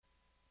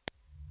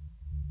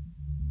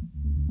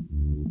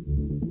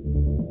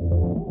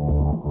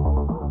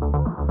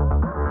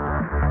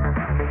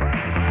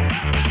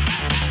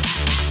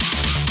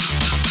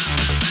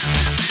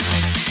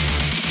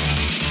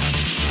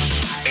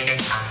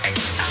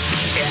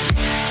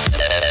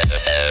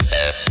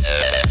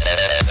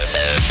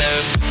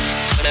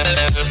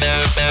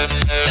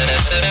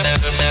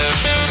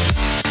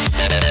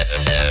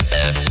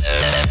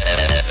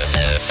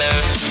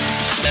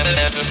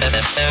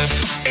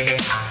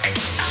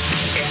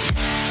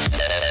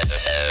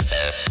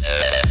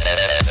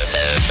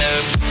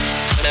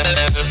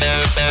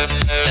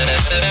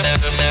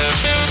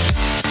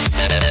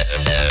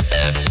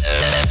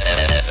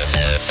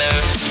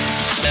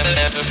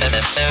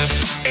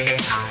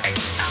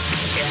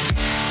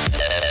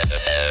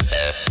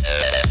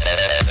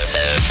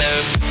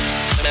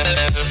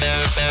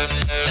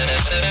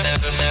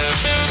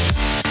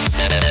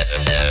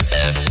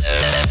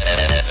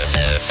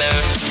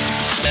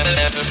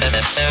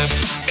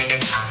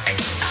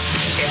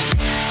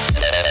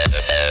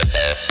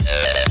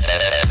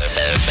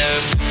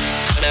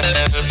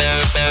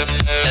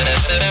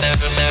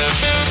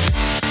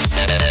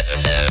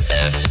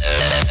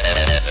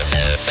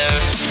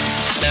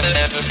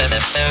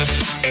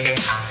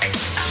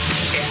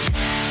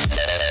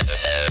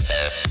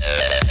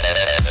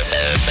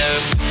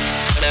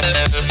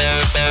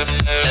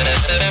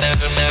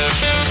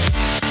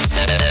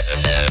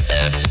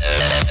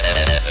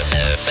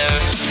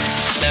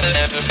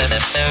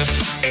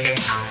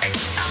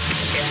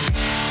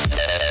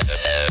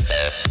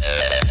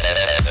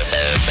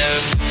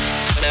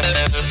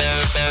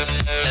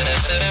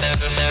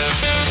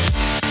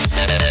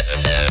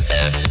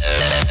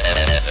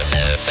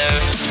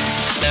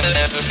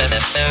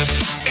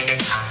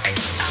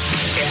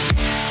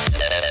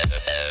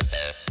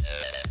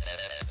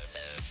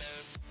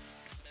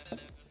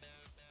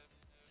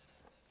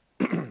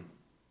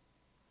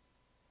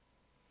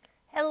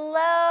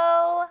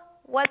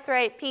That's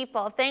right,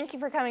 people. Thank you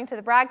for coming to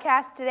the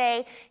broadcast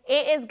today.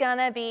 It is going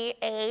to be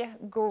a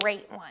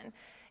great one.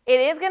 It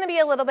is going to be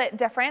a little bit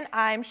different.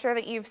 I'm sure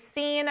that you've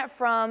seen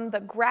from the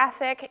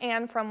graphic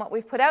and from what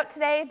we've put out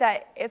today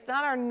that it's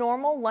not our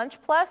normal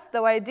Lunch Plus,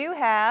 though I do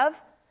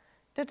have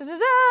Paul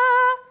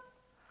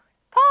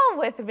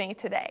with me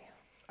today.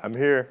 I'm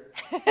here.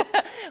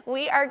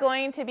 We are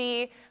going to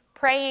be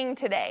praying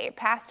today.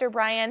 Pastor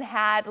Brian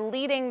had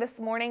leading this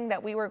morning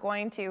that we were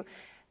going to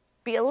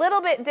be a little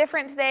bit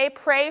different today.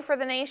 Pray for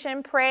the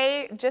nation.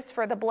 Pray just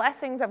for the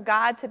blessings of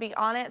God to be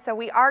on it. So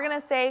we are going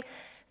to say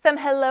some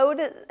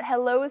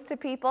hellos to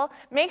people.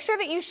 Make sure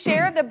that you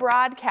share the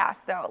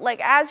broadcast, though.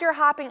 Like, as you're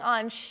hopping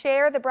on,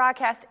 share the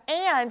broadcast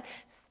and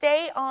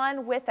stay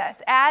on with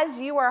us. As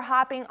you are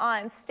hopping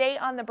on, stay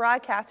on the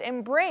broadcast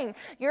and bring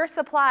your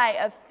supply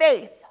of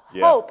faith,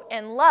 hope,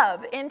 and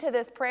love into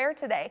this prayer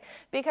today,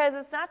 because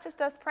it's not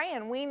just us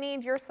praying. We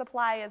need your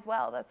supply as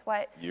well. That's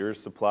what your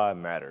supply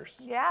matters.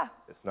 Yeah.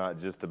 It's not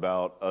just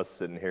about us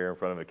sitting here in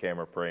front of a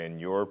camera praying.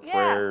 Your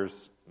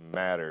prayers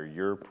matter.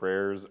 Your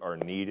prayers are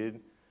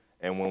needed.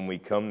 And when we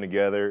come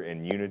together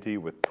in unity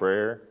with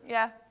prayer,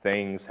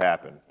 things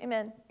happen.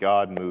 Amen.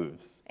 God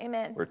moves.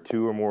 Amen. Where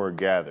two or more are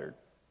gathered.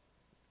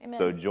 Amen.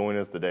 So join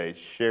us today.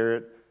 Share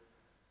it.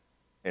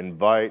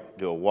 Invite,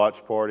 do a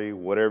watch party,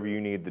 whatever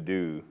you need to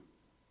do.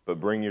 But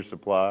bring your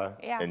supply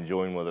and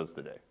join with us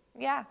today.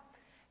 Yeah.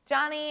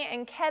 Johnny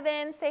and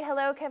Kevin say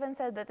hello. Kevin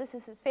said that this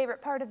is his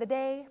favorite part of the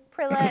day.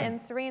 Prilla and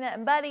Serena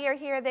and Buddy are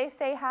here. They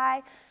say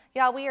hi.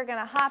 Y'all, we are going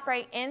to hop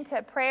right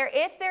into prayer.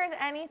 If there's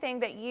anything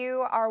that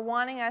you are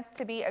wanting us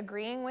to be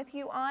agreeing with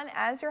you on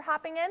as you're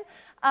hopping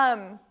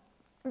in,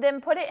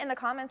 then put it in the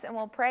comments and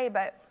we'll pray.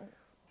 But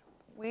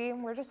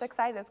we're just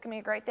excited. It's going to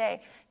be a great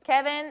day.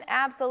 Kevin,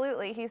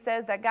 absolutely. He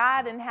says that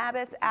God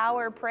inhabits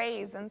our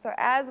praise. And so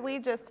as we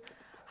just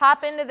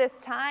hop into this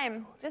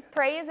time, just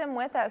praise him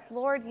with us.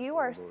 Lord, you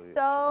are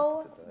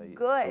so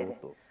good.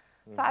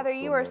 Father,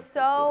 you are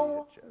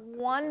so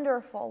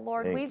wonderful.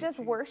 Lord, we just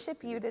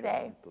worship you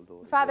today.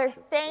 Father,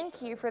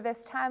 thank you for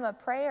this time of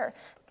prayer.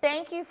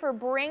 Thank you for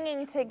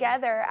bringing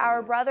together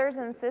our brothers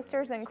and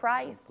sisters in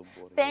Christ.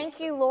 Thank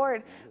you,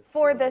 Lord,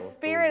 for the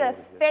spirit of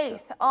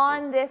faith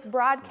on this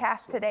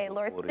broadcast today,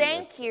 Lord.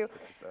 Thank you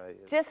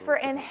just for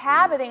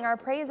inhabiting our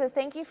praises.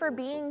 Thank you for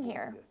being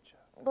here.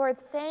 Lord,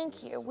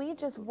 thank you. We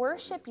just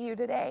worship you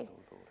today.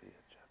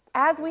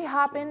 As we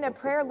hop into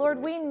prayer, Lord,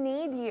 we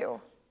need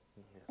you.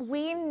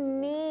 We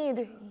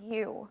need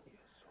you.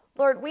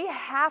 Lord, we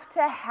have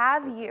to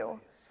have you.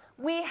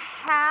 We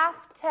have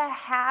to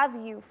have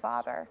you,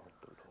 Father.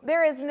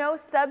 There is no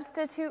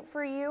substitute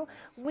for you.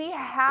 We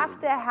have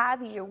to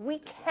have you. We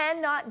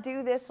cannot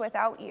do this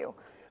without you.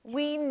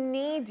 We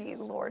need you,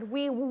 Lord.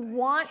 We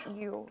want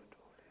you.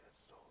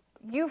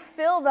 You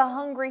fill the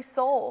hungry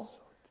soul.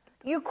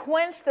 You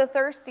quench the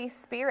thirsty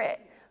spirit.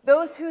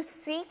 Those who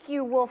seek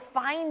you will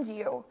find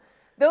you.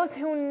 Those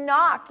who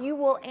knock, you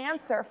will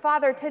answer.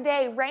 Father,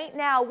 today, right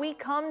now, we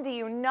come to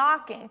you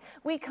knocking.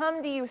 We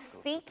come to you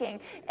seeking.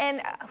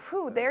 And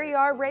there you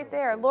are right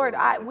there. Lord,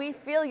 we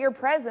feel your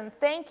presence.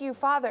 Thank you,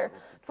 Father,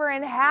 for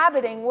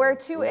inhabiting where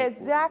two,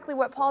 exactly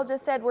what Paul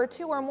just said, where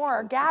two or more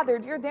are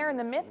gathered, you're there in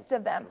the midst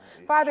of them.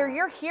 Father,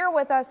 you're here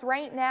with us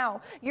right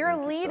now.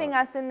 You're leading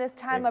us in this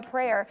time of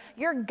prayer.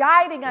 You're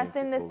guiding us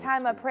in this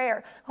time of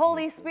prayer.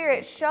 Holy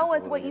Spirit, show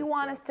us what you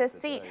want us to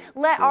see.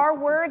 Let our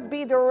words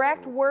be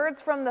direct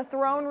words from the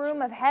throne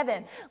room of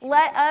heaven.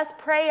 Let us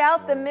pray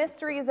out the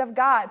mysteries of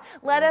God.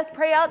 Let us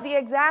pray out the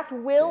exact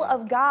will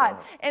of God.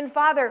 And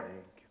Father,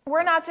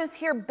 we're not just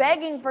here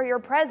begging for your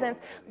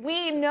presence.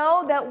 We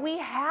know that we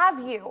have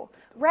you.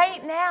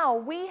 Right now,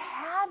 we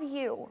have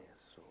you.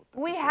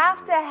 We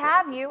have to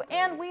have you,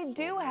 and we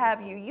do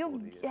have you.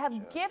 You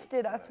have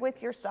gifted us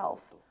with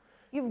yourself.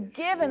 You've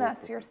given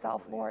us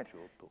yourself, Lord.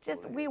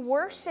 We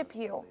worship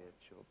you.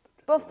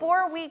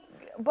 Before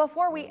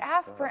we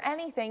ask for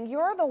anything,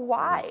 you're the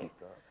why.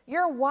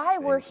 You're why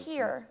we're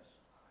here.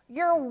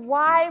 You're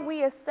why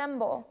we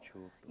assemble.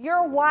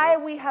 You're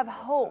why we have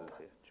hope.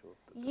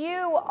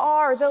 You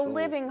are the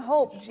living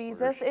hope,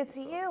 Jesus. It's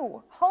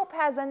you. Hope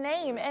has a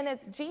name, and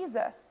it's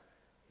Jesus.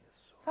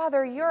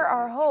 Father, you're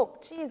our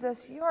hope.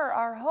 Jesus, you're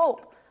our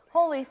hope.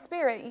 Holy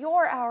Spirit,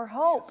 you're our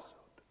hope.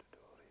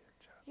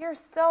 You're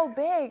so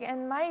big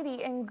and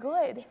mighty and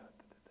good.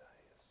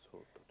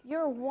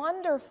 You're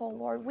wonderful,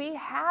 Lord. We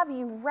have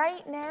you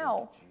right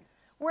now.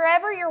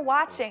 Wherever you're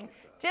watching,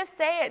 just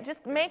say it.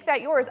 Just make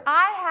that yours.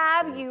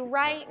 I have you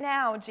right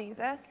now,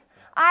 Jesus.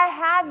 I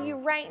have you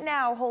right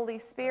now, Holy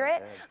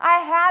Spirit. I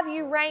have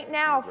you right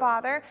now,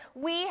 Father.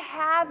 We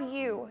have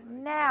you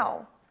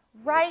now,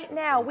 right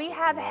now. We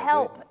have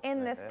help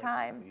in this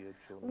time.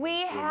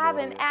 We have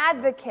an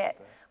advocate.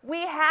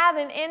 We have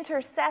an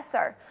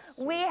intercessor.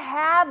 We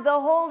have the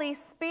Holy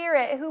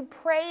Spirit who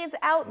prays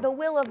out the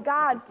will of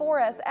God for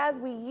us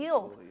as we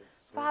yield.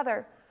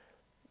 Father,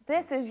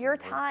 this is your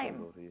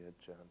time.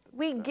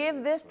 We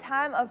give this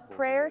time of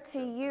prayer to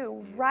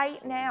you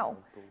right now.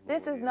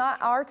 This is not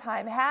our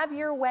time. Have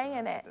your way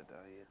in it.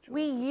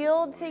 We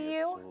yield to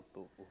you.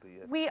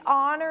 We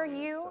honor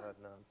you.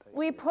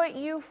 We put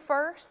you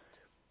first.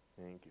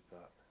 Thank you,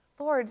 Father.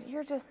 Lord,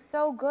 you're just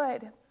so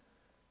good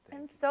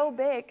and so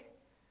big.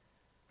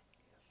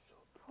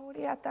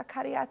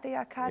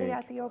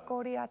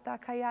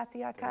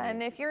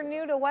 And if you're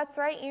new to What's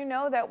Right, you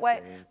know that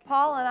what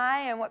Paul and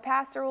I and what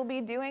Pastor will be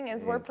doing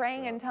is we're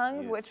praying in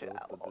tongues, which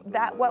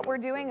what we're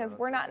doing is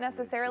we're not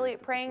necessarily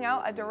praying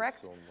out a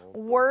direct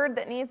word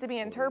that needs to be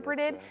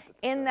interpreted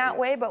in that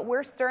way, but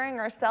we're stirring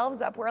ourselves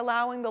up. We're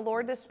allowing the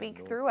Lord to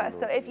speak through us.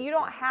 So if you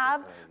don't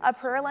have a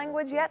prayer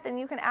language yet, then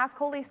you can ask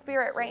Holy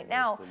Spirit right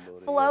now,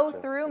 flow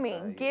through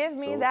me. Give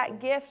me that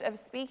gift of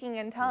speaking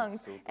in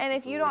tongues. And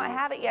if you don't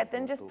have it yet,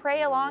 then just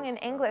pray along in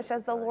English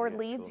as the Lord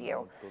leads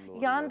you.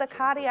 Yanda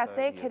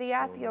kariate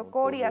kiriatio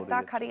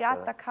koriata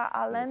kariata ka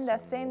alenda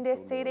sende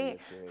siri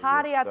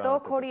hariato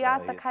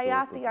koriata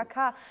kayatia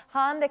ka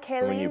handa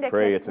kelinde. When you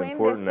pray, it's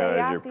important that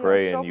as you're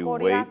praying, you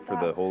wait for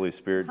the Holy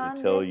Spirit to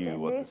tell you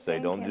what to say.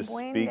 Don't just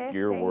speak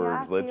your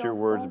words. Let your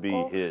words be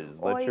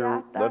His.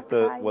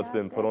 Let what's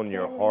been put on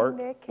your heart,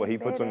 what He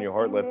puts on your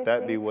heart, let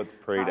that be what's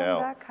prayed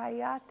out.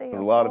 Because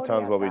a lot of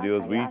times what we do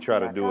is we try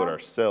to do it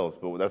ourselves,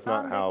 but that's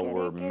not how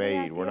we're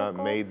made. We're not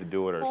made to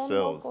do it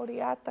ourselves.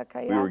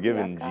 We were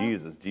given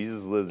Jesus.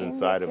 Jesus lives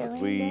inside of us.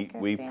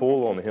 We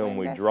pull on Him.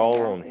 We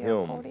draw on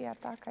Him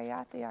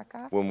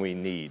when we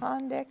need.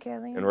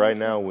 And right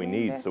now we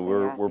need, so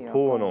we're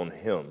pulling on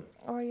Him.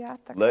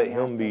 Let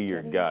Him be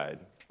your guide.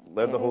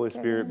 Let the Holy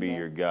Spirit be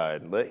your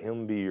guide. Let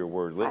Him be your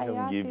words. Let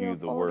Him give you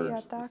the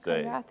words to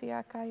say.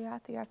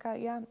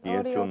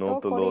 It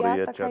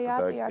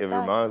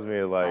reminds me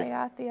of like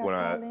when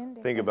I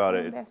think about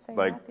it, it's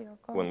like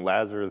when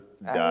Lazarus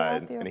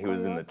died and he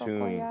was in the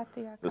tomb,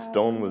 the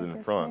stone was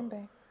in front.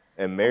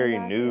 And Mary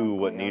knew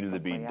what needed to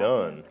be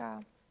done.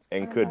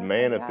 And could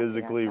man have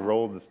physically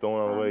rolled the stone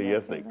out of the way?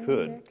 Yes, they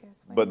could.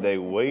 But they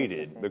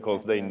waited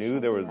because they knew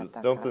there was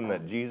something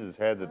that Jesus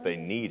had that they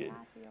needed.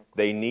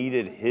 They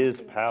needed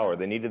His power.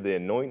 They needed the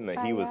anointing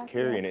that He was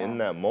carrying in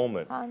that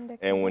moment.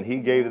 And when He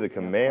gave the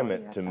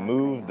commandment to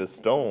move the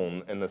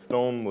stone, and the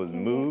stone was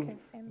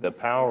moved, the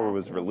power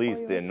was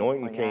released. The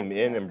anointing came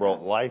in and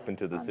brought life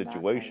into the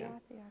situation.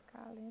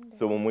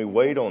 So when we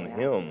wait on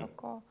Him,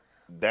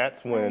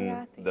 that's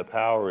when the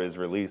power is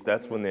released.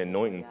 That's when the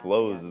anointing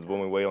flows, is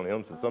when we wait on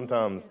Him. So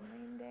sometimes,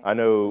 I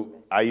know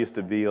I used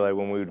to be like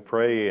when we would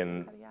pray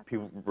and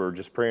people were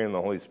just praying in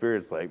the Holy Spirit,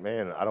 it's like,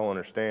 man, I don't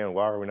understand.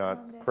 Why are we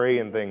not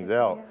praying things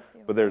out?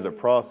 But there's a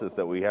process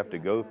that we have to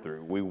go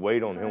through. We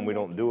wait on Him. We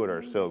don't do it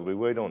ourselves. We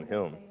wait on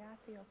Him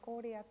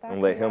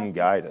and let Him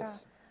guide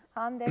us.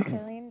 2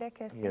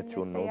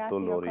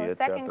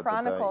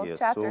 Chronicles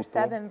chapter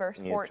 7 verse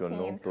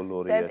 14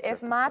 says,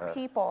 if my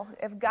people,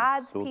 if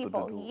God's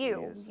people,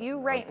 you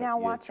right now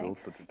watching,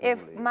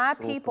 if my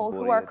people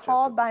who are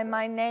called by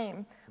my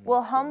name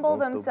will humble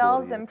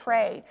themselves and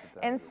pray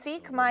and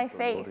seek my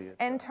face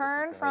and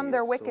turn from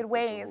their wicked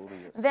ways,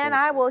 then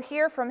I will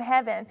hear from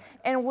heaven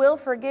and will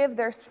forgive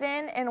their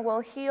sin and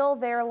will heal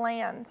their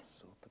land.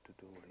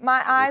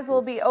 My eyes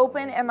will be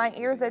open and my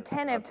ears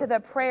attentive to the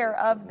prayer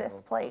of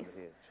this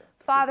place.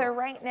 Father,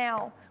 right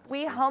now,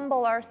 we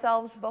humble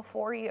ourselves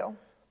before you.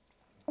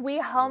 We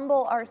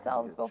humble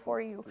ourselves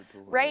before you.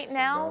 Right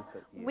now,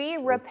 we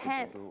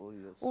repent,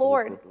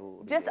 Lord,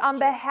 just on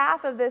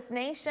behalf of this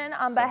nation,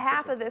 on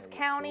behalf of this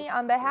county,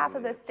 on behalf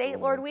of this state,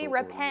 Lord, we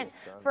repent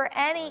for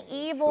any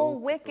evil,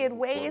 wicked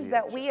ways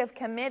that we have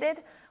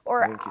committed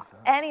or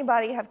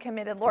anybody have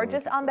committed, Lord.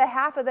 Just on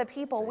behalf of the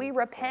people, we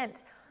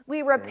repent.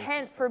 We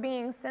repent for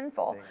being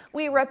sinful.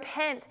 We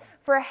repent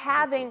for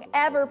having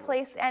ever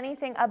placed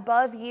anything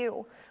above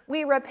you.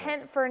 We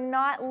repent for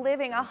not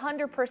living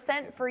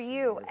 100% for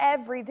you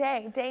every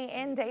day, day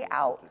in, day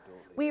out.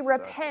 We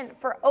repent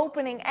for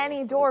opening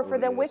any door for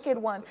the wicked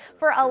one,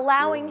 for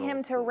allowing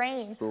him to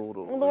reign.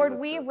 Lord,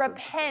 we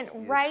repent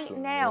right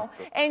now.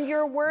 And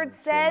your word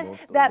says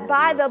that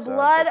by the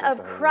blood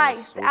of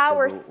Christ,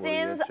 our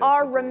sins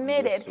are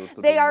remitted.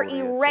 They are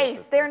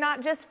erased. They're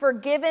not just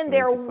forgiven,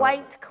 they're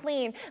wiped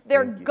clean.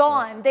 They're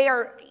gone. They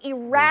are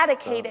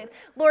eradicated.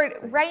 Lord,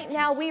 right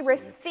now we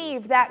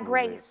receive that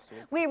grace.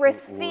 We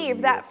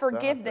receive that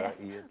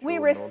forgiveness. We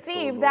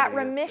receive that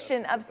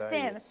remission of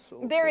sin.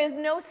 There is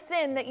no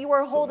sin that you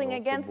are holding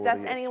against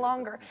us any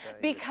longer,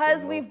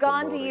 because we've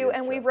gone to you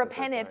and we've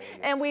repented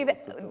and we've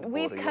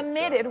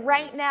committed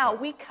right now.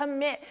 We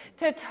commit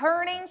to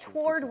turning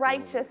toward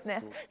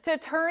righteousness, to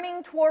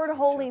turning toward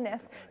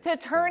holiness, to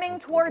turning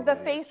toward the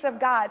face of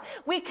God.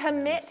 We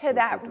commit to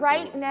that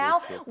right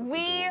now.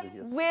 We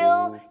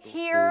will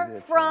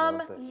hear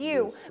from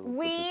you.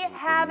 We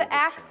have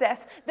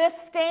access. The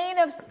stain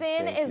of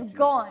sin is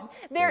gone.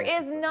 There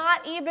is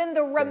not even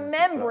the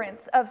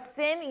remembrance of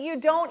sin.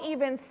 You don't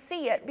even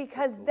see it,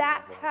 because that's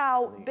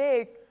how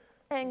big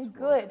and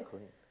good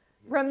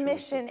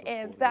remission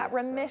is, that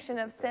remission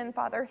of sin,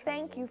 Father.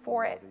 Thank you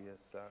for it.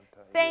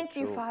 Thank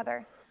you,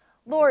 Father.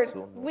 Lord,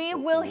 we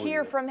will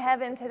hear from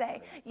heaven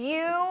today.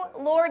 You,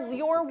 Lord,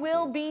 your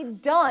will be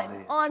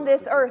done on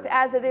this earth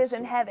as it is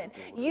in heaven.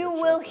 You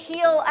will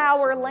heal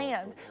our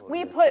land.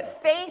 We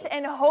put faith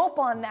and hope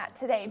on that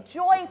today.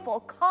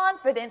 Joyful,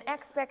 confident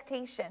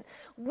expectation.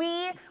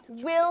 We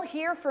will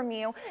hear from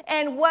you,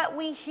 and what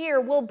we hear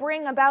will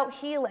bring about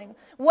healing.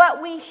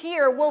 What we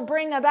hear will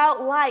bring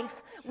about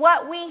life.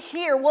 What we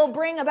hear will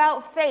bring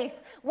about faith.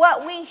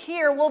 What we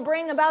hear will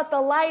bring about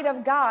the light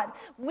of God.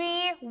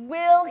 We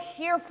will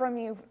hear from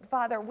you,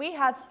 Father. We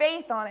have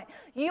faith on it.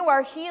 You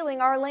are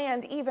healing our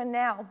land even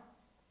now.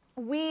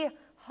 We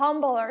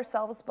humble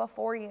ourselves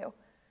before you.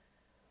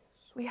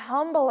 We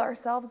humble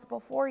ourselves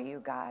before you,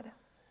 God.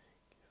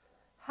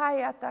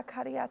 Hayata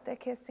kariate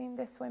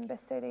kesinde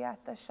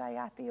swembeseriata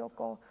shayati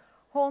oko.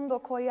 Hondo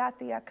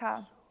koyati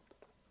aka.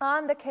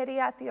 Anda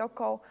keriati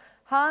oko.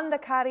 Handa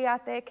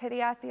kariate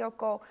keriati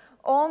oko.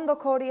 Ondo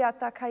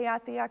koriata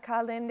kayati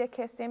aka lende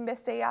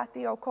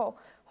kesimbeseyati oko.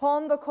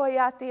 Hondo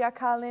koyati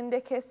aka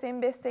lende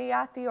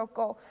kesimbeseyati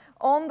oko.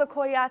 Ondo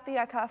koyati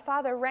aka.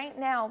 Father, right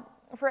now,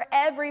 for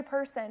every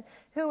person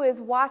who is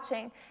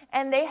watching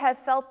and they have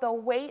felt the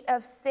weight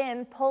of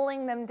sin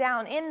pulling them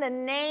down, in the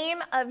name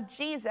of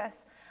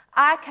Jesus,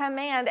 I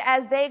command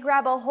as they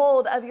grab a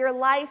hold of your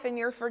life and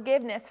your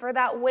forgiveness for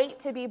that weight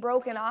to be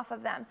broken off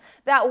of them.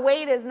 That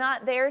weight is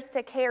not theirs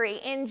to carry.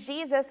 In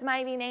Jesus'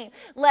 mighty name,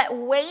 let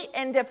weight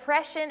and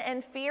depression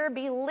and fear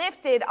be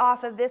lifted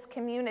off of this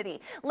community.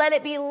 Let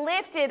it be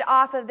lifted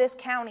off of this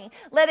county.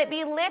 Let it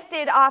be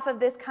lifted off of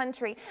this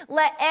country.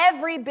 Let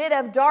every bit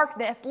of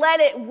darkness,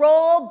 let it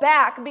roll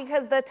back,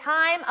 because the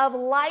time of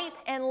light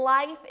and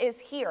life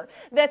is here.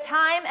 The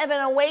time of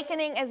an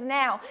awakening is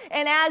now.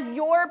 And as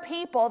your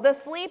people, the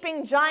sleep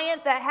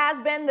giant that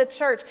has been the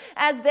church,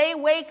 as they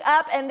wake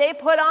up and they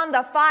put on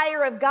the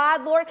fire of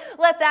God, Lord,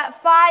 let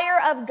that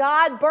fire of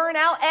God burn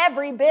out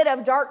every bit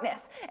of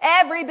darkness,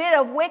 every bit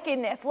of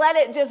wickedness. Let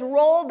it just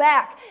roll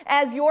back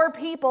as your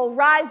people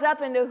rise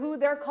up into who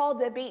they're called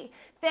to be.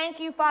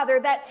 Thank you, Father,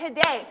 that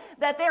today,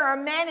 that there are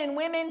men and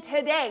women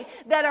today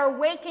that are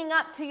waking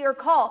up to your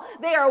call.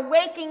 They are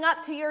waking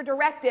up to your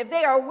directive.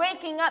 They are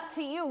waking up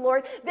to you,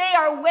 Lord. They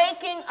are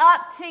waking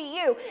up to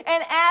you.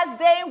 And as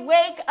they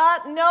wake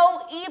up,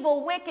 no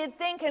evil, wicked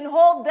thing can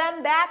hold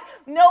them back.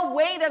 No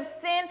weight of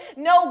sin,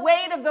 no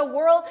weight of the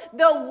world.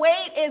 The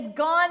weight is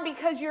gone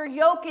because your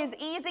yoke is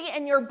easy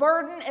and your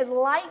burden is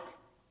light.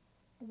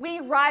 We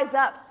rise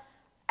up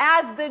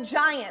as the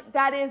giant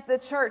that is the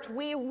church.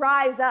 We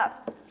rise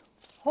up.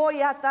 And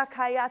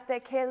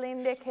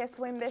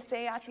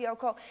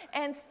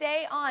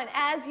stay on.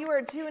 As you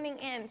are tuning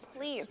in,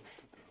 please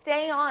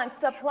stay on.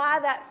 Supply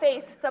that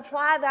faith.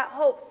 Supply that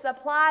hope.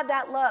 Supply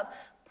that love.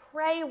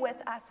 Pray with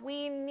us.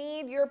 We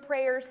need your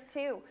prayers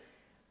too.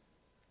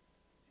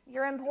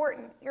 You're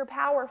important. You're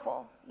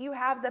powerful. You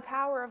have the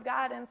power of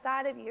God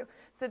inside of you.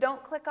 So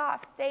don't click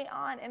off. Stay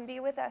on and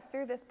be with us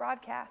through this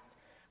broadcast.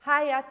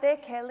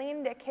 Hayate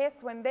kelinde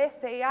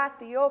keswembese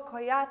yati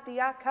okoyati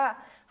aka.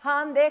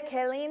 Hande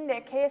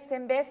kelinde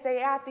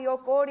kesembese yati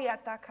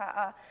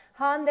okoriataka.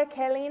 Hande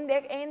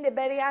kelinde ende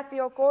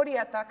beriati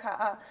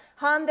okoriataka.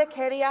 Hande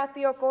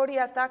keriati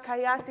okoriataka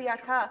yati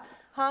aka.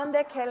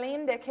 Hande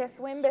kelinde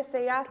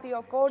keswembese yati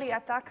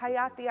okoriataka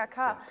yati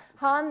aka.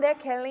 Hande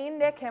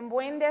kelinde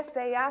kembuende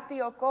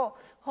seyati oko.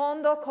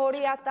 Hondo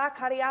koriata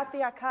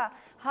kariati aka.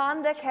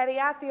 Hande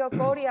keriati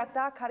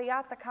okoriata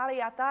kariata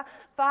kariata.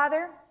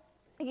 Father,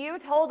 you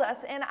told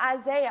us in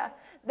Isaiah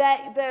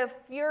that the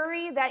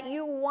fury that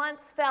you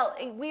once felt,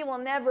 we will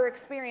never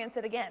experience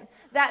it again.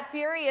 That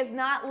fury is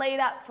not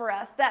laid up for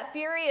us. That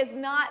fury is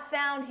not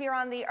found here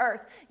on the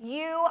earth.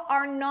 You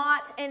are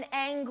not an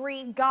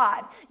angry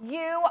God.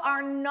 You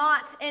are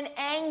not an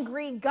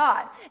angry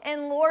God.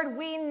 And Lord,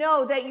 we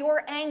know that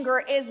your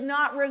anger is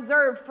not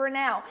reserved for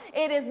now.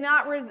 It is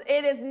not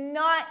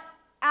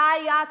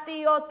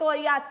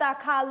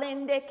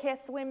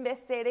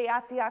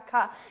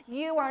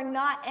you are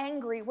not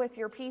angry with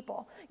your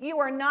people. You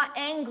are not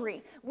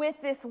angry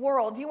with this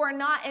world. You are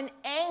not an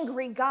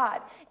angry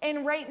God.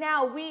 And right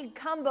now we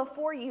come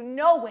before you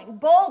knowing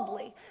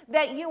boldly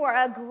that you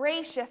are a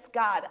gracious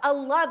God, a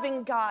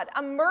loving God,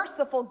 a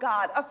merciful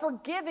God, a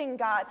forgiving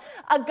God,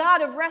 a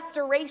God of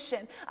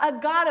restoration, a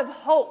God of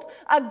hope,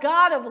 a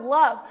God of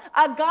love,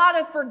 a God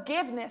of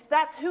forgiveness.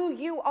 That's who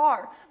you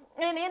are.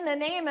 And in the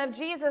name of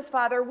Jesus,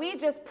 Father, we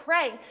just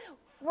pray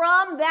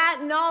from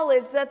that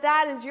knowledge that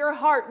that is your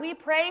heart. We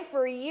pray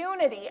for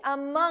unity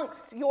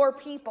amongst your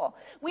people.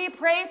 We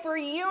pray for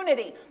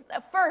unity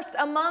first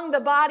among the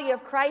body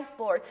of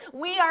Christ, Lord.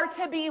 We are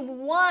to be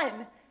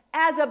one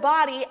as a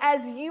body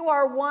as you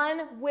are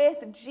one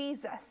with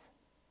Jesus.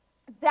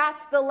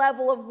 That's the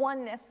level of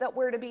oneness that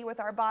we're to be with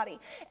our body.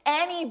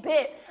 Any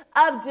bit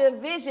of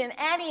division,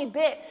 any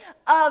bit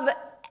of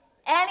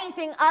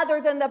anything other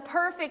than the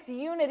perfect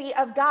unity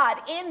of God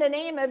in the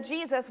name of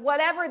Jesus.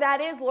 Whatever that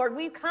is, Lord,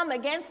 we come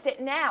against it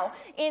now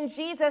in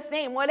Jesus'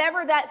 name.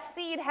 Whatever that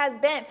seed has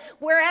been,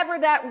 wherever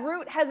that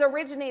root has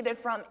originated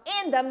from,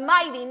 in the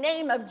mighty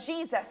name of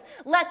Jesus,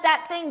 let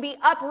that thing be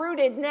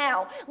uprooted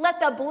now. Let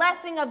the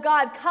blessing of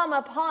God come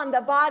upon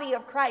the body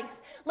of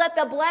Christ. Let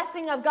the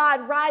blessing of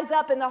God rise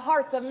up in the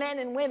hearts of men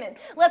and women.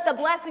 Let the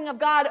blessing of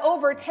God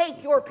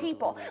overtake your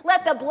people.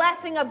 Let the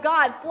blessing of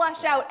God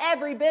flush out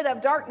every bit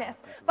of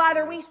darkness.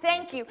 Father, we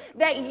thank you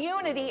that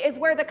unity is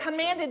where the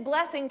commanded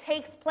blessing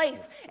takes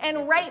place.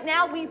 And right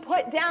now we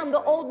put down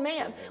the old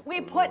man.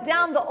 We put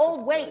down the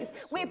old ways.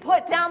 We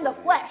put down the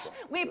flesh.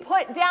 We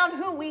put down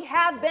who we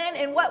have been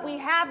and what we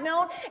have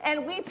known.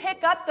 And we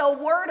pick up the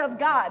word of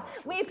God.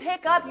 We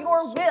pick up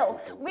your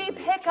will. We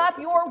pick up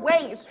your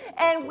ways.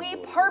 And we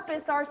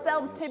purpose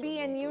ourselves to be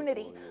in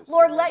unity.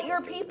 Lord, let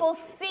your people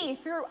see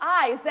through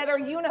eyes that are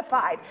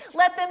unified.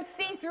 Let them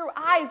see through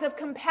eyes of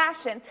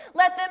compassion.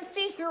 Let them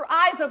see through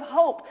eyes of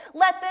hope.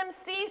 Let them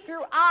see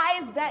through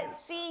eyes that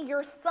see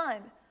your Son.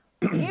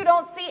 You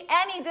don't see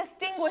any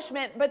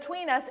distinguishment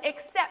between us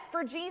except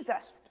for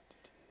Jesus.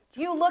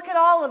 You look at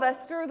all of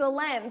us through the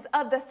lens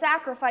of the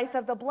sacrifice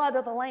of the blood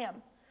of the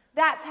Lamb.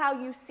 That's how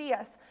you see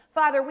us.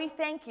 Father, we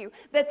thank you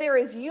that there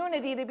is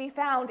unity to be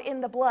found in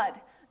the blood.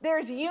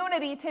 There's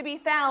unity to be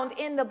found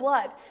in the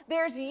blood.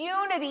 There's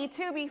unity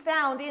to be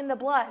found in the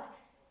blood.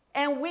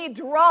 And we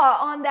draw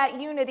on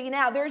that unity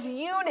now. There's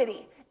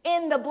unity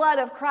in the blood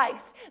of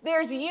Christ.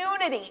 There's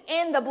unity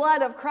in the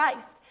blood of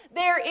Christ.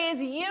 There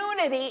is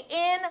unity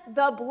in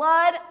the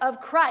blood of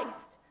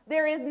Christ.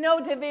 There is no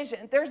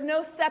division. There's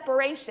no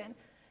separation.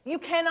 You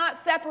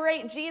cannot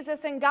separate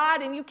Jesus and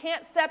God, and you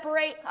can't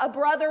separate a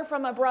brother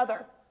from a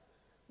brother.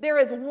 There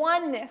is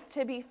oneness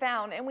to be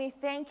found, and we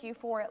thank you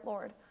for it,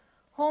 Lord.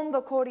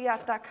 Hondo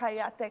koriata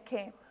kayate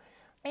ke.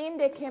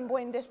 Inde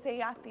kembuende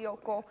seyati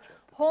oko.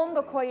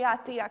 Hondo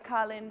koyati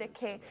akalende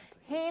ke.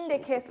 Hinde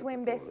ke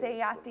swimbe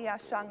seyati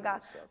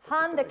ashanga.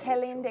 Hande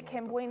kelinde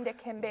kembuende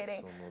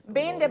kembere.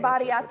 Bende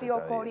bariati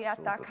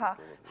okoriata ka.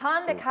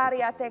 Hande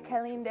kariate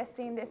kelinde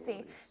sinde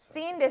si.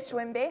 Sinde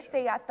swimbe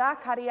seyata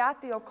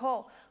kariati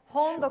oko.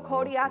 Hondo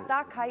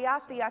koriata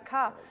kayati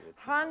aka.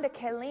 Hande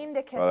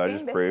kelinde ke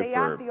simbe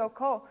seyati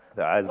oko.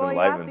 The eyes of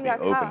enlightenment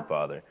being open,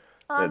 Father.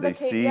 That they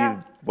see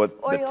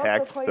what the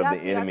tactics of the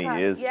enemy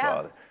is,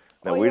 Father.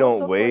 That we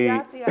don't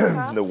wait.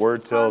 The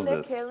word tells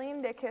us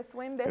in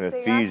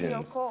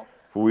Ephesians,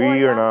 for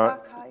we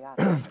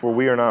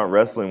are not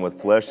wrestling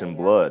with flesh and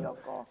blood,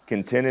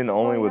 contending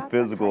only with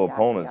physical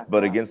opponents,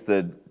 but against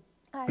the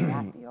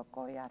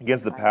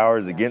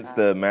powers, against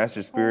the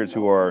master spirits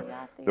who are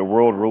the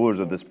world rulers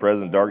of this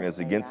present darkness,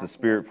 against the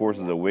spirit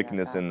forces of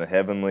wickedness in the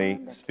heavenly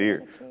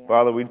sphere.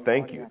 Father, we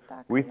thank you.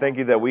 We thank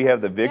you that we have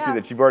the victory,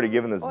 that you've already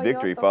given us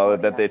victory, Father,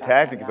 that the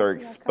tactics are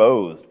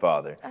exposed,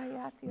 Father.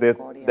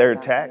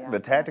 The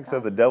tactics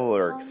of the devil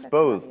are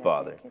exposed,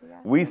 Father.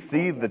 We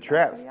see the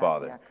traps,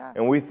 Father,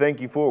 and we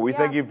thank you for it. We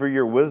thank you for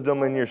your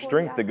wisdom and your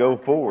strength to go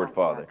forward,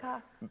 Father.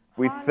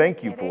 We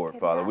thank you for it,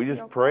 Father. We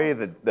just pray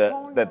that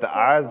the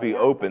eyes be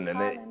opened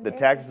and the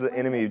tactics of the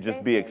enemy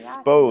just be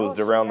exposed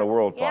around the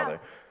world, Father.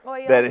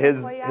 That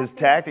his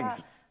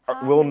tactics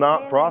will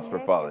not prosper,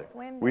 Father.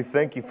 We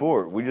thank you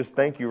for it. We just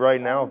thank you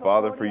right now,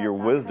 Father, for your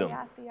wisdom,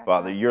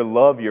 Father, your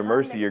love, your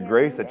mercy, your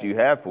grace that you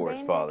have for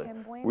us, Father.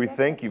 We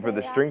thank you for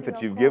the strength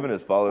that you've given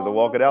us, Father, to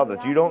walk it out,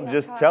 that you don't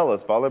just tell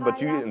us, Father,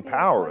 but you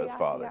empower us,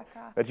 Father,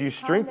 that you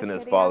strengthen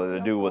us, Father,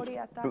 to do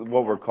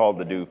what we're called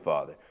to do,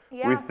 Father.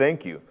 We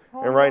thank you.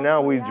 And right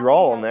now, we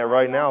draw on that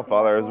right now,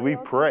 Father, as we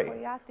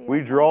pray.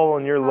 We draw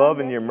on your love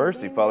and your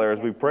mercy, Father, as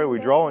we pray. We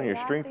draw on your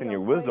strength and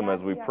your wisdom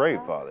as we pray,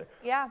 Father.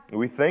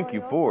 We thank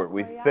you for it.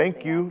 We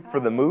thank you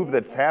for the move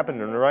that's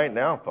happening right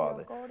now,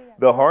 Father.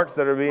 The hearts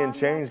that are being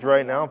changed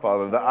right now,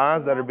 Father. The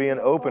eyes that are being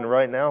opened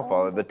right now,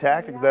 Father. The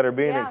tactics that are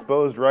being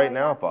exposed right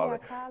now, Father.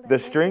 The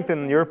strength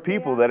in your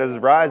people that is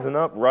rising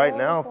up right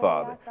now,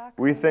 Father.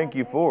 We thank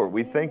you for it.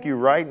 We thank you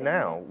right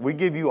now. We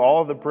give you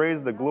all the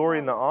praise, the glory,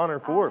 and the honor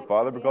for it,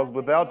 Father, because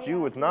without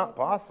you, it's not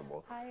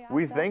possible.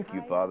 We thank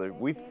you, Father.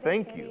 We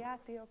thank you.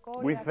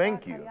 We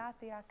thank you.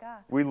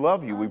 We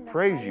love you. We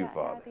praise you,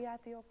 Father.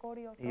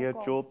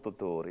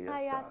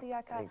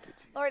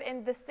 Lord,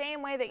 in the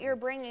same way that you're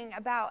bringing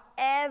about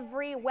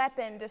every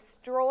weapon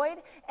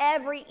destroyed,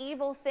 every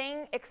evil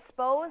thing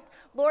exposed,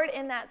 Lord,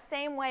 in that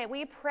same way,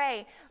 we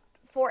pray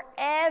for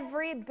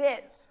every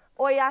bit.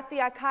 Help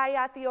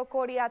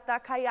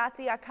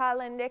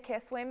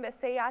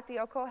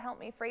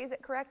me phrase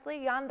it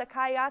correctly.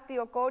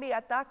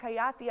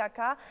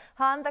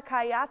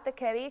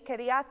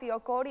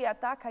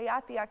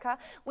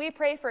 We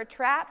pray for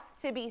traps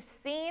to be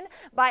seen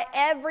by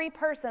every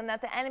person that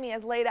the enemy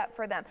has laid up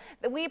for them.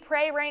 We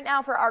pray right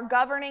now for our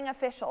governing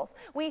officials.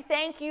 We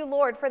thank you,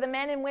 Lord, for the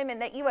men and women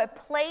that you have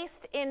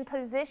placed in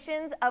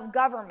positions of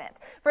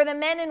government, for the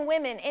men and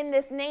women in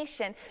this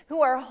nation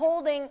who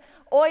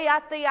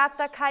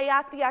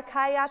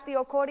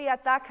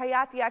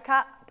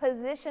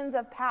positions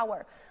of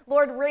power.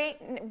 Lord,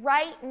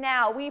 right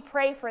now, we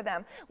pray for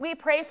them. We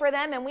pray for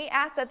them and we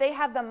ask that they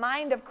have the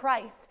mind of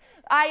Christ.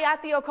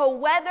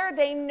 Whether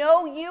they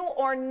know you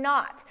or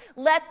not,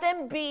 let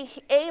them be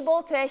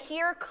able to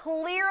hear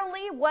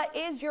clearly what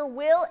is your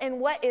will and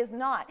what is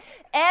not.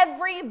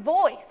 Every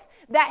voice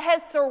that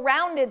has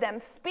surrounded them,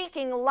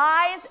 speaking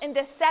lies and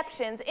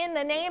deceptions in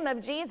the name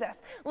of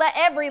Jesus. Let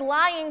every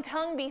lying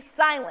tongue be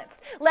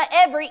silenced. Let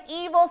every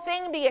evil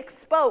thing be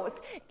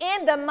exposed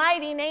in the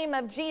mighty name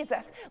of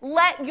Jesus.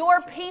 Let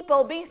your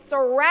people be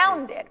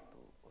surrounded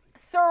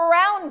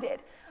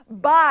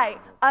by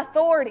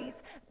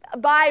authorities.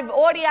 Let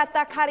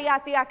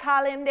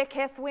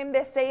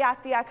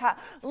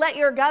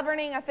your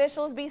governing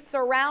officials be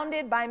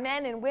surrounded by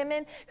men and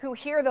women who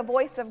hear the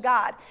voice of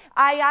God.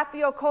 Father,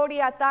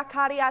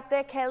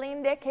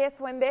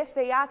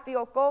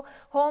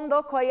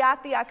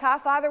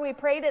 we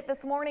prayed it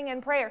this morning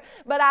in prayer,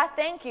 but I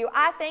thank you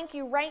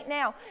right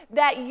now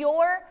that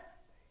your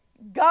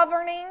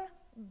governing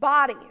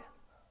body,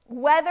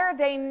 whether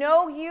they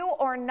know you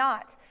or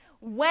not,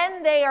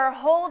 when they are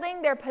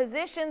holding their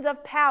positions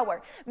of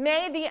power,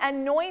 may the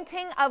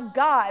anointing of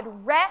God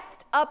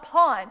rest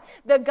upon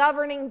the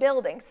governing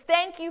buildings.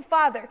 Thank you,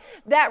 Father,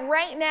 that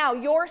right now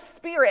your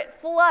Spirit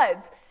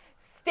floods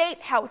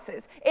state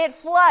houses, it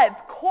floods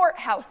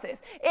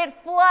courthouses, it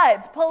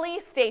floods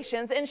police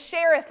stations and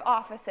sheriff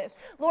offices.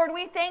 Lord,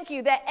 we thank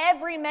you that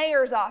every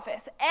mayor's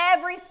office,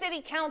 every city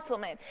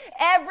councilman,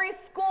 every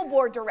school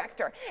board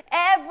director,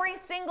 every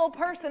single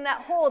person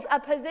that holds a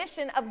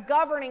position of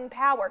governing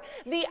power,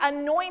 the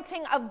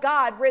anointing of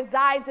God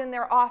resides in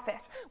their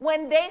office.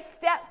 When they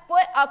step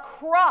foot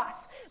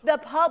across the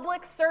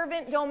public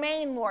servant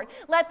domain, Lord,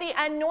 let the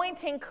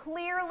anointing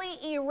clearly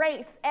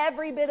erase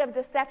every bit of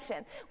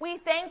deception. We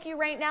thank you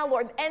right now,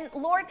 Lord. And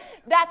Lord,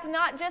 that's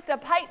not just a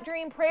pipe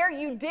dream prayer.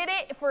 You did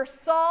it for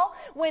Saul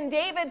when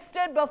David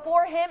stood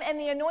before him and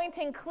the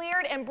anointing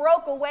cleared and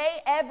broke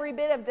away every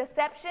bit of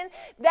deception.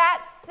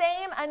 That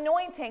same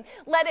anointing,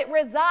 let it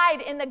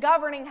reside in the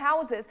governing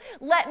houses.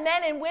 Let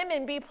men and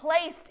women be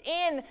placed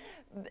in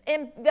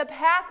the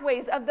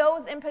pathways of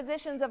those in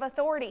positions of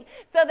authority,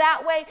 so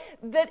that way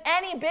that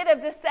any bit of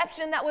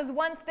deception that was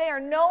once there,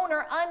 known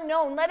or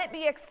unknown, let it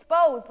be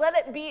exposed, let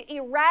it be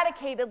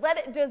eradicated, let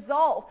it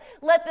dissolve.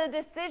 Let the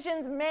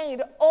decisions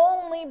made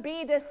only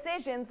be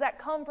decisions that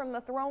come from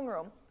the throne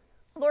room.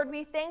 Lord,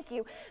 we thank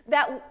you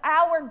that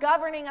our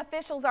governing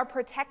officials are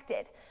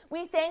protected.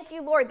 We thank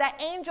you, Lord, that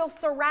angels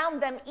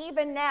surround them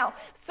even now.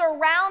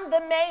 Surround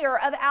the mayor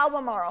of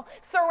Albemarle.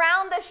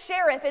 Surround the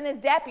sheriff and his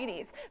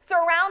deputies.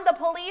 Surround the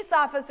police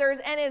officers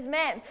and his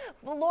men.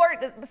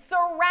 Lord,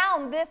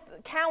 surround this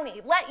county.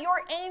 Let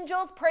your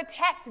angels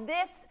protect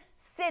this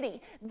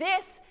city,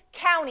 this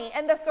county,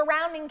 and the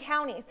surrounding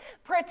counties.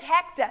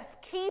 Protect us.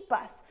 Keep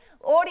us.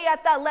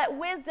 Let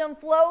wisdom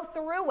flow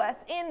through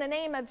us in the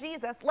name of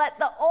Jesus. Let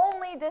the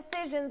only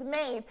decisions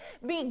made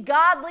be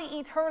godly,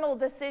 eternal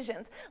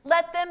decisions.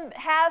 Let them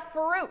have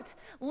fruit.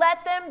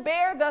 Let them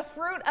bear the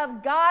fruit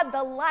of God,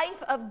 the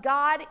life of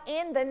God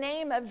in the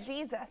name of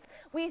Jesus.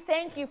 We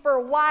thank you for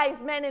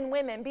wise men and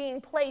women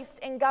being placed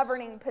in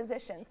governing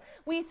positions.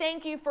 We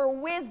thank you for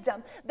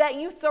wisdom, that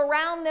you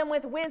surround them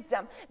with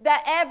wisdom,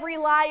 that every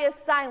lie is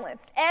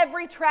silenced,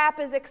 every trap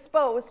is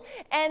exposed,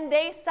 and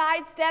they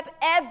sidestep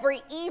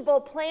every evil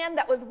plan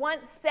that was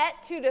once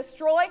set to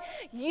destroy.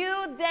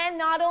 You then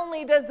not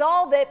only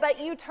dissolve it,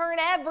 but you turn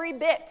every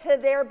bit to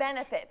their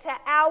benefit, to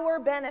our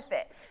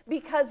benefit,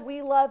 because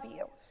we love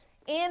you.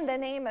 In the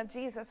name of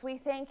Jesus, we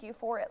thank you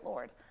for it,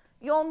 Lord.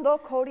 Yondo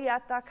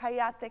koriata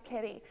kayate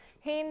keri.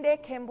 Hinde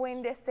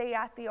kembuende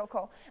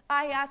seyatioko.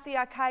 Ayati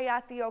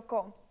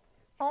akayatioko.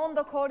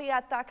 Let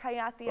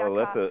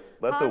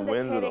the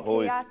winds of the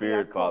Holy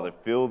Spirit, Father,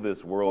 fill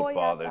this world,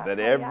 Father, that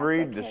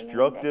every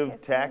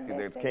destructive tactic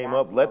that came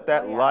up, let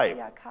that life,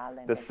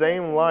 the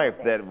same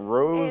life that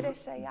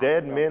rose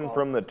dead men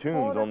from the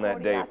tombs on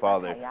that day,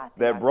 Father,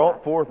 that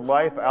brought forth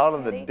life out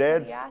of the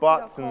dead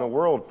spots in the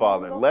world,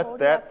 Father, let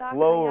that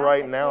flow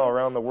right now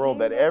around the world,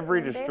 that every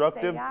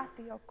destructive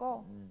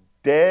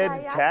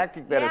dead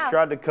tactic that has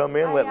tried to come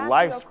in, let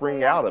life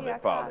spring out of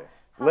it, Father.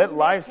 Let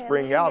life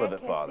spring out of it,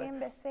 Father.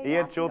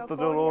 Thank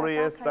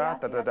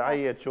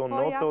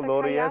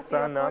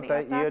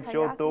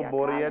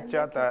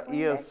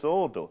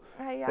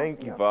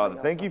you, Father.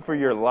 Thank you for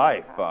your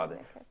life, Father.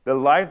 The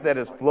life that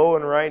is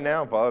flowing right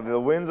now, Father. The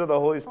winds of the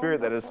Holy Spirit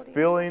that is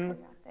filling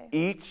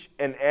each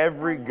and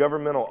every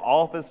governmental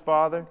office,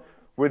 Father,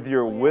 with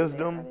your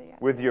wisdom,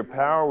 with your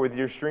power, with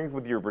your strength,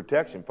 with your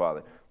protection,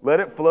 Father. Let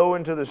it flow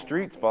into the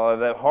streets, Father,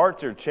 that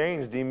hearts are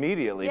changed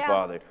immediately,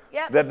 Father.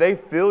 That they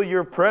feel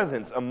your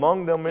presence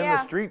among them in the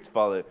streets,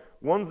 Father.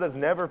 Ones that's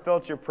never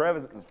felt your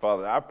presence,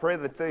 Father. I pray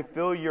that they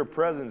feel your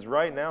presence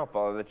right now,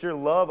 Father, that your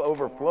love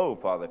overflow,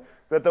 Father.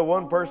 That the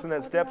one person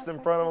that steps in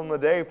front of them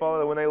today,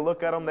 Father, when they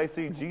look at them, they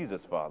see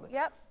Jesus, Father.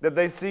 That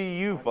they see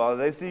you, Father.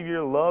 They see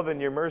your love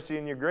and your mercy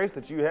and your grace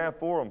that you have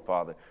for them,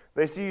 Father.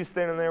 They see you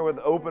standing there with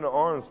open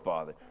arms,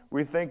 Father.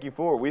 We thank you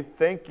for it. We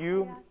thank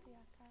you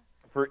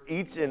for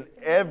each and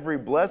every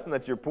blessing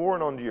that you're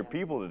pouring onto your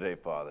people today,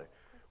 Father.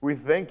 We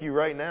thank you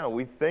right now.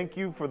 We thank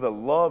you for the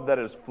love that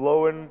is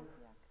flowing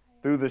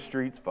through the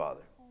streets,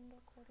 Father.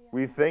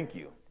 We thank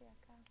you.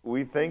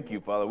 We thank you,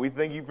 Father. We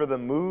thank you for the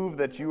move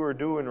that you are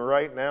doing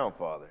right now,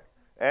 Father.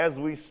 As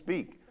we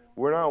speak,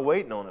 we're not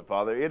waiting on it,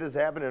 Father. It is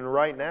happening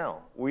right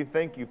now. We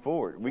thank you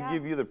for it. We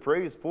give you the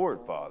praise for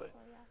it, Father.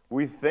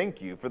 We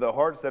thank you for the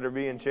hearts that are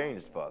being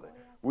changed, Father.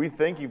 We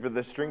thank you for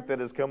the strength that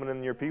is coming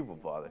in your people,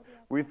 Father.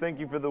 We thank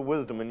you for the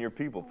wisdom in your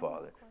people,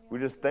 Father. We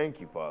just thank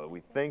you, Father.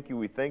 We thank you,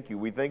 we thank you.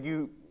 We thank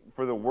you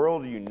for the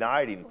world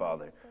uniting,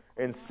 Father,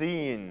 and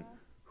seeing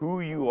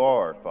who you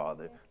are,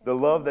 Father. The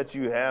love that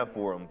you have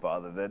for them,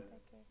 Father, that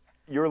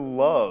your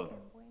love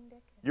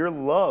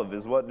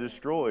is what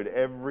destroyed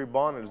every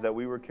bondage that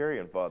we were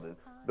carrying, Father.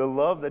 The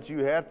love that you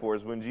had for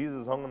us when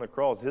Jesus hung on the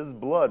cross, his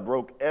blood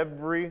broke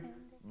every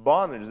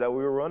bondage that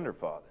we were under,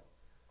 Father.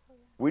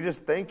 We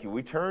just thank you.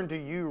 We turn to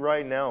you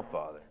right now,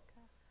 Father.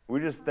 We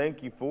just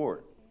thank you for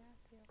it.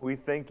 We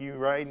thank you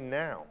right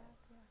now.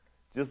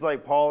 Just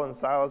like Paul and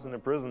Silas in the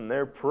prison,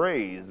 their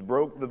praise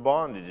broke the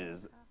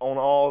bondages on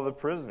all the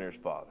prisoners,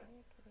 Father.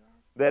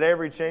 That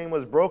every chain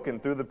was broken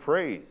through the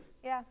praise.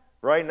 Yeah.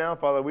 Right now,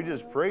 Father, we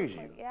just praise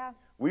you. Yeah.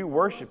 We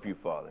worship you,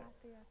 Father.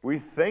 We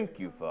thank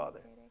you,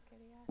 Father.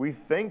 We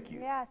thank you.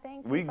 Yeah,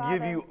 thank you, we Father.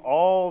 give you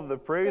all the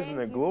praise and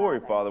the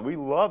glory, Father. We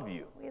love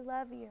you. We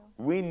love you.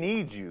 We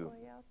need you.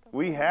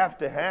 We have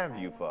to have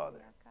you,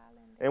 Father.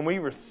 And we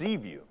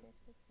receive you.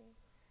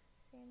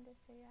 Thank you,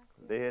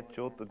 Jesus.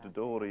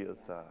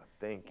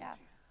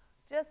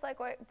 Just like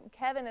what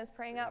Kevin is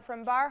praying out,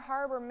 from Bar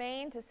Harbor,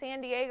 Maine to San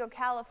Diego,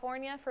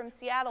 California, from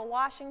Seattle,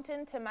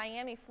 Washington to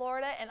Miami,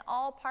 Florida, and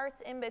all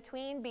parts in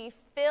between, be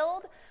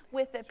filled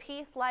with the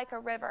peace like a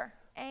river.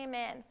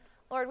 Amen.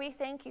 Lord, we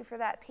thank you for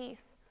that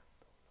peace.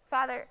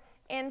 Father,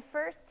 in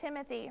 1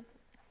 Timothy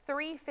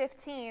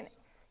 3:15,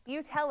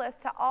 you tell us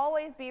to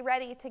always be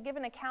ready to give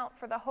an account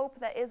for the hope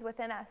that is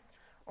within us.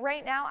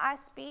 Right now, I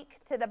speak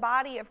to the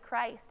body of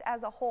Christ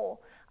as a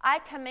whole. I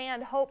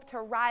command hope to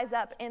rise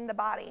up in the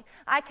body.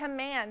 I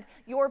command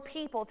your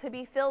people to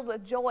be filled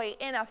with joy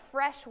in a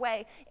fresh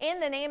way. In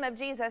the name of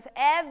Jesus,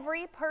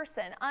 every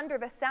person under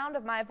the sound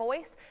of my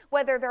voice,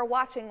 whether they're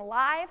watching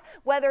live,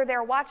 whether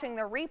they're watching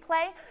the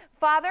replay,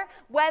 Father,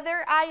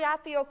 whether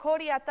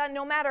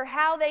no matter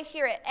how they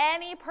hear it,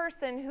 any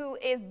person who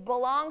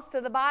belongs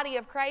to the body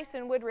of Christ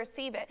and would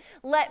receive it,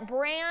 let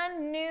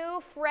brand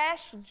new,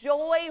 fresh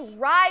joy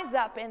rise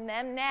up in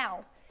them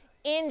now.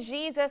 In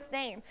Jesus'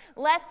 name,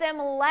 let them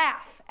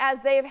laugh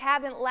as they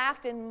haven't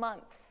laughed in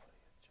months.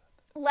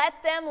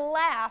 Let them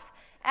laugh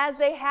as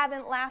they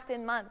haven't laughed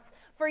in months.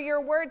 For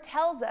your word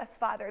tells us,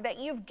 Father, that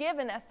you've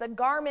given us the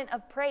garment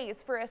of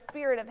praise for a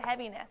spirit of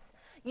heaviness.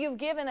 You've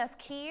given us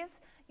keys.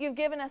 You've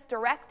given us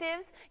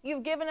directives.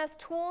 You've given us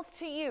tools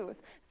to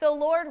use. So,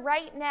 Lord,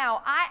 right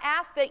now, I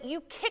ask that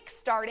you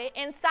kickstart it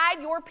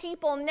inside your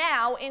people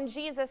now in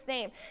Jesus'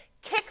 name.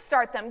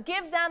 Kickstart them.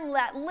 Give them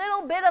that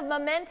little bit of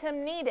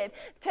momentum needed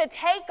to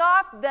take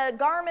off the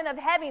garment of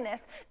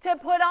heaviness, to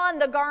put on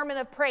the garment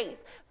of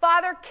praise.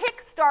 Father,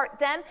 kickstart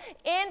them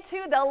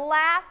into the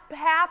last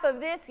half of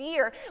this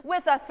year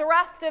with a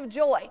thrust of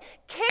joy.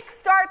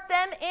 Kickstart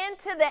them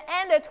into the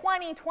end of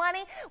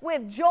 2020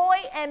 with joy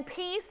and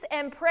peace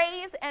and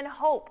praise and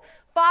hope.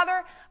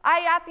 Father, I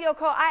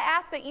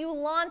ask that you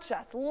launch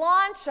us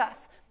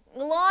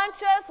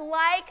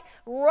like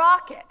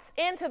rockets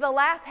into the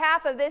last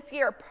half of this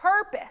year,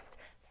 purposed,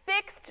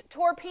 fixed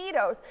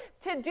torpedoes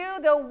to do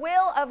the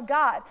will of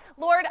God.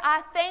 Lord,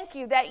 I thank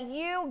you that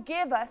you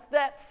give us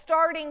that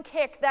starting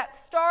kick, that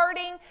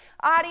starting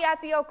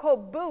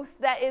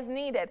boost that is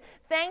needed.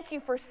 Thank you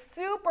for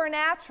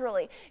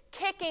supernaturally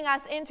kicking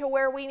us into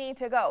where we need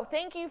to go.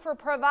 Thank you for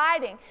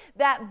providing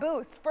that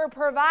boost, for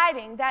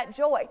providing that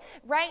joy.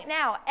 Right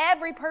now,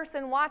 every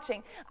person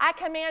watching, I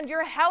command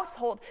your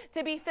household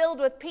to be filled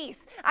with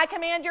peace. I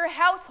command your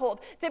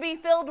household to be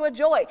filled with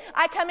joy.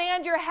 I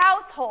command your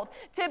household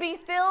to be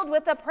filled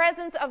with the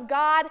presence of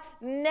God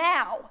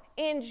now,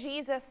 in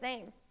Jesus'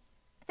 name.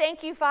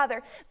 Thank you,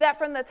 Father, that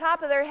from the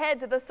top of their head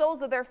to the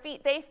soles of their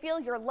feet, they feel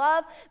your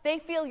love, they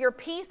feel your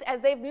peace as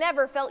they've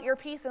never felt your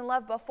peace and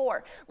love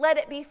before. Let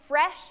it be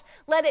fresh,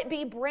 let it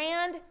be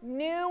brand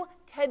new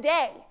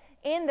today,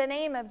 in the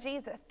name of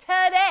Jesus.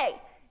 Today,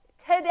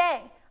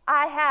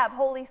 I have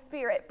Holy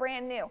Spirit,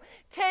 brand new.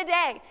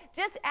 Today,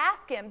 just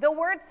ask him. The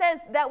word says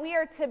that we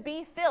are to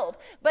be filled,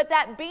 but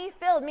that be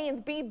filled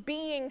means be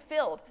being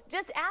filled.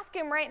 Just ask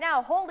him right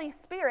now, Holy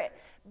Spirit,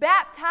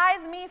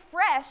 baptize me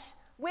fresh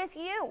with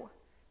you.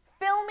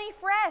 Fill me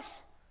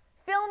fresh.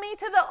 Fill me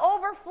to the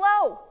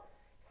overflow.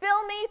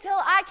 Fill me till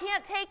I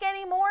can't take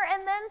any more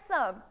and then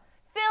some.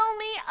 Fill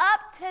me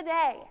up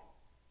today.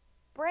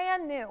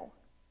 Brand new.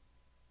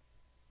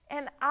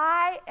 And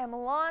I am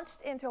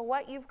launched into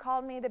what you've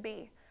called me to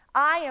be.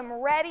 I am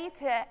ready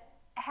to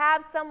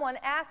have someone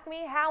ask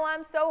me how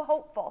I'm so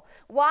hopeful,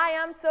 why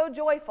I'm so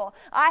joyful,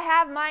 I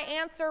have my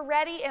answer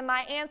ready, and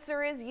my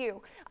answer is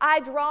you.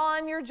 I draw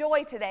on your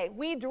joy today.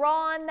 We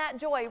draw on that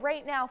joy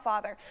right now,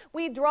 Father.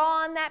 We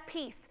draw on that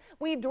peace.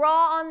 We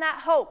draw on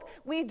that hope.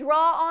 We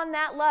draw on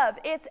that love.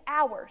 It's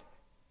ours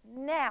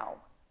now,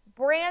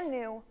 brand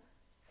new,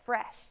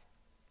 fresh,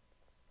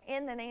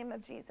 in the name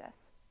of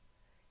Jesus.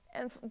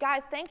 And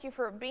guys, thank you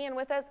for being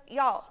with us.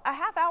 Y'all, a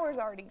half hour's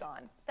already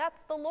gone.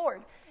 That's the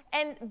Lord.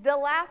 And the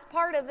last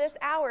part of this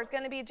hour is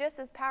going to be just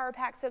as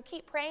power-packed. So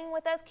keep praying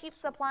with us, keep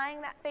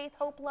supplying that faith,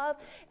 hope, love,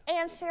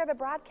 and share the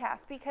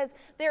broadcast, because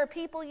there are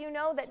people you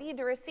know that need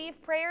to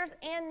receive prayers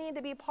and need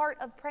to be part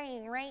of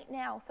praying right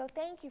now. So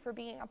thank you for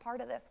being a part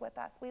of this with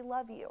us. We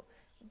love you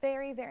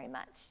very, very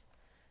much.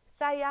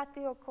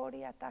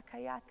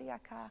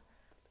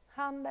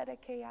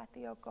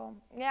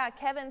 Yeah,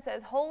 Kevin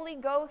says, Holy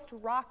Ghost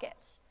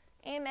rockets.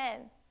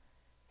 Amen.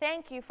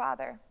 Thank you,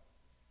 Father.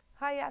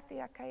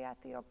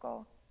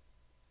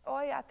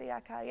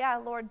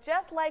 Yeah, Lord,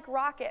 just like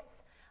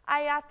rockets.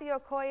 We're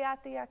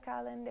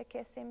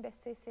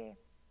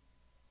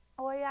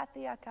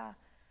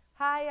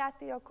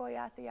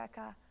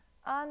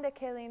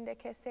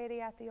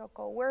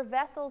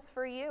vessels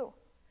for you.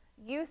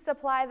 You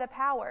supply the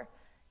power.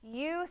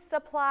 You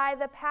supply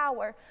the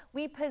power.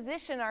 We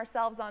position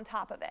ourselves on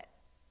top of it.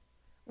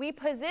 We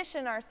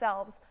position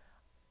ourselves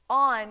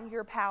on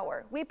your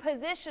power. We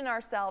position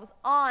ourselves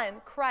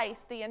on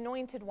Christ, the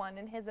anointed one,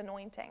 and his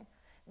anointing.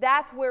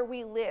 That's where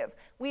we live.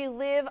 We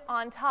live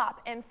on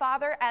top. And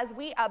Father, as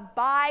we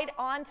abide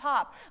on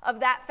top of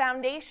that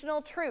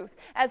foundational truth,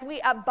 as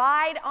we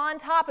abide on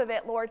top of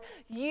it, Lord,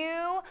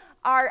 you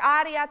are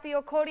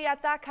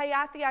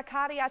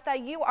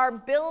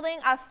building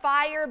a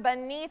fire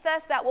beneath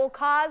us that will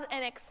cause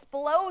an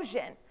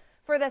explosion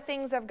for the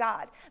things of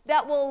God,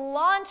 that will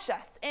launch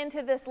us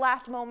into this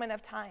last moment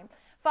of time.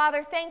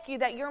 Father, thank you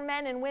that your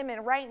men and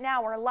women right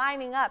now are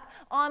lining up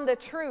on the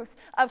truth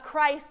of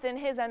Christ and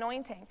his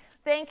anointing.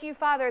 Thank you,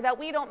 Father, that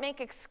we don't make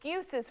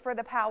excuses for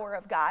the power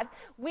of God.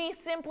 We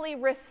simply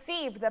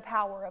receive the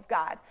power of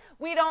God.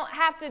 We don't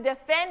have to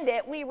defend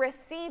it. We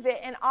receive it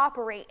and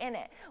operate in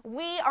it.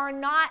 We are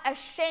not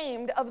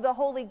ashamed of the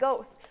Holy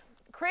Ghost.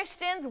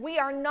 Christians, we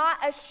are not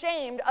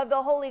ashamed of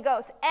the Holy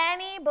Ghost.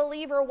 Any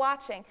believer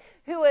watching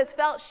who has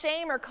felt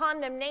shame or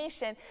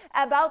condemnation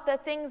about the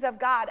things of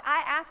God,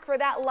 I ask for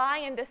that lie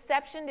and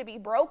deception to be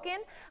broken.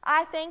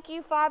 I thank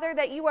you, Father,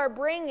 that you are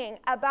bringing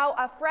about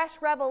a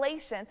fresh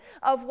revelation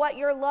of what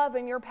your love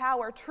and your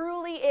power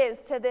truly is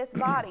to this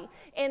body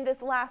in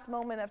this last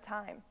moment of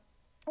time.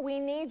 We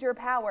need your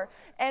power,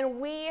 and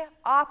we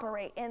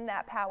operate in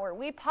that power.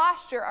 We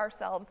posture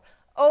ourselves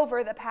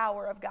over the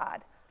power of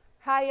God.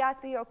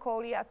 Hayati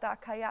okoriata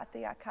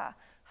kayatiaka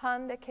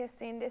hande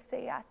kesinde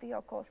seyati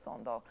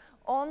okosondo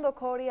ondo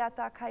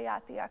koriata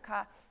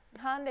kayatiaka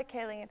hande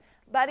kelin.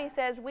 Buddy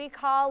says we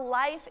call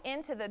life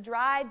into the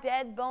dry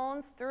dead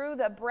bones through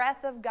the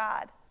breath of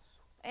God.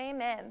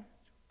 Amen.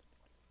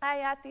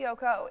 Hayati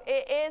oko.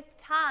 It is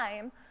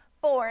time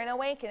for an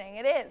awakening.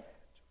 It is.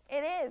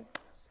 It is.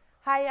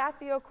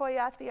 Hayati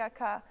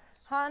okoyatiaka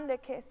hande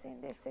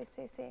kesinde se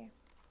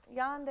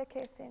yande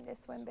kesinde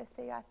swembe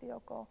seyati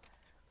oko.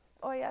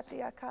 Father,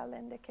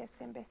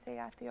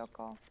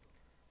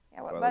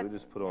 we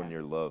just put on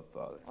your love,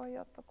 Father. We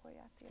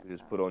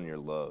just put on your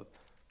love.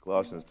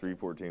 Colossians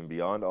 3:14,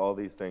 beyond all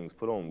these things,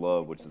 put on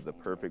love, which is the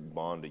perfect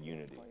bond of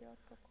unity.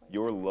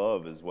 Your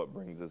love is what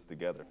brings us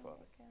together,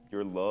 Father.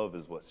 Your love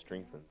is what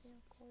strengthens.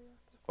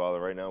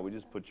 Father, right now, we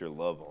just put your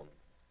love on.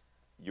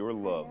 Your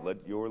love,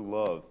 let your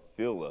love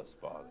fill us,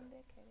 Father.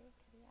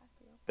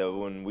 That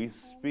when we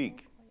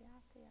speak,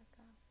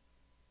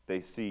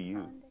 they see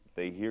you,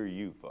 they hear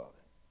you, Father.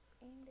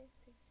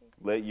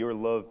 Let your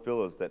love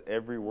fill us, that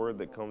every word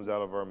that comes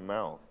out of our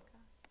mouth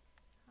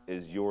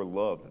is your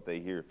love that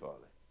they hear,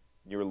 Father.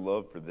 Your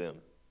love for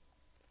them,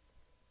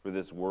 for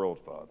this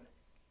world, Father.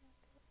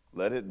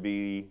 Let it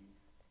be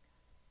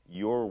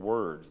your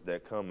words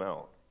that come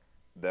out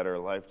that are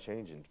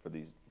life-changing for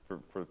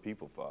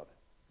people, Father.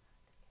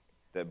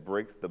 That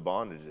breaks the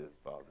bondages,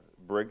 Father.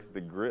 Breaks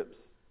the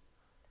grips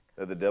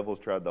that the devil's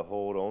tried to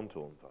hold on to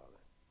them, Father.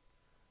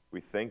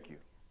 We thank you.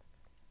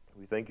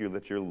 We thank you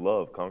that your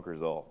love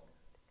conquers all.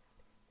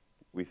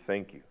 We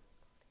thank you.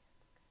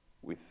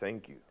 We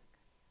thank you.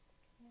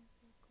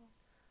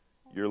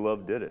 Your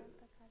love did it.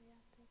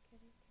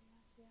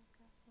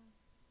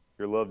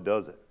 Your love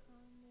does it.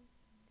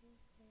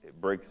 It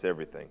breaks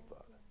everything,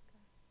 Father.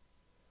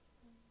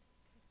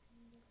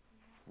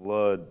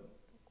 Flood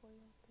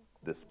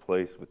this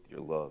place with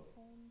your love.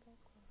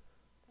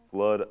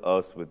 Flood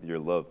us with your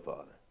love,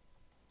 Father.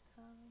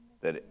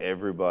 That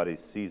everybody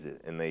sees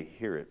it and they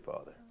hear it,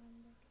 Father.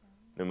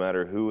 No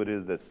matter who it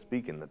is that's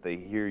speaking, that they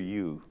hear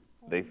you.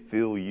 They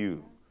feel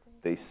you.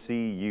 They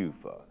see you,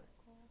 Father.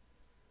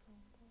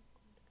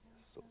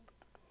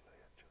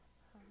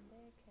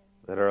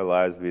 Let our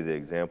lives be the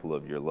example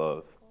of your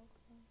love.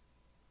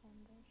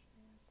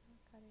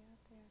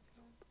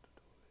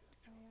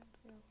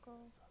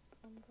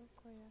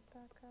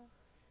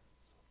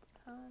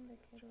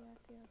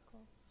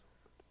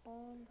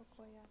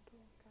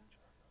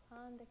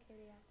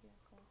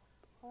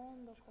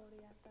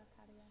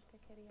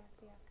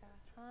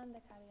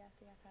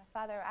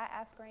 Father, I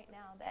ask right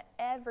now that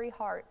every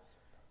heart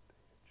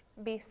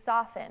be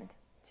softened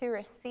to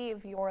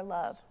receive your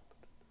love.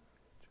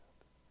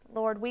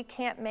 Lord, we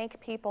can't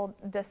make people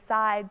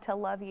decide to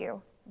love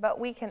you, but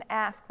we can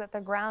ask that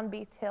the ground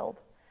be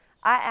tilled.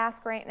 I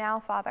ask right now,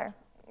 Father,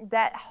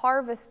 that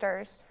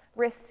harvesters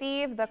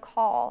receive the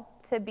call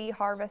to be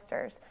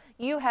harvesters.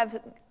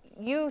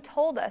 You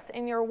told us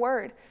in your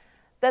word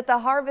that the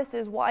harvest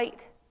is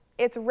white.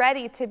 It's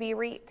ready to be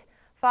reaped.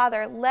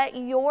 Father, let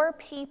your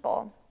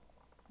people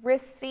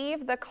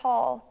receive the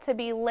call to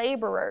be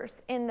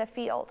laborers in the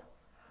field.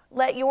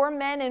 Let your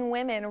men and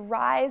women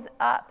rise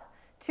up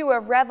to a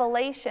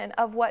revelation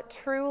of what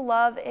true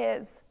love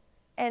is,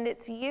 and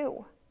it's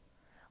you.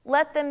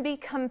 Let them be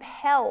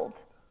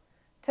compelled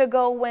to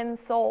go win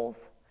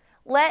souls.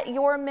 Let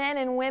your men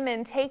and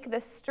women take the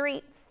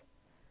streets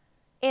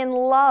in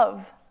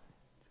love,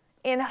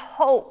 in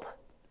hope,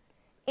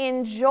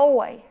 in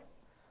joy.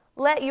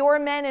 Let your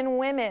men and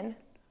women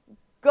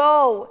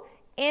go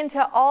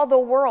into all the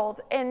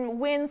world and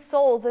win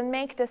souls and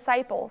make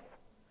disciples.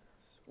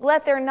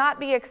 Let there not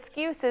be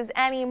excuses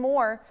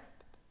anymore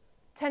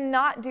to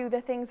not do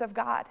the things of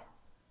God.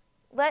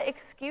 Let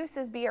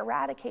excuses be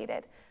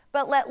eradicated,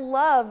 but let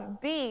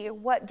love be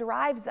what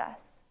drives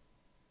us.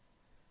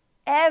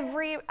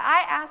 I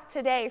ask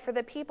today for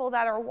the people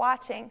that are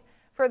watching,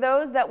 for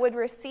those that would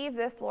receive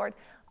this, Lord,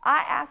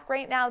 I ask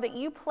right now that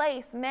you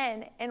place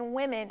men and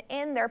women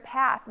in their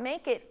path.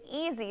 Make it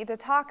easy to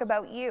talk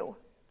about you.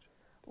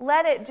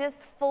 Let it just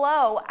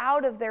flow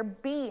out of their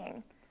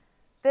being.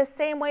 The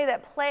same way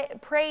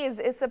that praise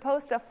is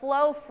supposed to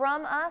flow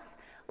from us,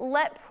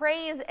 let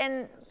praise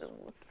and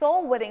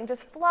soul winning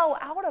just flow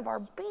out of our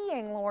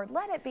being, Lord.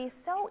 Let it be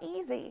so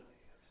easy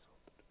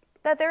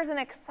that there's an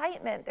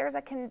excitement. There's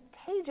a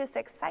contagious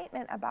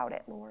excitement about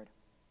it, Lord.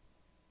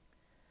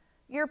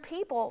 Your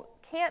people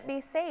can't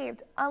be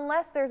saved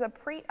unless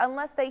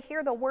unless they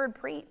hear the word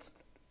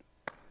preached.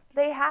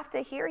 They have to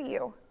hear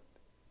you.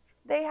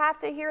 They have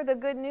to hear the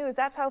good news.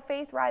 That's how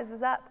faith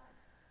rises up.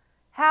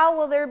 How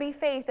will there be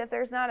faith if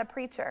there's not a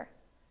preacher?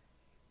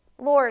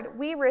 Lord,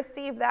 we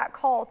receive that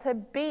call to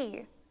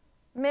be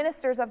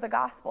ministers of the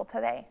gospel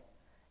today.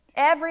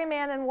 Every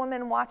man and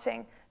woman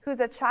watching who's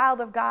a child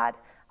of God,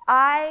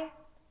 I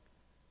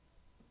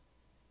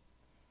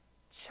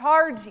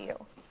charge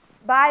you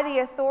by the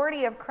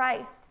authority of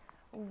Christ,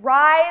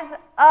 rise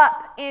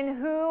up in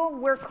who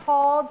we're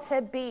called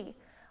to be.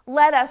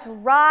 Let us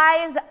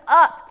rise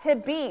up to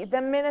be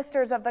the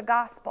ministers of the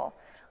gospel.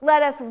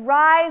 Let us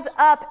rise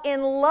up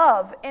in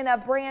love in a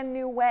brand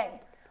new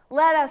way.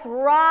 Let us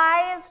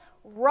rise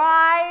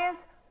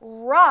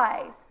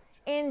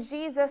in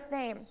Jesus'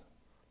 name.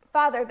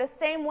 Father, the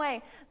same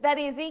way that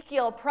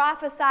Ezekiel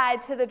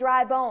prophesied to the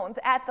dry bones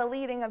at the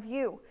leading of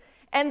you,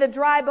 and the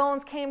dry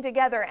bones came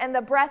together, and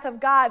the breath of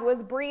God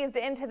was breathed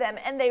into them,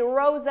 and they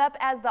rose up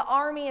as the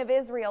army of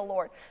Israel,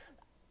 Lord.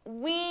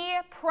 We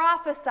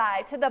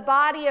prophesy to the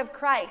body of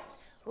Christ,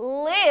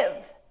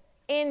 live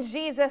in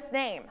Jesus'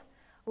 name.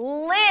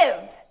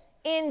 Live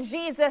in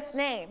Jesus'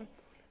 name.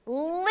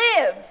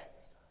 Live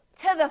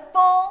to the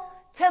full,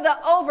 to the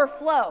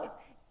overflow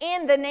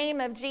in the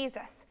name of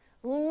Jesus.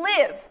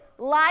 Live,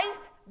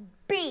 life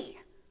be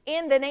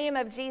in the name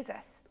of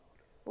Jesus.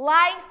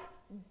 Life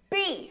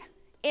be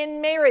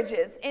in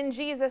marriages in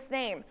Jesus'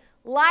 name.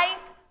 Life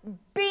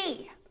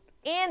be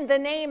in the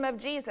name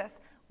of Jesus.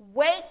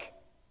 Wake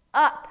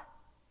up.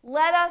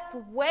 Let us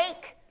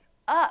wake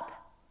up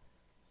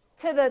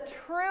to the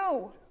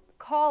true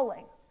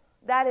calling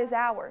that is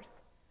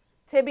ours,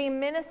 to be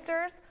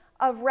ministers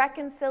of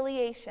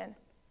reconciliation.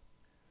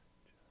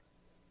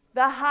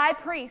 The high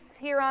priests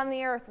here on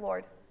the earth,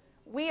 Lord,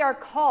 we are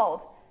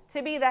called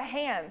to be the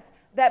hands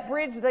that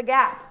bridge the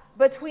gap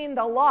between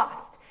the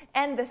lost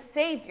and the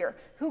Savior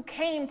who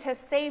came to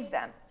save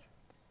them.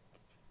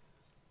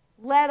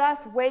 Let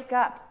us wake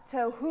up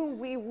to who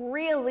we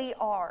really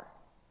are.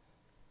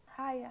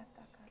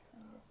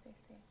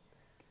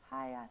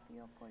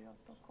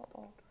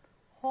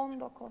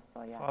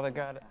 Father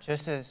God,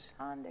 just as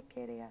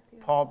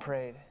Paul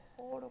prayed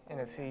in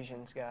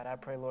Ephesians, God, I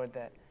pray, Lord,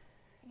 that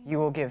you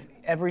will give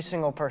every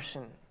single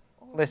person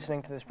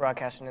listening to this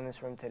broadcast and in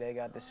this room today,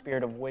 God, the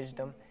spirit of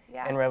wisdom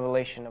and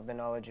revelation of the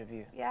knowledge of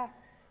you. Yeah.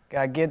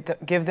 God,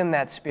 give them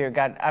that spirit.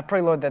 God, I pray,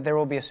 Lord, that there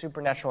will be a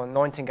supernatural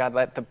anointing, God.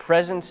 Let the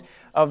presence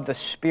of the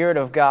Spirit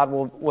of God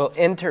will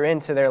enter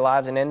into their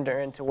lives and enter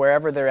into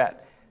wherever they're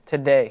at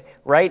today.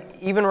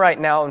 Even right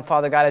now, and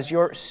Father God, as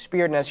your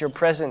Spirit and as your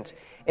presence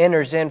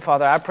enters in,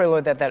 Father, I pray,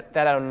 Lord, that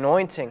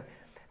anointing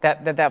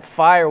that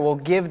fire will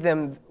give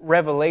them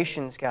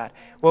revelations, God.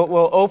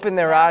 Will open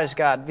their eyes,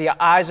 God, the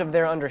eyes of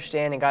their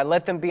understanding, God.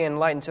 Let them be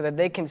enlightened so that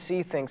they can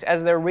see things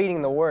as they're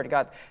reading the Word,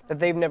 God, that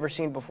they've never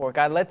seen before.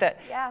 God, let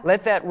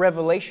that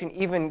revelation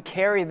even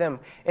carry them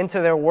into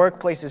their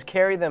workplaces,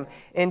 carry them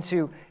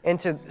into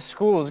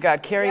schools,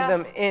 God, carry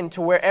them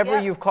into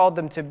wherever you've called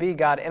them to be,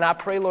 God. And I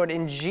pray, Lord,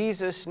 in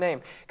Jesus'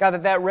 name,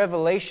 God, that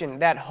revelation,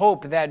 that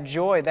hope, that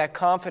joy, that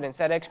confidence,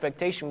 that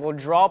expectation will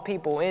draw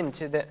people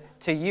into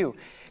to you.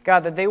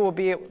 God, that they will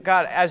be,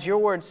 God, as your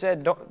word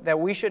said, that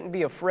we shouldn't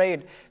be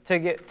afraid to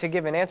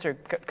give an answer,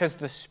 because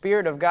the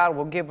Spirit of God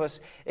will give us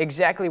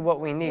exactly what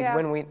we need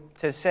when we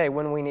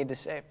need to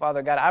say.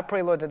 Father God, I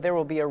pray, Lord, that there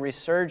will be a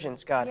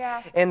resurgence, God,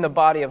 in the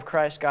body of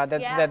Christ, God,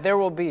 that there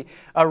will be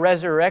a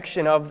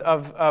resurrection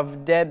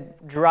of dead,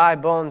 dry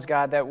bones,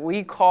 God, that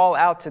we call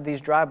out to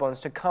these dry bones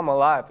to come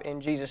alive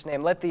in Jesus'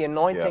 name. Let the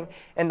anointing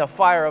and the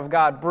fire of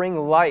God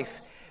bring life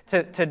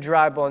to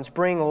dry bones,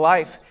 bring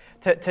life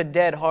to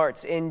dead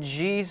hearts. In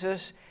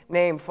Jesus'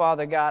 name,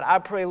 Father God, I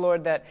pray,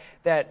 Lord, that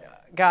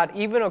God,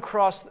 even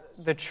across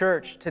the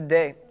church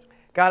today,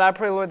 God, I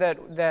pray, Lord,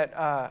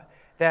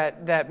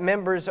 that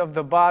members of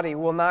the body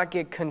will not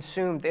get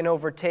consumed and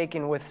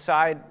overtaken with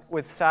side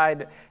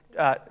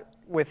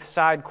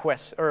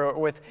quests,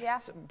 or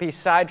be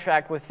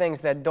sidetracked with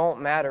things that don't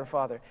matter,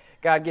 Father.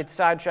 God, get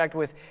sidetracked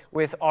with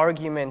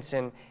arguments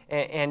and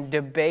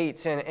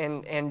debates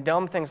and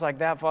dumb things like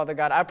that, Father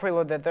God. I pray,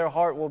 Lord, that their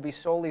heart will be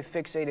solely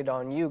fixated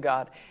on you,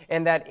 God,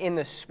 and that in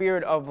the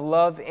spirit of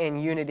love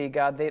and unity,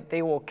 God,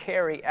 they will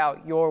carry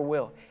out your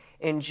will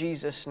in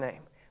Jesus'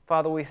 name.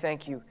 Father, we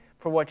thank you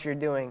for what you're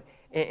doing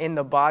in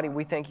the body.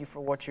 We thank you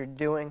for what you're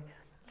doing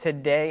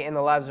today in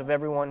the lives of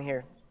everyone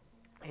here.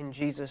 In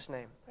Jesus'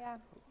 name. Yeah.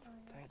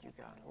 Thank you,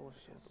 God.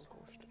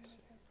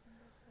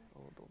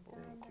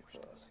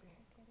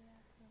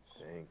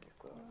 Thank you,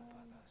 Father.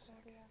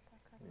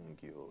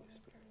 Thank you, Holy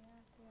Spirit.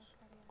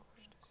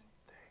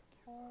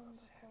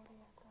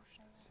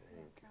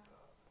 Thank you,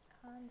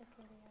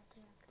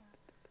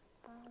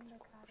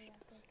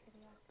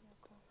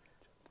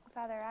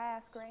 Father, I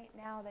ask right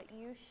now that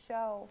you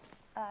show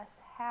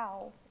us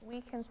how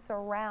we can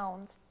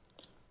surround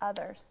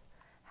others,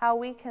 how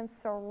we can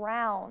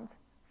surround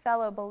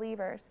fellow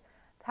believers,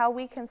 how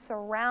we can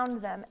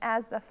surround them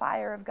as the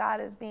fire of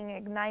God is being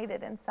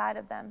ignited inside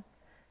of them.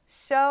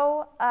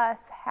 Show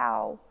us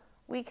how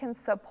we can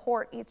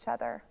support each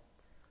other.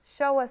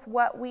 Show us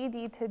what we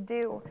need to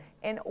do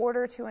in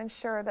order to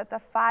ensure that the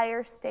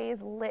fire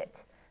stays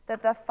lit,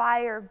 that the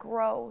fire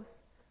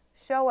grows.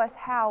 Show us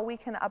how we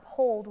can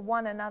uphold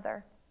one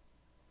another.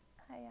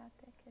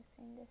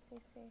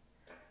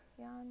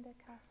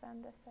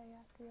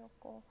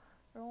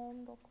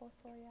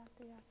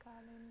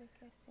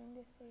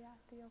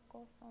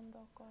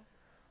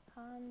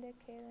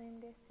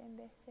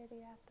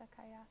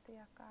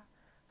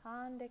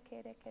 Hande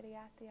kere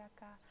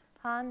keriatiaka,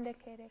 hande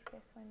kere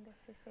keswende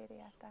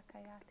siseriata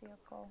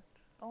kayatioko,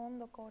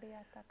 ondo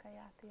koriata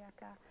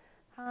kayatiaka,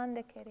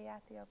 hande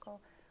keriatioko.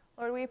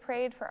 Lord, we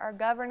prayed for our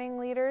governing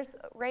leaders.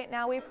 Right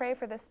now we pray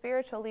for the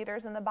spiritual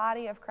leaders in the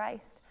body of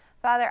Christ.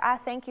 Father, I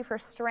thank you for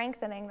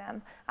strengthening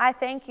them. I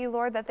thank you,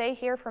 Lord, that they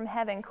hear from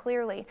heaven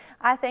clearly.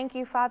 I thank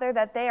you, Father,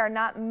 that they are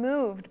not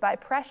moved by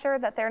pressure,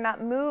 that they're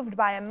not moved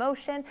by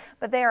emotion,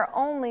 but they are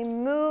only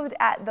moved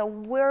at the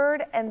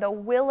word and the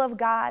will of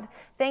God.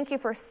 Thank you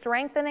for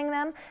strengthening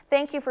them.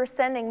 Thank you for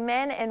sending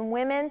men and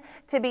women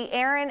to be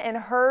Aaron and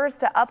Hurs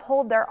to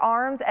uphold their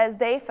arms as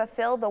they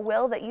fulfill the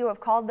will that you have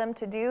called them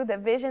to do, the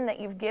vision that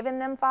you've given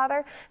them,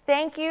 Father.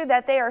 Thank you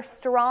that they are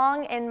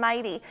strong and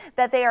mighty,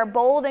 that they are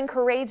bold and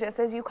courageous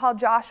as you call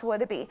Joshua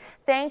to be.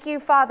 Thank you,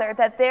 Father,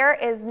 that there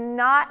is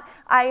not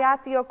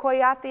that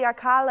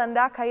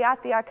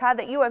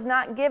you have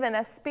not given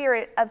a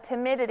spirit of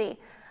timidity,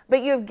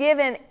 but you've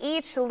given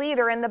each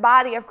leader in the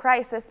body of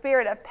Christ a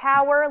spirit of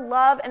power,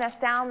 love, and a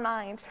sound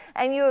mind.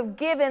 And you have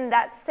given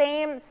that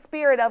same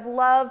spirit of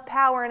love,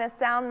 power, and a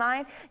sound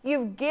mind,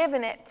 you've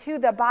given it to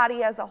the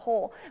body as a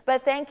whole.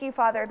 But thank you,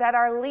 Father, that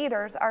our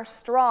leaders are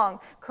strong,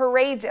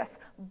 courageous,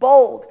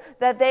 bold,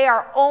 that they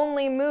are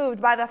only moved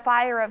by the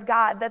fire of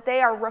God, that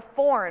they are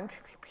reformed,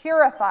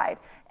 purified.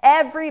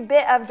 Every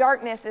bit of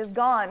darkness is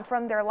gone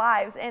from their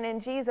lives. And in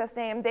Jesus'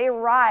 name, they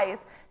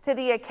rise to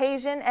the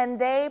occasion and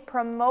they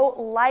promote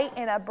light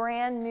in a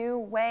brand new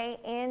way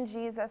in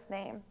Jesus'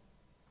 name.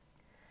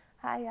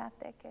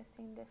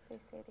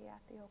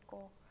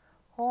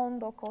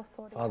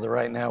 Father,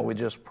 right now we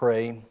just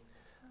pray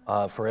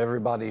for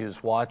everybody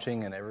who's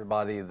watching and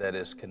everybody that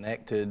is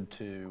connected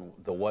to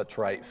the What's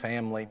Right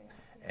family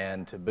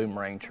and to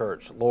Boomerang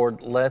Church. Lord,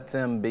 let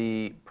them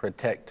be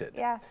protected.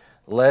 Yeah.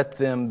 Let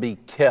them be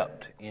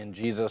kept in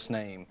Jesus'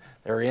 name.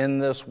 They're in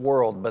this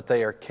world, but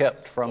they are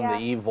kept from the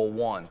evil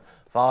one.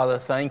 Father,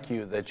 thank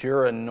you that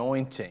your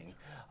anointing,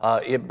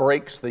 it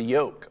breaks the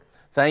yoke.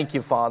 Thank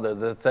you, Father,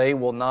 that they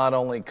will not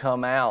only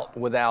come out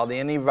without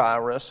any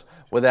virus,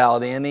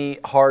 without any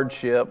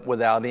hardship,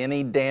 without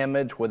any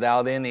damage,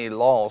 without any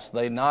loss.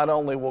 They not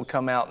only will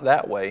come out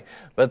that way,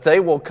 but they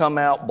will come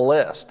out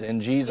blessed in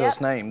Jesus'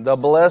 name. The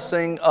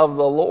blessing of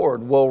the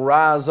Lord will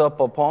rise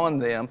up upon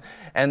them,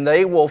 and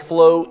they will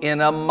flow in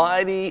a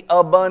mighty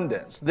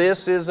abundance.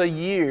 This is a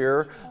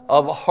year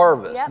of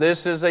harvest.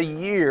 This is a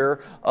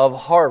year of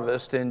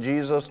harvest in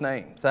Jesus'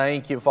 name.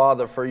 Thank you,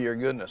 Father, for your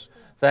goodness.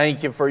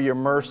 Thank you for your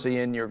mercy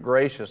and your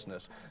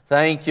graciousness.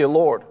 Thank you,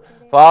 Lord.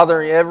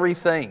 Father,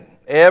 everything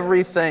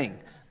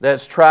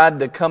that's tried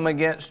to come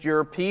against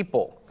your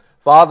people,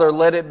 Father,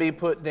 let it be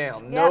put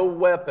down. No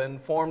weapon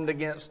formed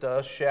against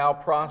us shall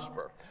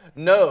prosper.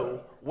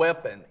 No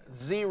weapon,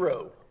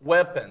 zero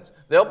weapons.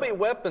 There'll be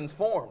weapons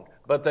formed,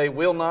 but they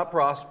will not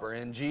prosper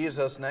in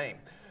Jesus' name.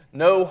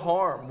 No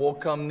harm will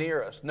come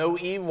near us. No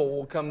evil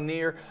will come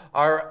near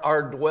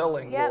our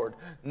dwelling, Lord.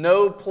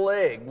 No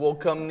plague will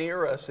come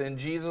near us in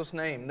Jesus'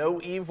 name. No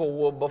evil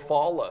will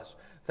befall us.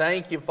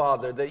 Thank you,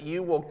 Father, that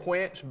you will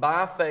quench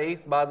by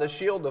faith, by the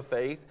shield of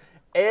faith,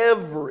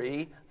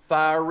 every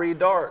fiery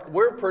dart.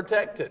 We're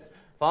protected.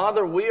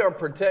 Father, we are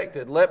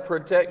protected. Let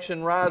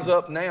protection rise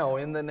up now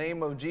in the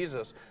name of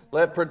Jesus.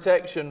 Let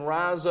protection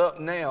rise up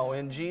now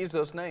in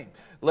Jesus' name.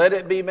 Let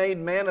it be made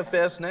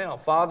manifest now.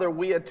 Father,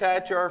 we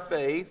attach our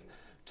faith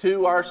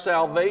to our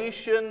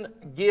salvation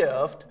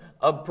gift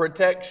of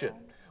protection.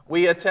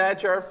 We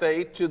attach our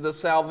faith to the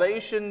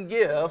salvation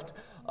gift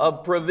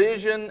of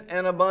provision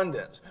and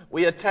abundance.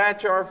 We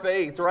attach our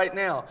faith right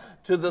now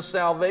to the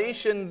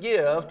salvation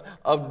gift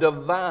of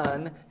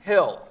divine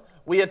health.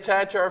 We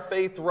attach our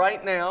faith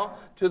right now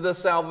to the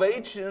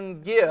salvation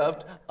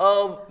gift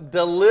of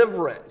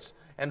deliverance.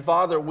 And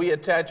Father, we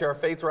attach our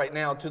faith right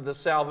now to the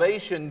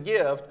salvation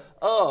gift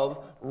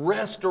of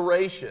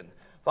restoration.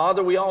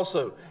 Father,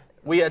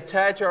 we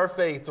attach our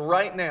faith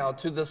right now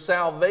to the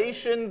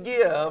salvation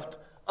gift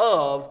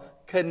of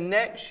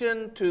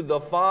connection to the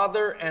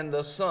Father and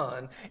the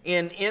Son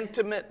in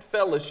intimate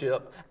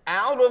fellowship,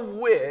 out of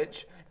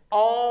which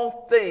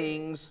all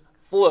things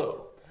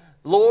flow.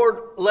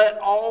 Lord, let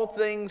all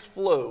things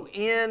flow.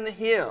 In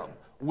Him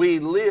we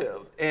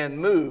live and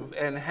move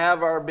and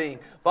have our being.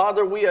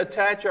 Father, we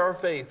attach our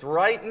faith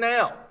right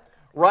now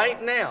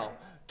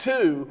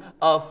to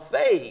a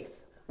faith.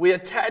 We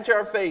attach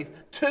our faith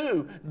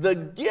to the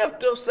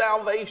gift of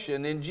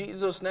salvation in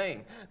Jesus'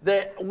 name,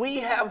 that we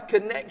have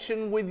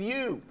connection with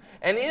you.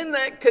 And in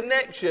that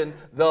connection,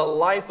 the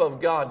life of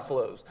God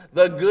flows.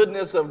 The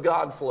goodness of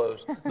God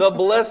flows. The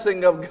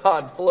blessing of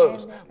God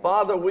flows.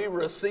 Father, we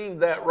receive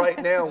that right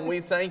now, and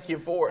we thank you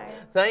for it.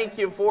 Thank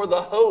you for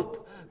the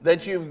hope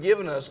that you've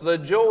given us, the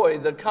joy,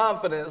 the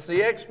confidence,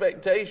 the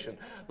expectation.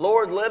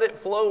 Lord, let it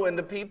flow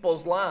into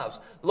people's lives.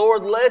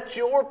 Lord, let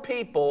your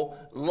people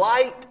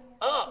light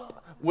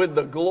up with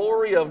the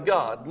glory of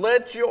God.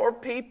 Let your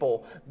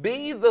people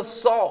be the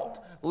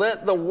salt.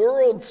 Let the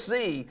world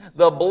see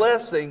the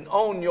blessing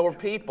on your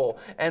people.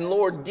 And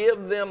Lord,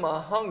 give them a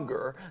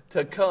hunger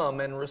to come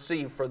and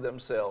receive for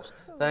themselves.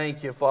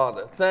 Thank you,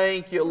 Father.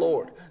 Thank you,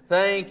 Lord.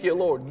 Thank you,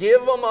 Lord.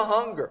 Give them a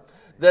hunger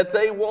that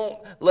they won't.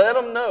 Let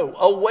them know.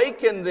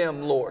 Awaken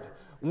them, Lord.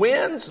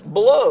 Winds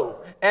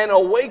blow and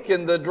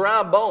awaken the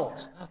dry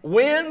bones.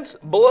 Winds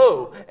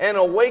blow and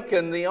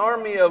awaken the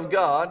army of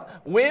God.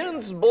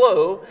 Winds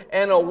blow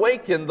and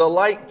awaken the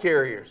light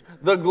carriers,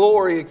 the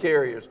glory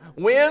carriers.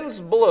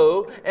 Winds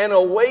blow and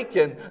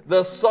awaken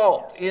the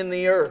salt in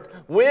the earth.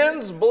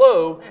 Winds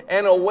blow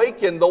and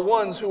awaken the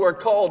ones who are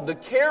called to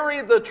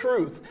carry the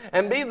truth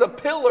and be the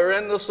pillar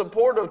and the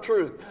support of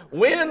truth.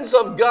 Winds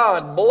of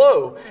God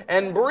blow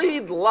and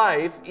breathe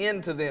life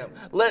into them.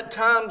 Let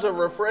times of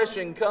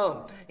refreshing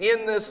come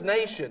in this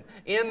nation,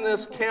 in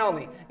this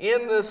county,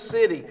 in this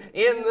city,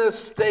 in this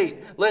state.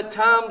 Let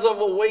times of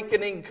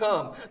awakening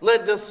come.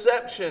 Let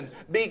deception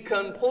be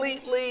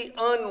completely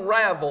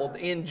unraveled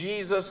in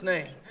Jesus'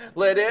 name.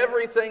 Let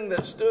everything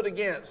that stood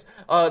against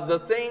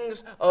the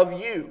things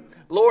of you,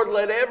 Lord,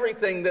 let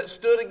everything that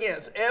stood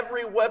against,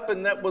 every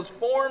weapon that was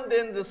formed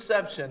in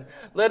deception,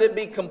 let it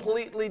be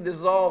completely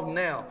dissolved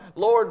now.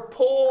 Lord,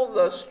 pull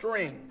the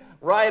string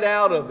right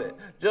out of it.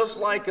 Just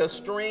like a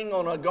string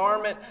on a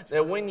garment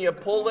that when you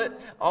pull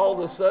it, all of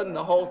a sudden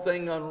the whole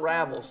thing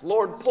unravels.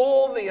 Lord,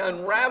 pull the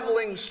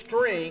unraveling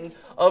string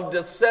of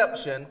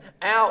deception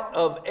out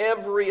of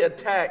every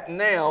attack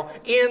now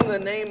in the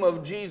name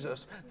of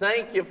Jesus.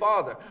 Thank you,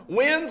 Father.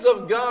 Winds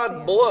of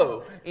God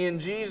blow in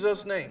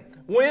Jesus' name.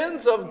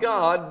 Winds of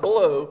God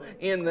blow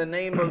in the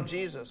name of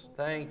Jesus.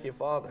 Thank you,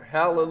 Father.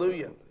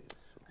 Hallelujah.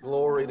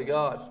 Glory to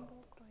God.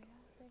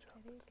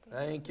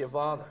 Thank you,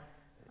 Father.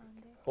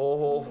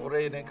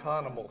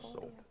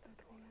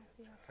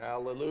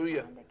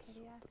 Hallelujah.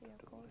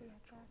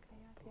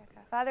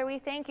 Father, we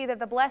thank you that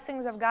the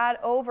blessings of God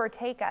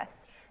overtake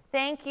us.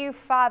 Thank you,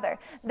 Father,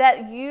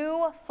 that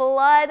you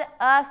flood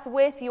us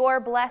with your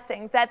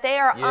blessings, that they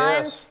are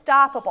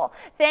unstoppable.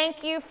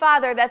 Thank you,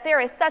 Father, that there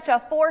is such a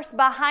force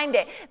behind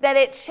it, that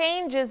it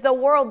changes the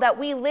world that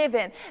we live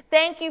in.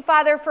 Thank you,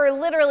 Father, for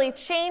literally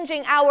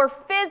changing our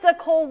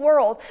physical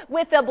world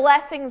with the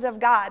blessings of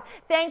God.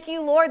 Thank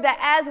you, Lord, that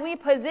as we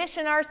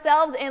position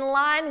ourselves in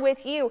line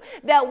with you,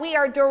 that we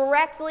are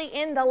directly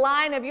in the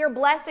line of your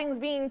blessings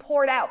being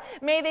poured out.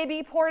 May they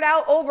be poured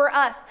out over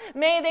us.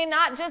 May they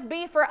not just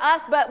be for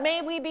us, but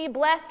may we be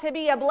blessed to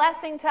be a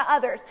blessing to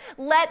others.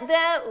 Let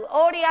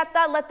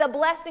the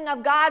blessing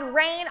of God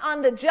reign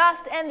on the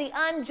just and the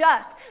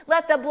unjust.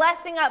 Let the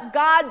blessing of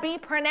God be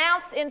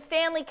pronounced in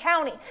Stanley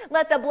County.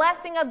 Let the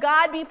blessing of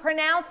God be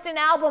pronounced in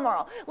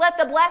Albemarle. Let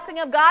the blessing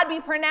of God be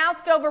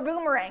pronounced over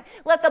Boomerang.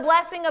 Let the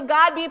blessing of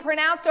God be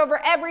pronounced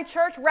over every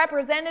church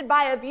represented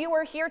by a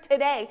viewer here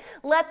today.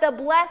 Let the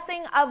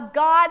blessing of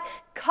God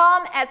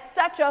come at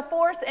such a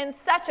force and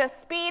such a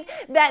speed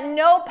that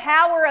no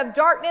power of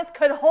darkness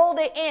could hold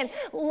it in.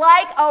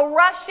 Like a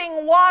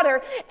rushing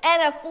water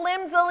and a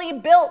flimsily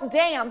built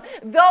dam,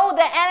 though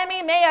the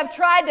enemy may have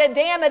tried to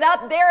dam it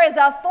up, there is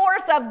a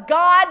force of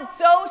God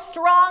so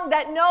strong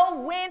that no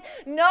wind,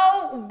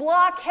 no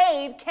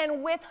blockade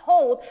can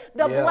withhold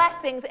the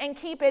blessings and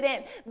keep it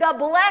in. The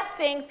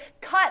blessings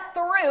cut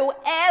through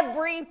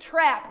every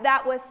trap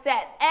that was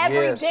set,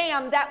 every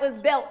dam that was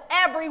built,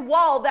 every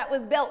wall that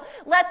was built.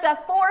 Let the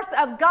force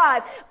of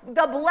God,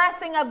 the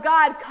blessing of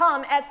God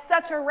come at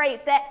such a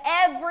rate that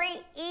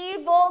every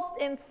evil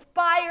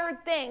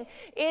inspired thing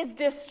is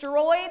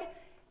destroyed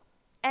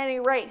and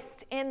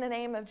erased in the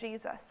name of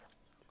Jesus.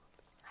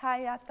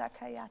 Hayata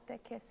kayate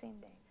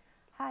kesinde.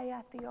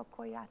 Hayati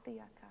okoyati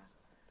yaka.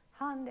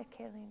 Hande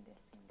kelinde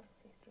sinde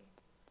sisi.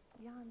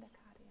 Yanda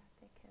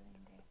kariate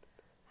kelinde.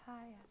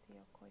 Hayati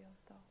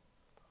okoyoto.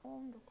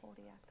 Hondo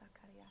koriata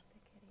kariate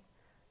keri.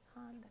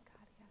 Handa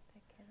kariate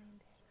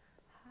kelinde.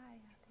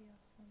 Hayati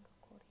osondo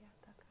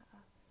koriata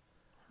ka.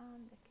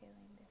 Hande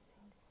kelinde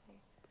sinde se.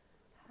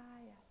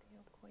 Hayati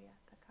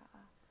okoyata ka.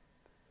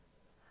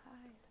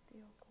 Hayati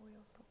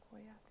okoyoto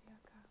koyati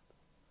yaka.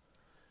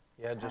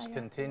 Yeah, just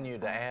continue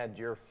to add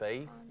your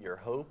faith, your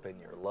hope, and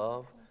your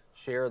love.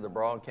 Share the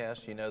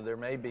broadcast. You know, there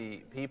may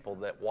be people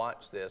that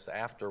watch this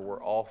after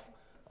we're off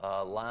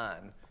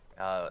line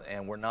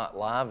and we're not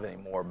live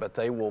anymore, but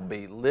they will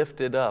be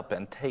lifted up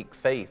and take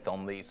faith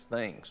on these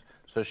things.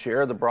 So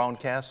share the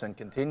broadcast and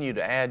continue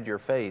to add your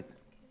faith.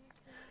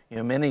 You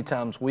know, many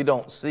times we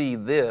don't see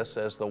this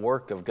as the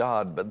work of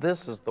God, but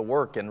this is the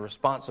work and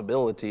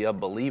responsibility of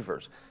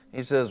believers.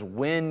 He says,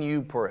 when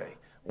you pray,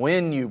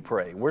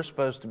 we're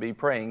supposed to be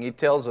praying. He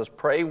tells us,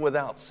 pray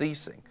without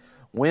ceasing.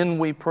 When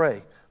we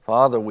pray,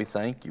 Father, we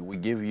thank you. We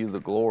give you the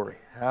glory.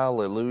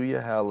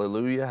 Hallelujah,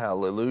 hallelujah,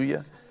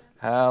 hallelujah,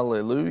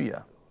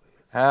 hallelujah,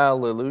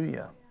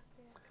 hallelujah.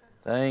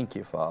 Thank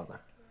you, Father.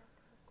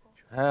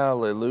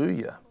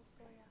 Hallelujah.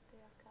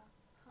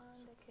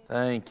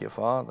 Thank you,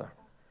 Father.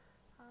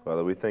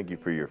 Father, we thank you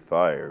for your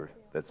fire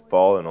that's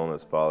fallen on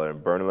us, Father,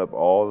 and burning up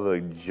all the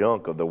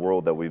junk of the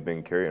world that we've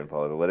been carrying,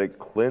 Father. Let it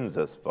cleanse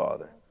us,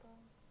 Father.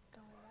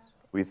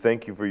 We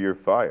thank you for your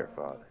fire,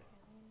 Father.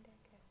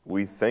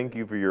 We thank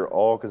you for your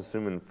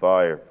all-consuming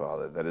fire,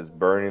 Father, that is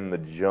burning the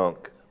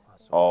junk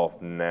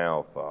off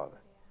now, Father.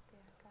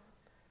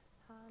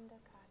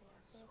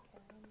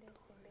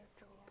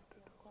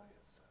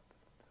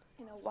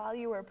 You know, while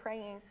you were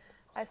praying,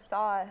 I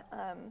saw,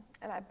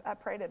 and I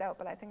prayed it out,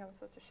 but I think I'm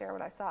supposed to share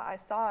what I saw. I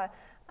saw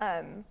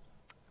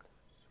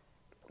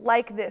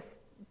like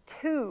this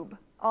tube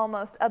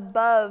almost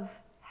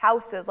above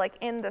houses, like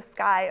in the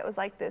sky. It was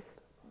like this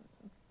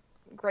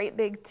great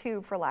big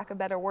tube, for lack of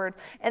better words,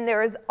 and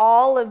there is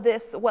all of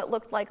this, what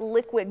looked like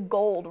liquid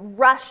gold,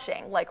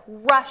 rushing as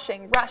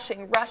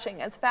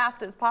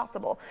fast as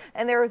possible.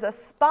 And there was a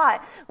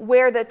spot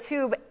where the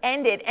tube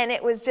ended, and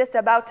it was just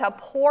about to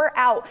pour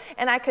out,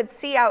 and I could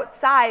see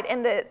outside,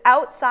 and the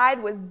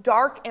outside was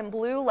dark and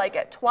blue, like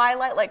at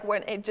twilight, like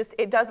when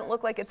it doesn't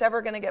look like it's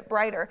ever going to get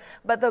brighter,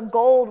 but the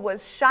gold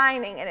was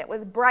shining, and it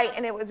was bright,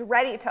 and it was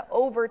ready to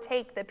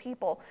overtake the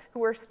people who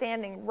were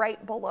standing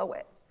right below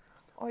it.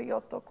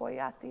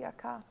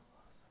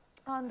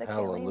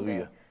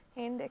 Hallelujah.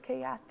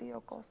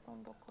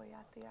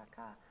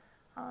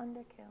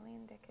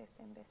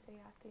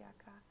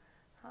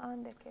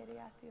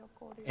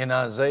 In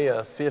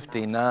Isaiah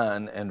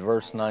 59 and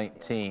verse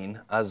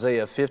 19,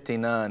 Isaiah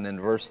 59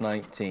 and verse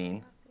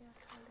 19,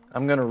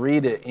 I'm going to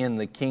read it in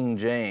the King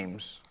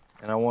James,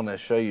 and I want to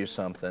show you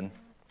something.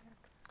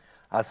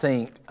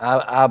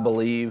 I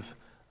believe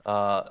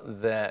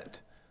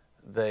that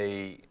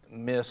they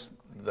missed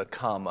the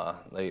comma.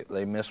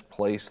 They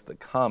misplaced the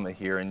comma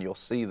here, and you'll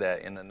see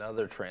that in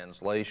another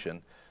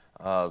translation.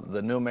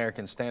 The New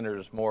American Standard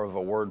is more of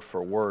a word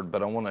for word,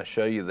 but I want to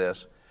show you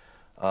this.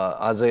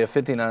 Isaiah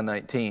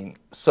 59:19.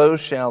 So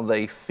shall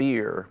they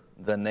fear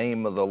the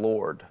name of the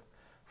Lord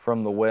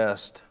from the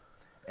west,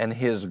 and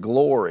his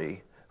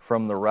glory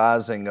from the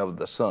rising of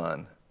the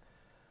sun.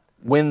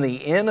 When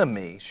the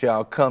enemy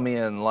shall come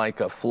in like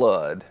a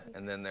flood,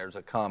 and then there's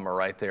a comma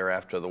right there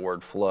after the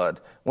word flood.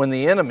 When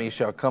the enemy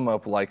shall come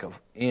up like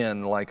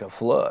a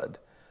flood,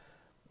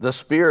 the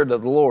Spirit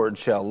of the Lord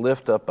shall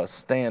lift up a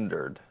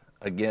standard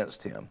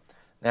against him.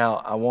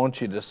 Now, I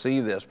want you to see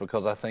this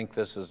because I think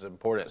this is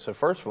important. So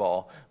first of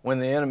all, when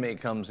the enemy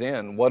comes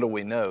in, what do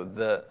we know?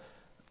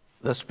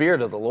 The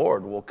Spirit of the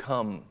Lord will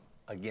come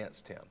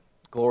against him.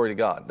 Glory to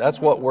God. That's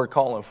what we're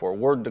calling for.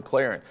 We're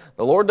declaring.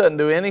 The Lord doesn't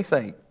do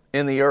anything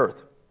in the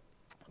earth,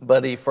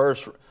 but he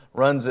first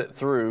runs it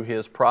through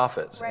his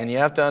prophets. Right. And you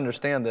have to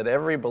understand that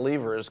every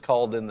believer is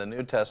called in the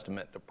New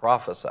Testament to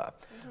prophesy.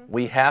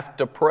 We have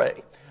to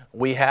pray.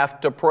 We have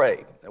to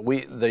pray.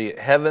 The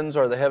heavens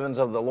are the heavens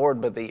of the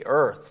Lord, but the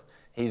earth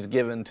he's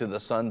given to the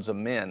sons of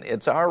men.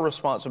 It's our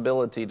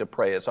responsibility to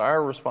pray. It's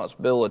our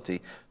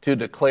responsibility to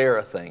declare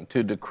a thing,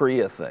 to decree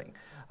a thing.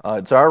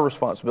 It's our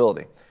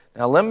responsibility.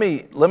 Now let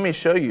me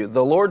show you.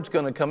 The Lord's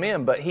going to come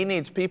in, but he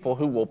needs people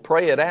who will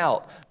pray it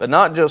out, but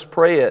not just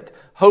pray it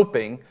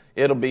hoping.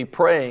 It'll be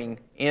praying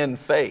in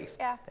faith.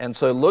 Yeah. And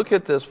so look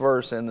at this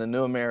verse in the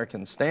New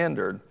American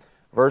Standard,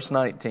 verse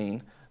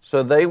 19.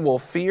 So they will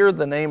fear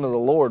the name of the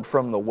Lord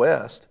from the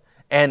west,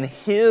 and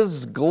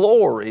his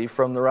glory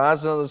from the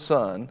rising of the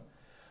sun,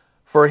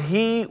 for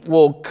he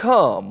will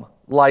come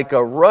like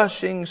a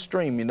rushing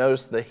stream. You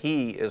notice the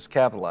he is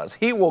capitalized.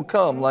 He will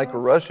come like a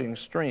rushing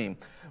stream,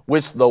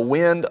 which the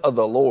wind of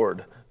the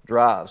Lord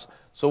drives.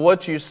 So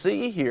what you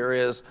see here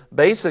is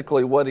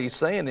basically what he's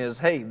saying is,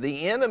 hey,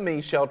 the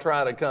enemy shall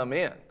try to come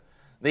in.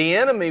 The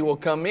enemy will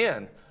come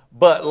in,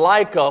 but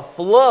like a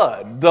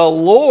flood, the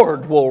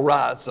Lord will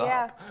rise up.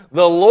 Yeah.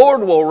 The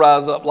Lord will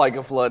rise up like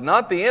a flood,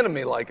 not the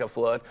enemy like a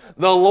flood.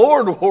 The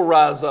Lord will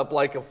rise up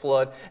like a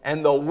flood,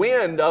 and the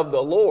wind of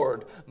the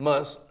Lord,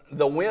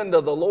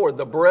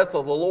 the breath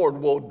of the Lord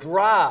will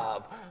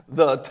drive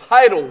the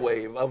tidal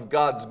wave of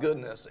God's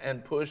goodness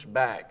and push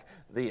back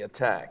the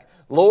attack.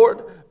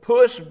 Lord,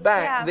 push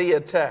back the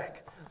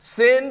attack.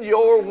 Send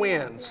your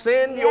wind,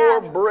 send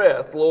your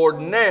breath, Lord,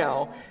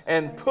 now,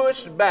 and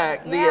push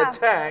back the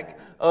attack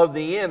of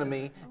the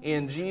enemy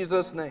in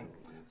Jesus' name.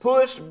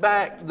 Push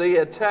back the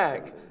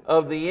attack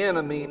of the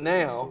enemy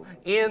now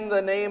in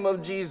the name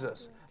of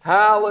Jesus.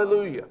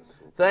 Hallelujah.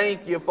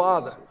 Thank you,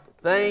 Father.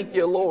 Thank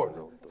you, Lord.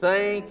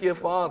 Thank you,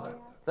 Father.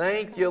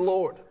 Thank you,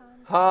 Lord.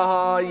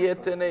 Ha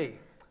yetene.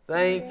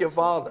 Thank you,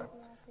 Father.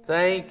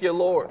 Thank you,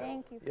 Lord.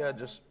 Yeah,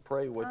 just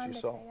pray what you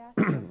saw.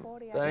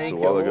 Thank you.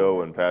 A while ago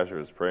when Pastor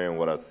was praying,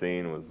 what I've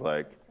seen was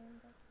like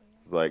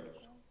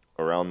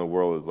around the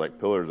world is like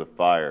pillars of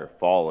fire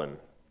falling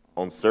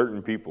on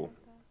certain people.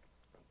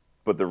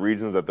 But the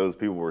regions that those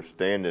people were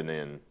standing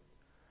in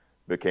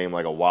became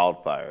like a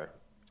wildfire.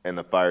 And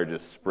the fire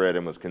just spread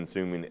and was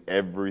consuming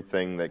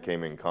everything that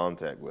came in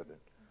contact with it.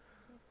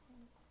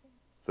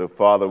 So,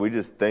 Father, we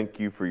just thank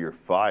you for your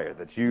fire,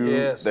 that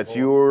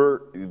you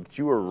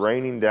are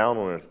raining down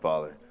on us,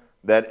 Father.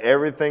 That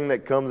everything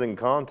that comes in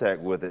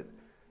contact with it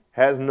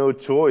has no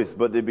choice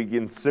but to be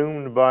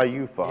consumed by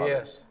you, Father.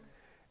 Yes.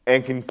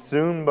 And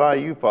consumed by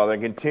you, Father,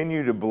 and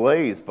continue to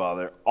blaze,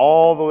 Father,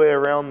 all the way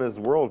around this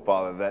world,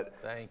 Father, that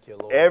thank you,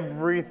 Lord.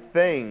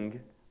 Everything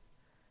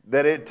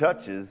that it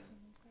touches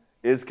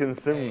is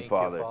consumed,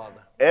 Father. You,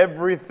 Father.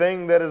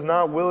 Everything that is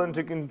not willing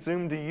to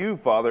consume to you,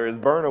 Father, is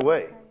burned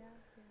away.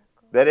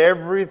 That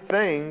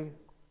everything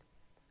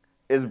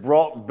is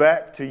brought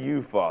back to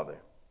you, Father.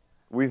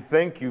 We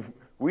thank you.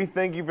 We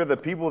thank you for the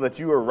people that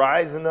you are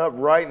rising up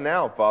right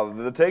now,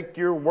 Father, to take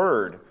your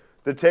word,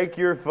 to take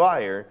your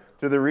fire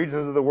to the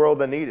regions of the world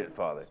that need it,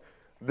 Father.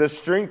 The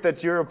strength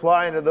that you're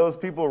applying to those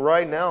people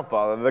right now,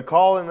 Father, the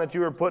calling that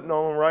you are putting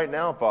on them right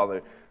now,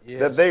 Father,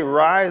 that they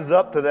rise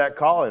up to that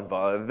calling,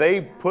 Father.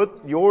 They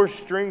put your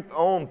strength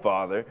on,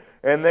 Father,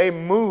 and they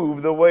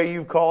move the way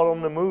you've called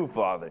them to move,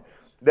 Father.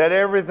 That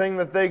everything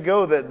that they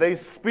go, that they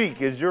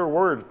speak is your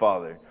word,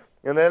 Father.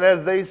 And that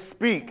as they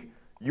speak,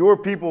 your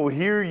people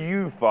hear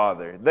you,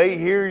 Father. They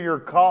hear your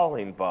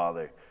calling,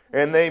 Father.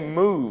 And they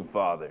move,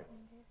 Father.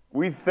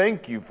 We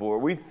thank you for it.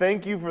 We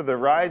thank you for the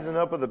rising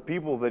up of the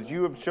people that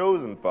you have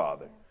chosen,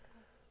 Father.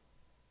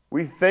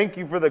 We thank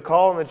you for the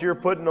calling that you're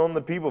putting on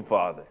the people,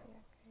 Father.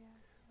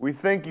 We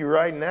thank you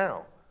right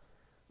now.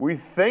 We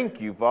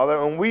thank you,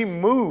 Father, and we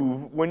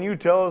move when you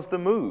tell us to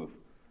move.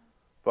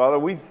 Father,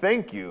 we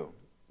thank you.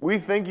 We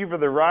thank you for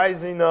the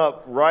rising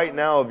up right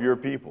now of your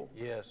people.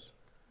 Yes.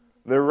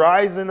 The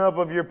rising up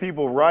of your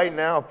people right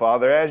now,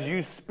 Father, as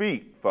you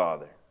speak,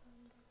 Father.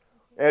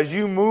 As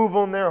you move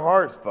on their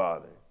hearts,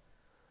 Father.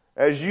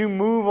 As you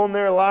move on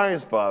their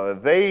lives, Father,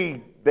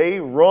 they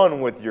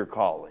run with your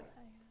calling.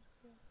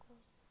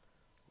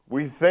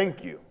 We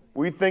thank you.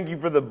 We thank you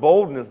for the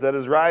boldness that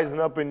is rising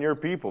up in your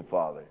people,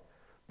 Father.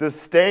 To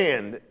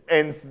stand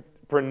and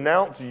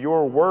pronounce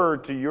your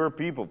word to your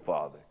people,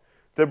 Father.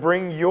 To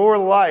bring your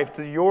life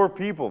to your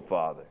people,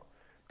 Father.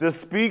 To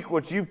speak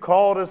what you've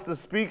called us to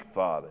speak,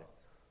 Father.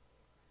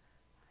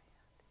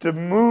 To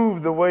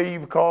move the way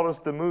you've called us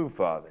to move,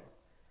 Father.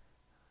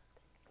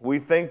 We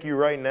thank you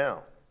right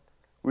now.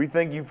 We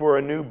thank you for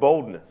a new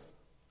boldness.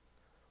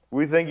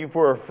 We thank you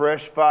for a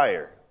fresh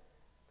fire.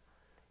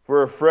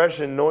 for a fresh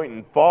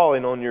anointing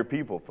falling on your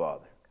people,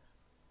 Father.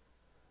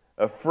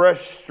 A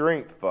fresh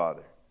strength,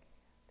 Father.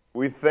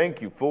 We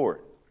thank you for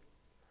it.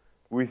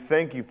 We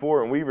thank you for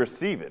it, and we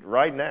receive it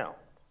right now.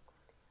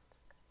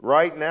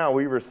 Right now,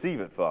 we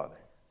receive it, Father.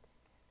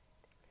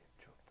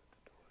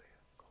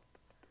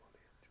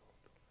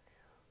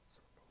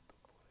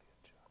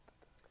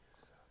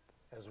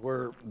 As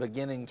we're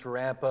beginning to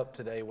wrap up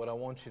today, what I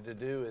want you to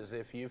do is,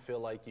 if you feel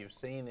like you've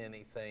seen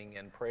anything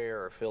in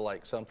prayer or feel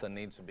like something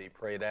needs to be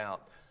prayed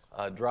out,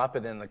 drop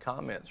it in the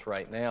comments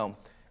right now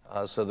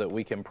so that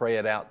we can pray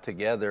it out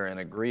together and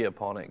agree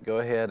upon it. Go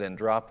ahead and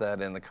drop that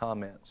in the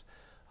comments.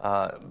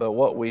 But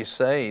what we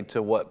say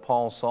to what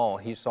Paul saw,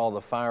 he saw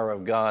the fire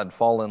of God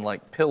falling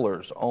like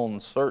pillars on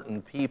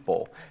certain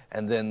people,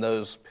 and then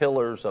those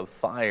pillars of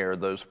fire,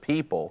 those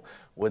people,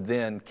 would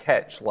then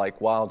catch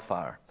like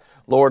wildfire.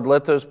 Lord,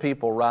 let those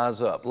people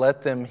rise up.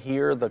 Let them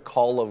hear the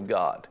call of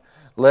God.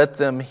 Let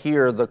them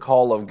hear the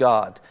call of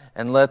God,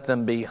 and let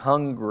them be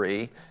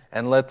hungry,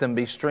 and let them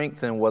be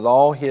strengthened with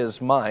all His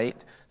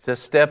might to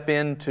step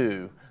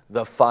into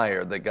the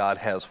fire that God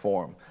has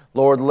for them.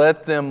 Lord,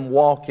 let them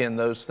walk in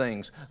those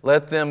things.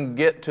 Let them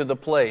get to the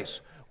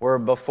place where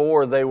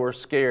before they were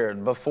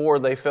scared, before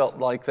they felt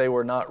like they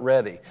were not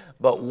ready,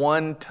 but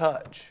one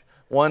touch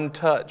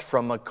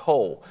from a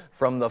coal,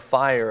 from the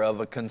fire of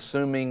a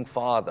consuming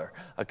Father,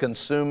 a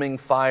consuming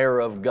fire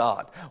of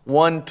God.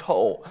 One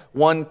coal,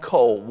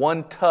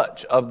 one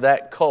touch of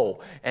that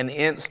coal, and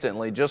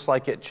instantly, just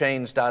like it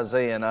changed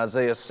Isaiah in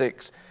Isaiah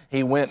 6,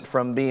 he went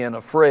from being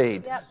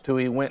afraid to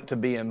he went to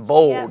being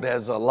bold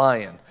as a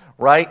lion.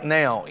 Right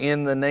now,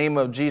 in the name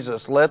of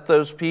Jesus, let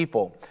those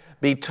people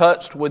be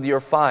touched with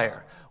your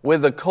fire,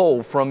 with a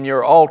coal from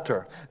your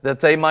altar, that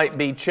they might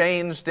be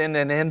changed in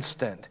an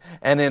instant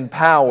and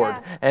empowered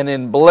and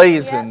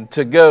emblazoned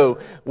to go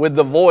with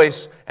the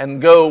voice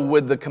and go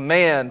with the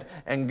command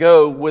and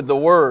go with the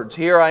words.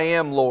 Here I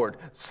am, Lord,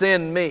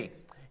 send me.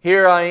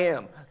 Here I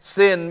am,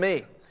 send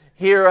me.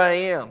 Here I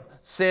am,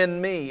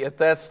 send me. If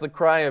that's the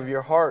cry of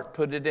your heart,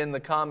 put it in the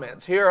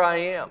comments. Here I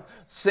am,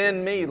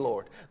 send me,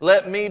 Lord.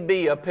 Let me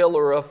be a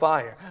pillar of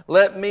fire.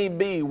 Let me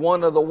be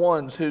one of the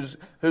ones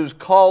who's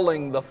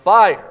calling the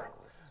fire.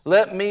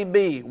 Let me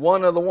be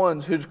one of the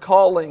ones who's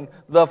calling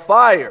the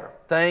fire.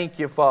 Thank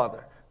you,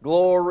 Father.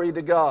 Glory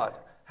to God.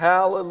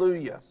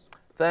 Hallelujah.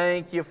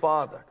 Thank you,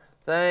 Father.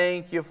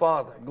 Thank you,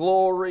 Father.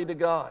 Glory to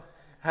God.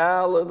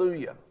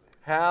 Hallelujah.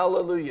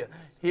 Hallelujah.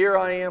 Here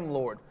I am,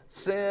 Lord.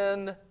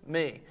 Send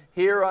me.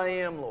 Here I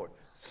am, Lord.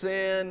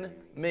 Send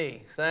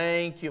me.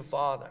 Thank you,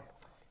 Father.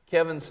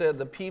 Kevin said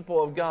the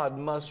people of God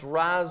must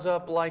rise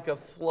up like a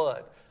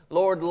flood.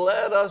 Lord,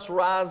 let us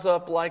rise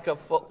up like a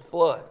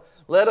flood.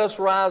 Let us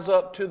rise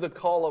up to the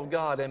call of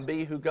God and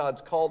be who God's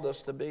called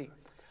us to be.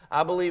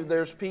 I believe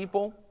there's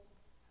people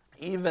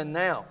even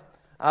now.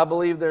 I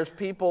believe there's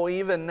people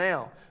even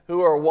now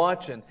who are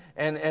watching,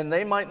 and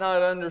they might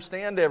not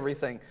understand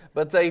everything,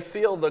 but they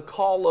feel the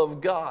call of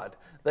God.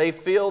 They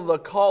feel the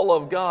call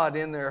of God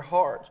in their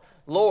hearts.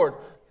 Lord,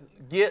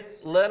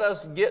 let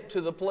us get to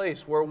the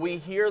place where we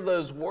hear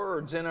those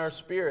words in our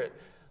spirit.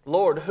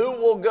 Lord, who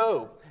will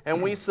go?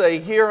 And we say,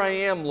 here I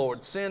am,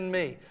 Lord, send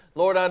me.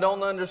 Lord, I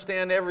don't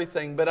understand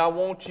everything, but I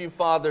want you,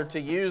 Father, to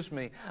use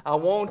me. I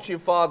want you,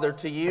 Father,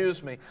 to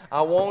use me.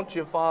 I want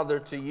you, Father,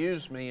 to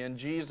use me in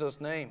Jesus'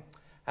 name.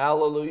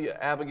 Hallelujah.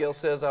 Abigail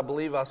says, I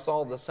believe I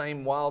saw the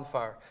same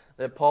wildfire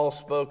that Paul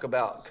spoke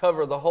about.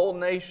 Cover the whole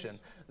nation,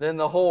 then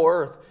the whole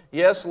earth.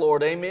 Yes,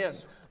 Lord, amen.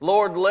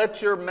 Lord,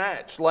 let your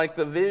match, like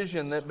the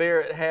vision that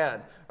Barrett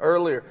had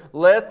earlier,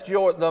 let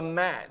the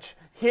match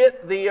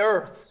hit the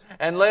earth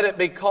and let it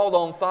be caught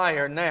on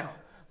fire now.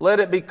 Let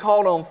it be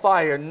caught on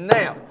fire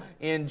now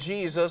in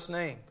Jesus'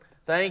 name.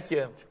 Thank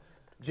you.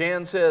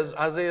 Jan says,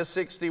 Isaiah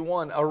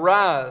 61,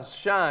 arise,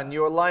 shine,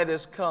 your light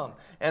has come,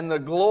 and the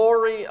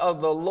glory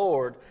of the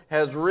Lord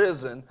has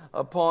risen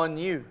upon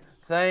you.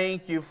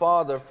 Thank you,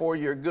 Father, for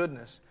your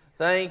goodness.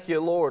 Thank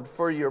you, Lord,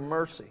 for your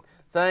mercy.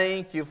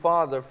 Thank you,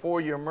 Father, for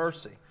your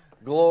mercy.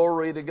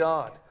 Glory to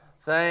God.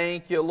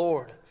 Thank you,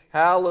 Lord.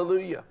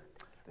 Hallelujah.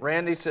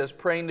 Randy says,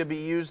 praying to be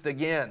used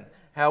again,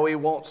 how He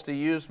wants to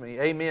use me.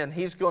 Amen.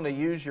 He's going to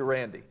use you,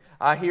 Randy.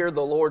 I hear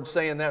the Lord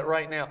saying that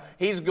right now.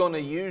 He's going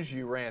to use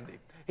you, Randy.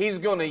 He's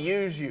going to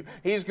use you.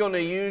 He's going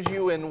to use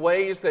you in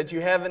ways that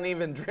you haven't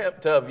even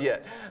dreamt of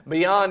yet.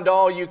 Beyond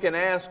all you can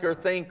ask or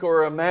think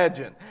or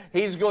imagine.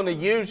 He's going to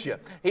use you.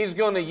 He's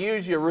going to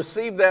use you.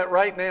 Receive that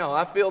right now.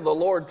 I feel the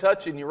Lord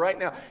touching you right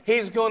now.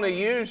 He's going to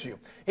use you.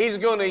 He's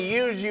going to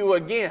use you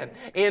again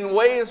in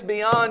ways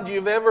beyond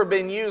you've ever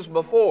been used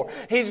before.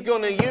 He's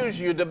going to use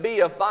you to be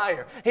a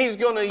fire. He's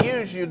going to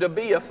use you to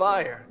be a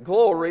fire.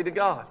 Glory to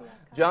God.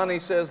 Johnny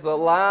says the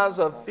lies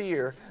of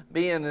fear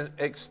being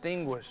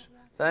extinguished.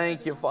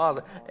 Thank you,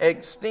 Father.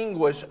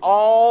 Extinguish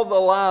all the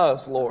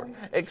lies, Lord.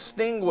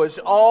 Extinguish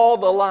all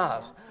the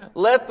lies.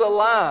 Let the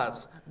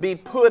lies be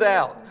put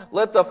out.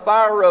 Let the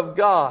fire of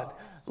God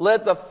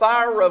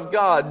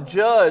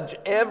judge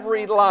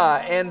every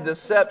lie and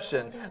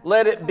deception.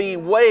 Let it be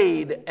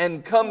weighed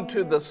and come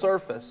to the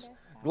surface.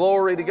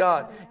 Glory to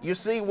God. You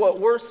see, what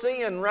we're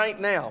seeing right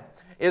now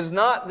is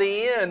not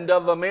the end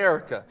of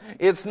America.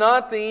 It's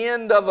not the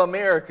end of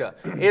America.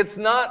 It's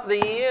not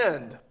the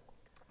end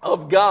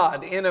of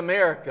God in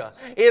America.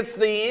 It's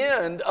the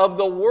end of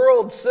the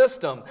world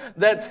system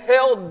that's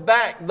held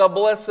back the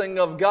blessing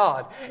of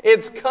God.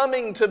 It's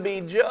coming to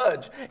be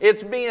judged.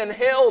 It's being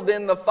held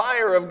in the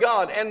fire of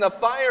God, and the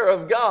fire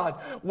of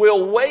God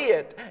will weigh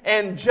it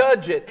and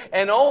judge it,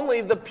 and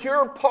only the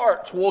pure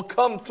parts will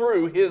come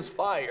through His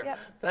fire. Yep.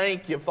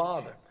 Thank you,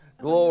 Father.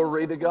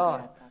 Glory to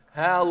God.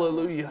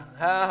 Hallelujah.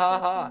 Ha, ha,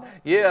 ha.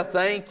 Yeah,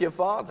 thank you,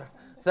 Father.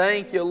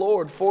 Thank you,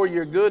 Lord, for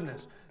your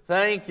goodness.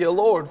 Thank you,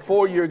 Lord,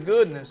 for your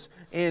goodness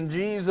in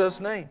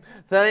Jesus' name.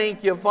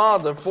 Thank you,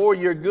 Father, for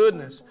your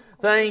goodness.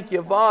 Thank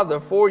you,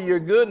 Father, for your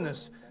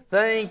goodness.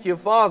 Thank you,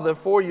 Father,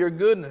 for your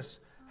goodness.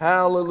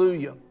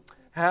 Hallelujah.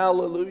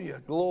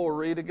 Hallelujah.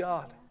 Glory to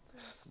God.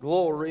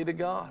 Glory to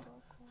God.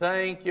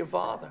 Thank you,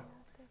 Father.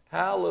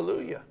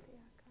 Hallelujah.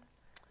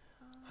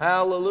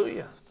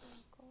 Hallelujah.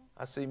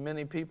 I see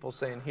many people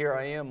saying, "Here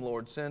I am,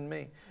 Lord, send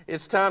me."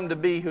 It's time to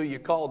be who you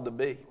called to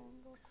be.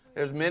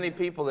 There's many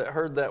people that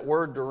heard that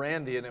word to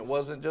Randy, and it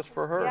wasn't just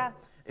for her. Yeah.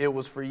 It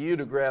was for you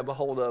to grab a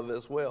hold of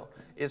as well.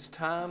 It's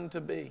time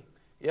to be.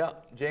 Yeah,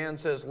 Jan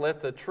says,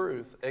 let the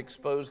truth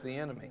expose the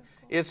enemy.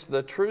 It's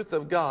the truth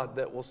of God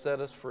that will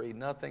set us free,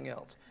 nothing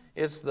else.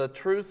 It's the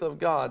truth of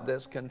God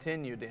that's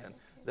continued in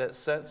that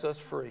sets us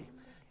free.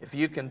 If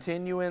you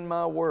continue in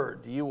my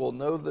word, you will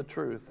know the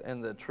truth,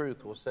 and the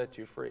truth will set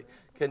you free.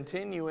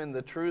 Continue in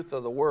the truth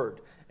of the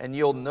word, and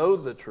you'll know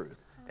the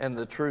truth, and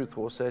the truth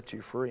will set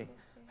you free.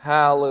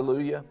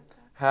 Hallelujah,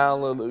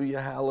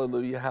 hallelujah,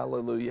 hallelujah,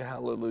 hallelujah,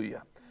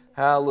 hallelujah,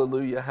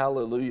 hallelujah,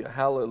 hallelujah,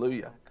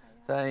 hallelujah.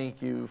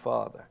 Thank you,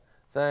 Father.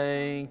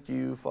 Thank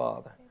you,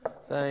 Father.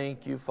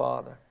 Thank you,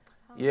 Father.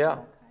 Yeah,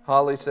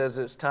 Holly says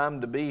it's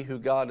time to be who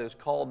God has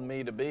called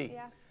me to be.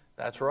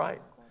 That's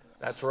right.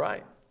 That's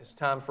right. It's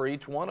time for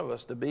each one of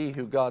us to be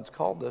who God's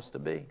called us to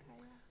be.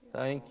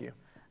 Thank you.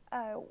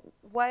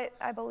 What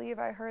I believe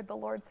I heard the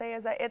Lord say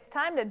is that it's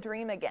time to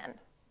dream again.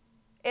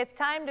 It's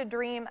time to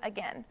dream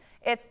again.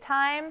 It's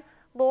time,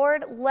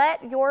 Lord,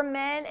 let your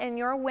men and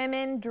your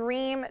women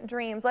dream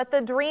dreams. Let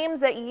the dreams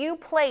that you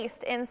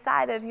placed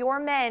inside of your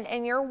men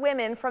and your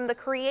women from the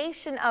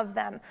creation of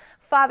them,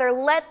 Father,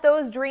 let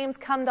those dreams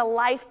come to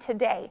life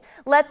today.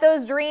 Let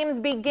those dreams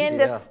begin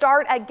to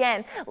start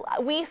again.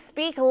 We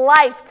speak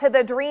life to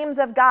the dreams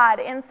of God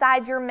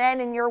inside your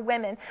men and your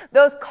women.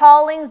 Those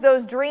callings,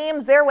 those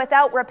dreams, they're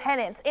without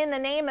repentance. In the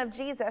name of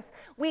Jesus,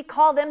 we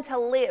call them to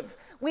live.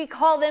 We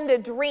call them to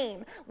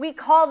dream. We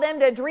call them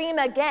to dream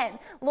again.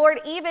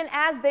 Lord, even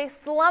as they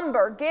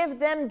slumber, give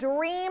them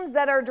dreams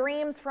that are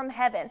dreams from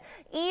heaven.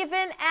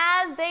 Even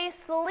as they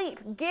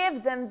sleep,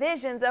 give them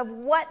visions of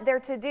what they're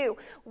to do,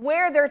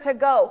 where they're to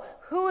go,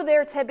 who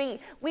they're to be.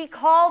 We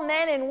call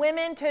men and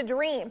women to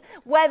dream,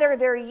 whether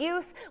they're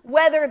youth,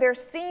 whether they're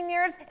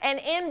seniors, and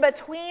in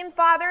between,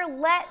 Father,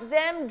 let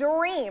them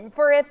dream.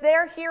 For if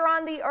they're here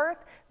on the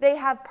earth, they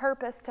have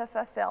purpose to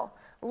fulfill.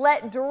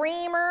 Let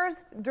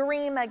dreamers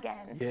dream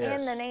again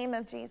in the name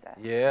of Jesus.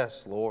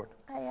 Yes, Lord.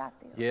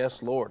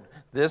 Yes, Lord.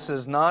 This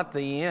is not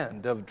the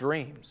end of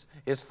dreams.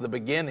 It's the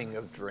beginning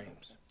of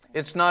dreams.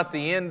 It's not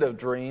the end of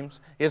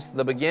dreams. It's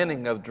the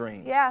beginning of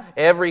dreams. Yeah.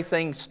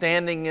 Everything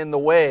standing in the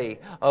way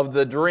of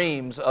the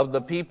dreams of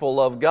the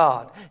people of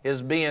God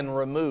is being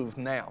removed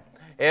now.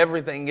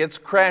 Everything, it's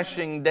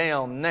crashing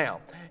down now.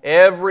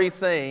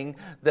 Everything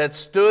that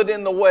stood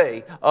in the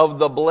way of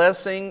the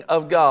blessing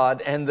of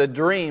God and the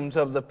dreams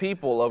of the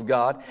people of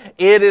God,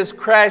 it is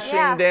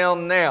crashing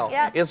down now.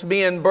 Yep. It's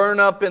being burned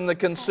up in the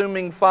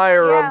consuming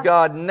fire of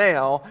God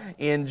now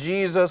in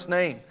Jesus'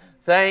 name.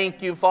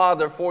 Thank you,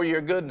 Father, for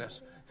your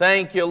goodness.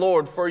 Thank you,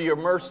 Lord, for your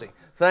mercy.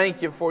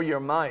 Thank you for your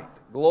might.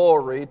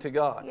 Glory to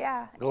God.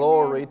 Yeah.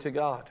 Glory to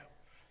God.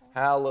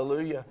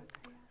 Hallelujah.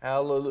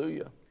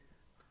 Hallelujah.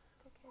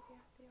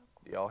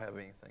 Do y'all have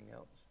anything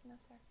else? No,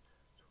 sir.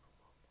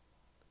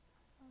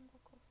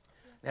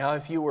 Now,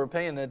 if you were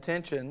paying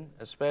attention,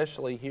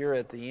 especially here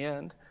at the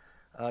end,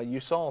 you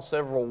saw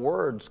several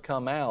words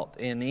come out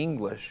in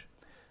English.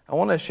 I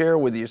want to share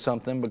with you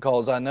something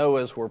because I know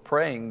as we're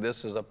praying,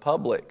 this is a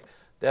public,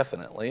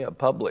 definitely a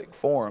public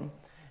forum.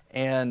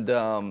 And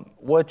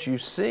what you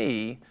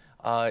see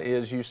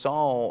is you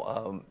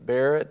saw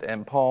Barrett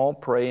and Paul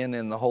praying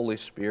in the Holy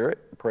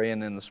Spirit,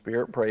 praying in the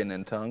Spirit, praying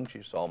in tongues.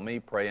 You saw me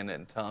praying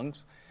in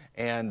tongues.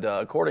 And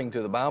according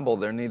to the Bible,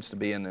 there needs to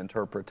be an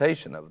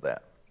interpretation of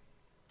that.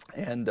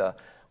 And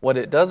what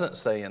it doesn't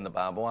say in the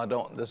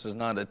Bible, this is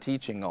not a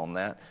teaching on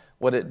that.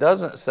 What it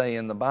doesn't say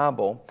in the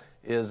Bible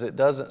is it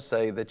doesn't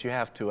say that you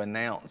have to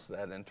announce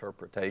that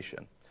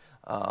interpretation.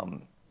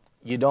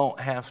 You don't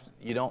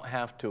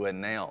have to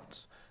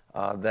announce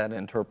that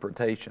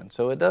interpretation.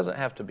 So it doesn't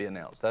have to be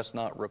announced. That's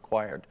not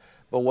required.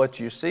 But what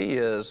you see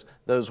is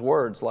those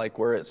words like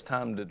where it's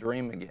time to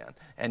dream again.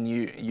 And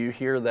you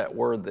hear that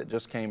word that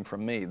just came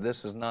from me.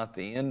 This is not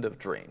the end of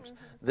dreams.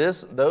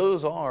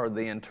 Those are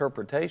the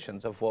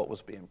interpretations of what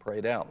was being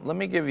prayed out. Let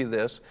me give you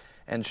this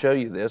and show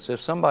you this. If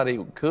somebody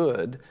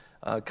could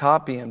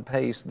copy and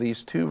paste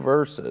these two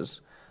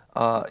verses,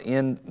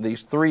 in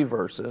these three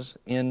verses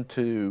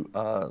into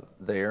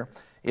there.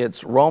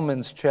 It's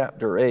Romans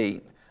chapter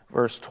 8,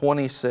 verse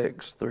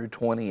 26 through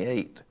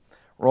 28.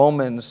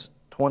 Romans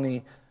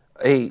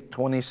 28,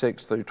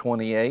 26 through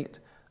 28.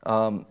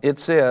 It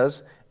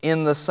says,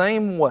 "In the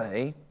same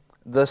way,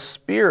 the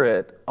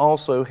Spirit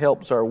also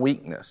helps our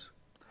weakness.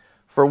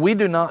 For we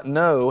do not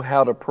know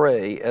how to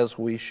pray as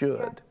we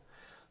should."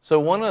 So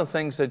one of the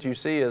things that you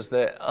see is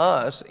that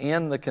us,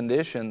 in the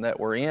condition that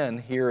we're in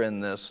here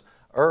in this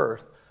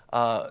earth,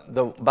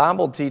 the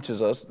Bible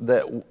teaches us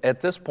that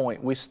at this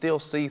point we still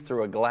see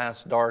through a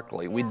glass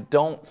darkly. We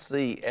don't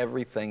see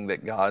everything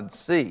that God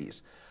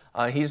sees.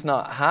 He's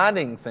not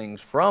hiding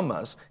things from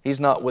us. He's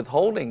not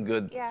withholding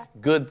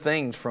good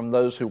things from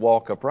those who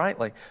walk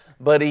uprightly.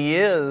 But He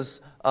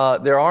is,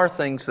 there are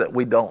things that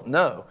we don't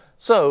know.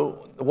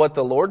 So what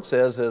the Lord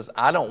says is,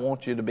 I don't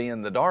want you to be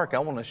in the dark. I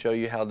want to show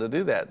you how to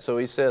do that. So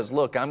He says,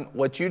 look,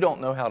 what you don't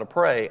know how to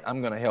pray,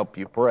 I'm going to help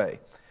you pray.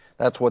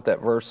 That's what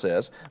that verse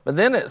says. But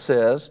then it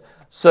says,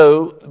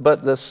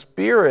 but the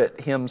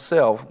Spirit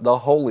Himself, the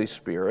Holy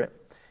Spirit,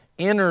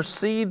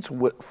 intercedes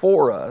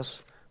for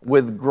us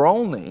with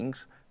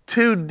groanings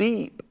too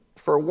deep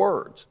for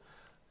words.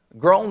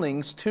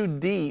 Groanings too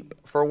deep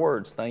for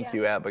words. Thank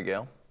you,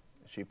 Abigail.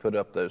 She put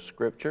up those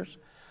scriptures.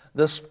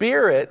 The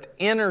Spirit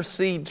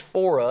intercedes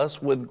for us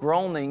with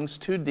groanings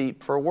too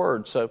deep for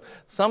words. So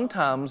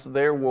sometimes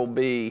there will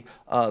be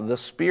the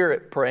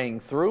Spirit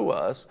praying through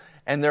us,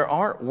 and there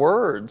aren't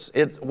words.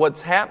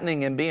 What's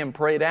happening and being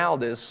prayed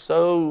out is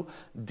so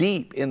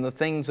deep in the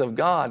things of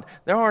God,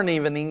 there aren't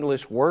even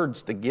English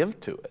words to give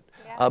to it.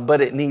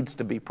 But it needs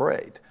to be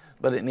prayed.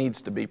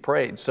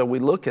 So we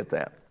look at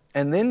that.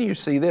 And then you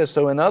see this.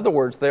 So in other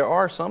words, there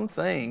are some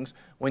things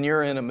when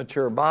you're in a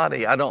mature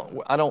body. I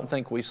don't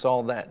think we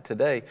saw that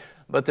today.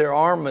 But there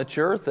are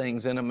mature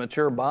things in a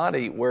mature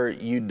body where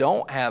you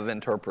don't have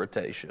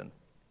interpretation.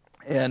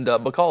 And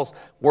because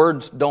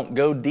words don't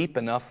go deep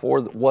enough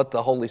for what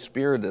the Holy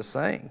Spirit is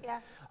saying.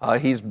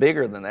 He's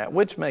bigger than that,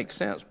 which makes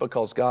sense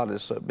because God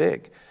is so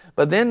big.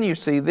 But then you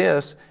see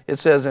this. It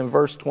says in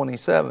verse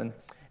 27,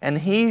 "And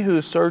He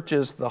who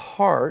searches the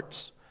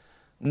hearts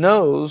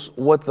knows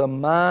what the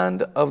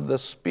mind of the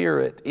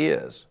Spirit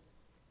is."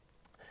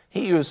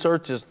 He who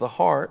searches the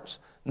hearts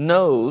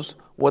knows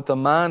what the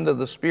mind of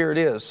the Spirit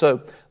is.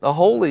 So the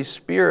Holy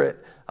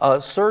Spirit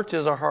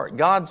searches our heart.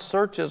 God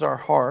searches our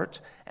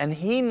hearts, and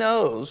He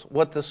knows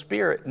what the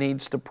Spirit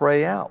needs to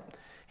pray out.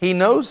 He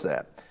knows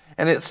that.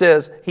 And it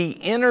says, He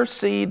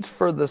intercedes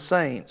for the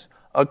saints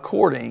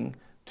according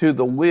to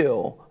the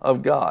will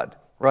of God.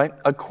 Right?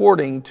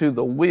 According to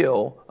the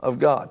will of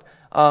God.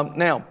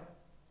 Now,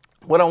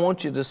 what I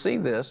want you to see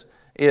this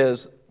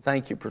is,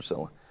 thank you,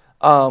 Priscilla.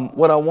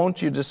 What I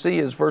want you to see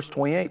is verse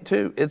 28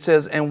 too. It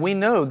says, "And we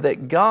know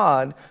that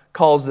God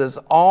causes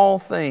all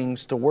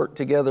things to work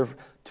together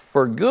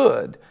for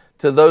good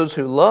to those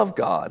who love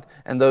God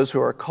and those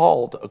who are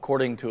called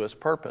according to His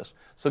purpose."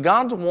 So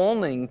God's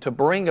wanting to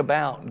bring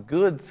about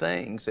good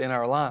things in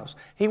our lives.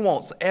 He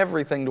wants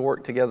everything to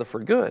work together for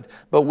good.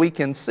 But we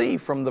can see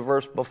from the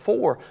verse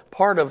before,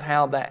 part of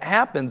how that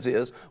happens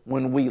is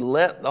when we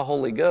let the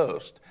Holy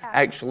Ghost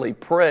actually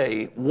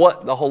pray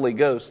what the Holy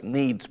Ghost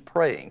needs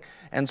praying.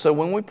 And so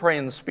when we pray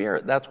in the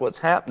Spirit, that's what's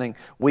happening.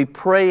 We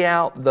pray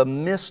out the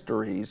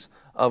mysteries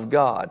of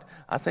God.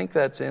 I think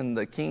that's in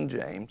the King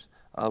James.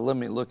 Let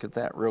me look at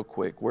that real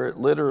quick, where it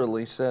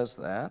literally says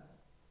that.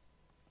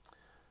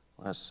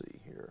 Let's see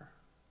here.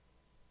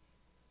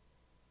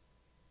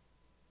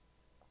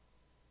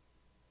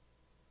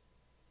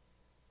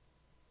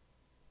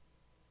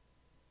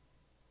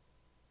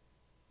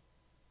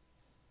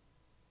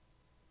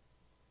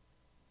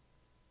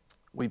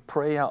 We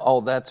pray out.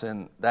 Oh, that's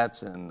in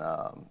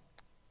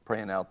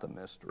praying out the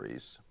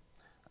mysteries.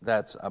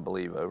 That's, I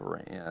believe, over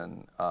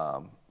in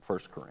 1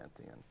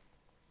 Corinthians.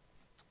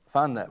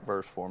 Find that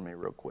verse for me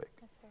real quick.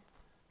 Yes,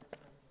 sir.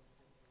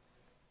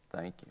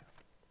 Thank you.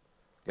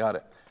 Got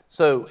it.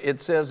 So it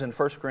says in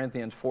 1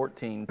 Corinthians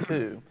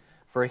 14:2,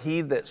 "For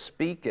he that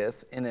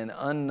speaketh in an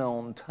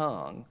unknown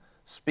tongue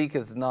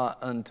speaketh not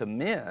unto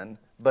men,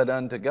 but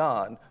unto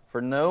God. For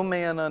no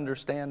man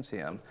understands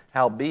him,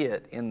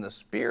 howbeit in the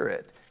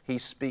Spirit he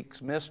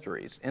speaks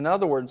mysteries." In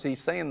other words, he's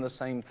saying the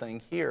same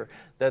thing here,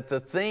 that the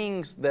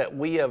things that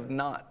we have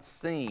not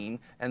seen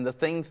and the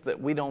things that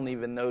we don't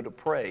even know to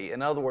pray.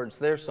 In other words,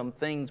 there's some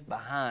things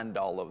behind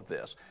all of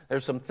this.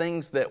 There's some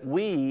things that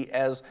we,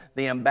 as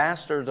the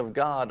ambassadors of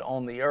God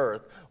on the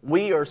earth,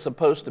 we are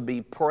supposed to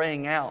be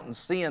praying out and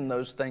seeing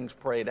those things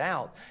prayed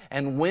out.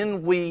 And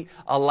when we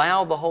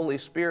allow the Holy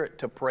Spirit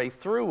to pray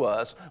through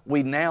us,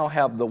 we now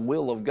have the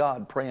will of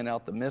God praying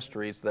out the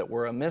mysteries that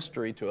were a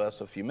mystery to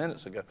us a few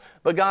minutes ago.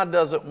 But God God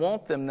doesn't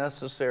want them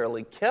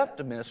necessarily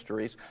kept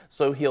mysteries,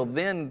 so He'll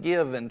then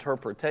give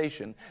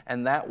interpretation,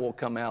 and that will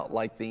come out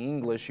like the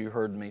English you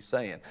heard me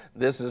saying.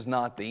 This is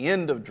not the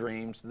end of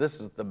dreams,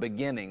 this is the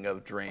beginning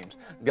of dreams.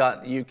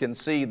 God, you can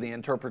see the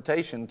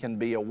interpretation can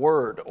be a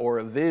word or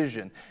a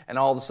vision, and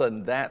all of a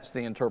sudden that's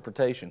the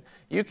interpretation.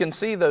 You can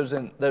see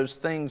those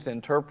things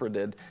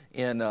interpreted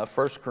in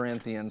 1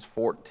 Corinthians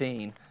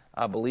 14.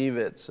 I believe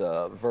it's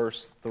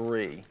verse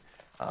 3.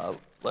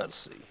 Let's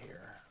see here.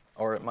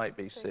 Or it might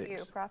be 6.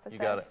 You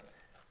got it?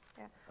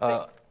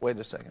 Yeah. Wait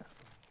a second.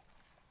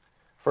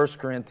 1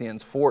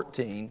 Corinthians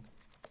 14,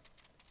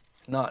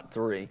 not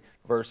 3,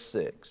 verse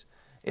 6.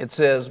 It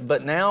says,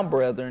 "But now,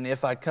 brethren,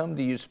 if I come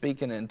to you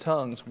speaking in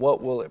tongues,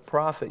 what will it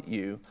profit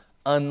you,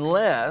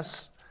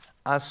 unless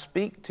I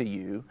speak to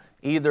you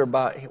either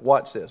by,"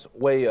 watch this,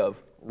 "way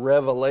of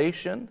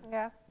revelation,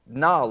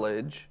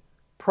 knowledge,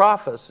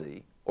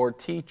 prophecy, or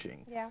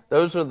teaching."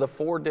 Those are the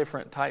 4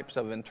 different types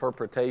of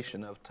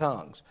interpretation of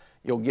tongues.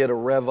 You'll get a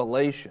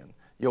revelation,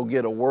 you'll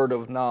get a word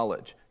of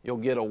knowledge, you'll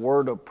get a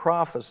word of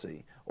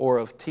prophecy or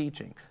of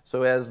teaching.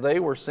 So as they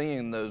were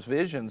seeing those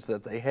visions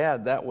that they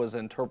had, that was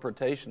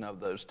interpretation of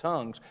those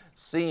tongues,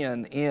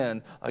 seeing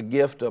in a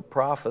gift of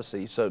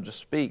prophecy, so to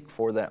speak,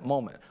 for that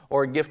moment,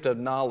 or a gift of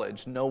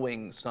knowledge,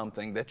 knowing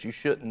something that you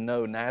shouldn't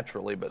know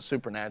naturally, but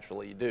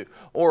supernaturally you do,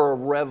 or a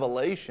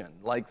revelation,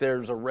 like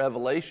there's a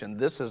revelation.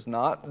 This is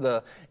not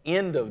the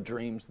end of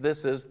dreams,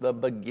 this is the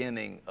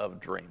beginning of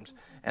dreams.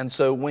 And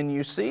so when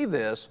you see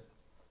this,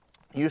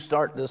 you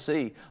start to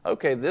see,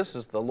 okay, this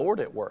is the Lord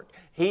at work.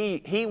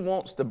 He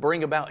wants to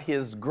bring about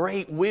His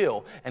great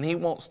will, and He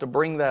wants to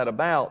bring that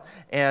about,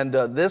 and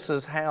this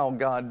is how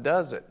God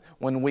does it,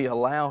 when we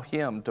allow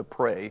Him to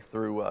pray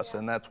through us,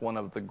 and that's one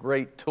of the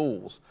great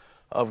tools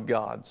of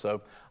God.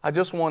 So I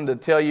just wanted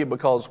to tell you,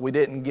 because we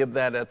didn't give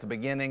that at the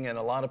beginning, and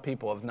a lot of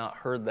people have not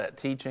heard that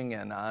teaching,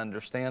 and I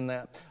understand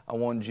that. I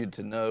wanted you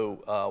to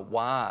know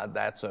why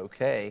that's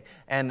okay,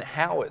 and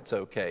how it's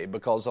okay,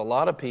 because a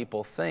lot of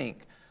people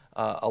think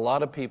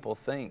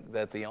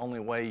that the only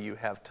way you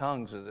have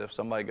tongues is if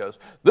somebody goes,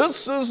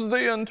 "This is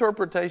the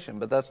interpretation,"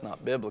 but that's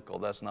not biblical.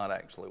 That's not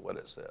actually what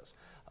it says.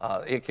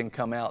 It can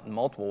come out in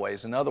multiple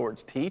ways. In other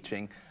words,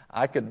 teaching,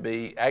 I could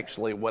be,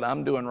 actually what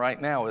I'm doing right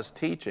now is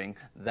teaching.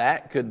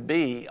 That could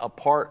be a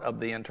part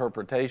of the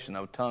interpretation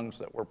of tongues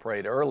that were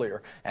prayed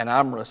earlier. And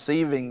I'm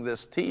receiving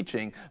this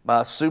teaching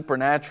by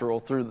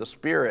supernatural through the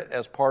Spirit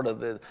as part of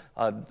the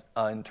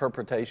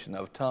interpretation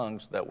of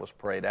tongues that was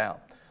prayed out.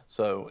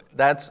 So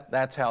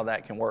that's how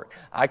that can work.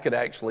 I could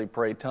actually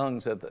pray in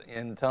tongues at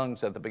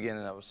the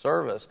beginning of a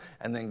service,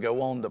 and then go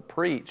on to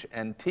preach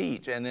and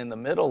teach, and in the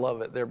middle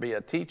of it there'd be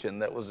a teaching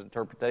that was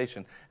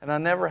interpretation, and I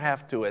never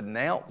have to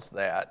announce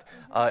that.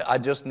 I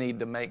just need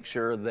to make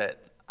sure that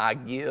I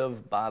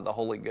give by the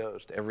Holy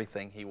Ghost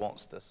everything He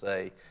wants to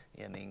say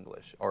in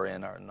English or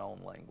in our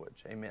known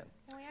language. Amen.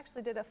 And we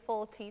actually did a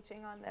full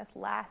teaching on this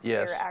last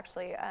year,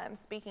 actually,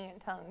 speaking in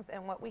tongues.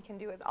 And what we can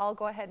do is I'll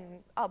go ahead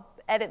and I'll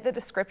edit the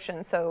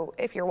description. So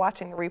if you're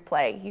watching the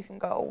replay, you can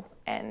go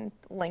and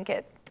link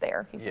it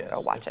there. You can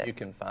go watch it. If you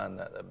can find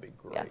that, that'd be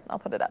great. Yeah, I'll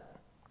put it up.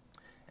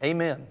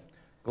 Amen.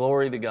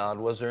 Glory to God.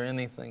 Was there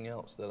anything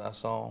else that I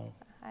saw?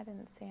 I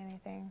didn't see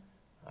anything.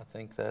 I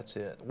think that's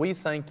it. We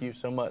thank you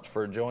so much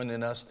for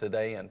joining us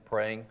today and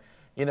praying.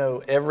 You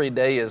know, every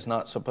day is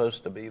not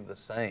supposed to be the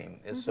same.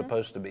 It's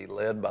supposed to be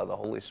led by the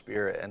Holy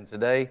Spirit. And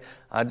today,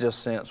 I just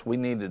sense we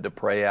needed to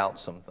pray out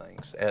some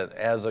things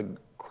as a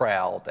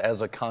crowd,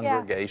 as a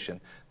congregation.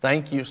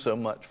 Thank you so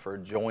much for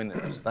joining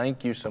us.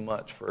 Thank you so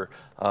much for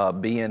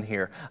being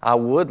here. I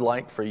would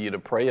like for you to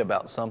pray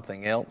about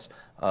something else.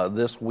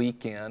 This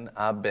weekend,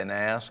 I've been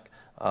asked,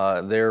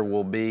 there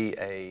will be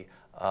a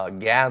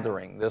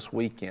gathering this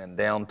weekend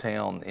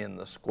downtown in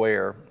the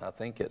square. I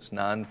think it's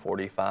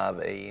 9:45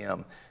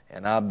 a.m.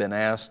 And I've been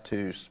asked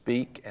to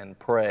speak and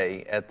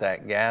pray at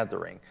that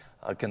gathering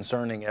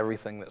concerning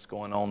everything that's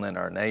going on in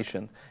our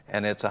nation.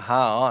 And it's a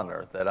high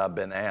honor that I've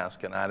been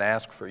asked. And I'd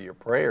ask for your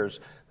prayers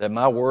that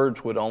my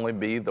words would only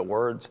be the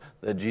words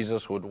that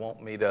Jesus would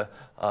want me to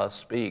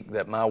speak,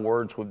 that my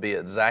words would be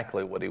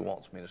exactly what He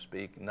wants me to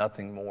speak,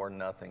 nothing more,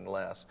 nothing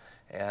less.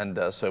 And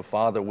so,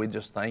 Father, we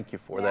just thank you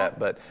for that.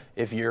 But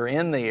if you're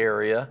in the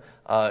area,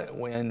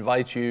 we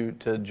invite you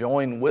to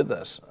join with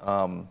us.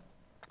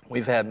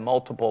 We've had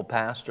multiple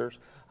pastors.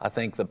 I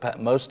think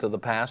most of the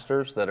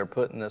pastors that are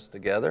putting this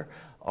together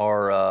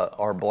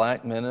are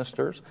black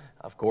ministers.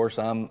 Of course,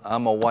 I'm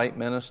a white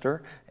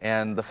minister,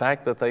 and the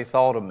fact that they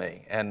thought of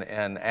me and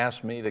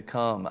asked me to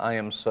come, I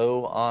am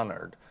so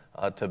honored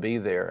to be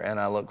there, and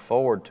I look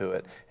forward to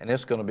it. And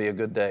it's going to be a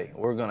good day.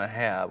 We're going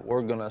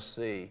to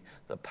see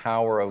the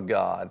power of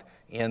God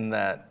in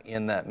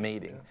that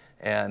meeting.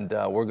 And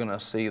we're going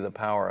to see the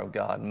power of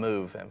God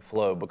move and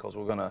flow, because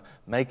we're going to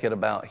make it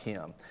about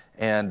Him.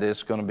 And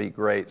it's going to be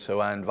great.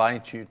 So I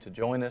invite you to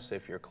join us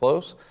if you're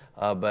close.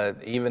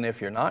 But even if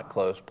you're not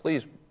close,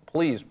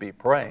 please be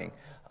praying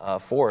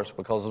for us,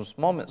 because there's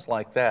moments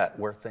like that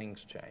where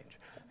things change.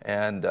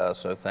 And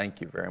so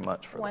thank you very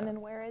much for that. When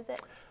and where is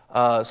it?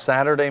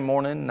 Saturday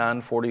morning,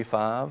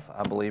 9:45,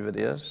 I believe it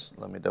is.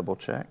 Let me double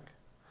check.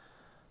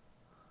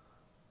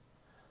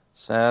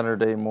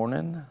 Saturday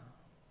morning,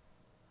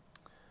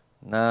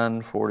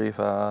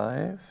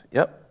 9:45.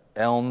 Yep,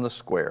 Elm the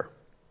Square.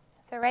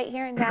 So right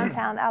here in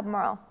downtown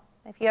Albemarle.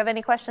 If you have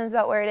any questions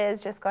about where it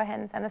is, just go ahead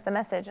and send us a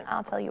message, and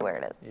I'll tell you where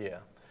it is. Yeah,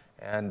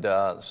 and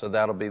so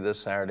that'll be this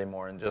Saturday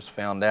morning. Just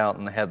found out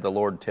and had the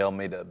Lord tell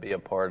me to be a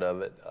part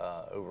of it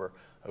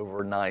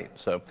overnight.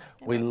 So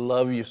we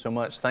love you so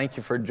much. Thank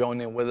you for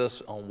joining with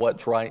us on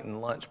What's Right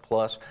in Lunch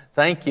Plus.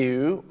 Thank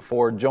you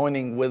for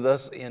joining with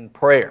us in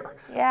prayer.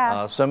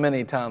 Yeah. So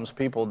many times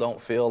people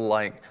don't feel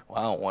like, well,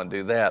 I don't want to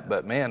do that.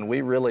 But man,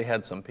 we really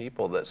had some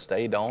people that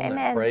stayed on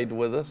and prayed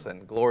with us,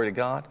 and glory to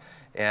God.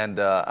 And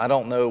I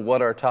don't know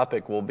what our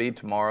topic will be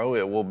tomorrow.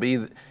 It will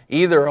be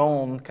either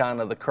on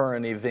kind of the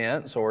current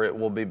events, or it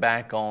will be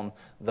back on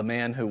the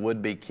man who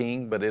would be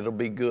king, but it'll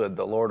be good.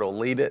 The Lord will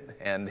lead it,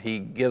 and He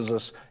gives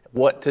us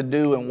what to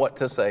do and what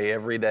to say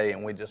every day,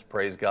 and we just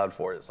praise God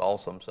for it. It's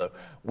awesome. So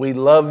we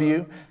love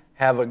you.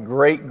 Have a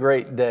great,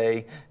 great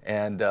day,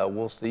 and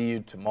we'll see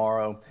you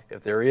tomorrow.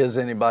 If there is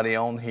anybody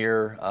on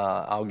here,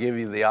 I'll give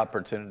you the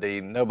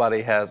opportunity.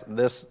 Nobody has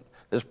this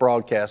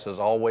broadcast is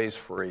always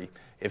free.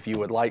 If you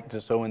would like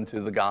to sow into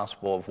the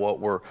gospel of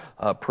what we're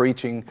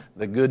preaching,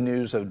 the good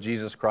news of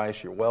Jesus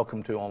Christ, you're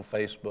welcome to on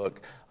Facebook.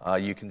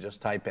 You can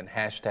just type in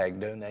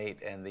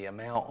 #donate, and the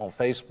amount on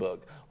Facebook,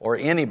 or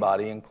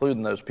anybody,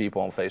 including those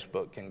people on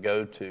Facebook, can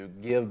go to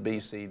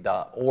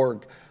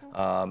givebc.org.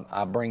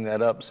 I bring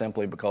that up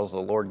simply because the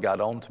Lord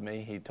got on to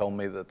me. He told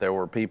me that there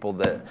were people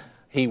that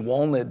He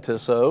wanted to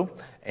sow,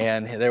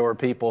 and there were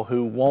people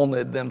who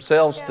wanted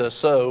themselves to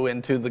sow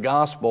into the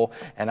gospel,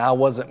 and I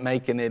wasn't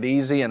making it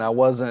easy, and I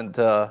wasn't,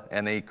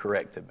 and He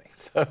corrected me.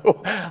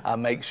 So I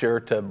make sure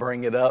to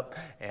bring it up,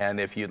 and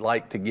if you'd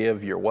like to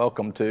give, you're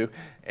welcome to.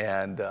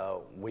 And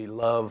we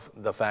love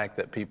the fact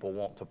that people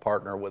want to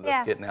partner with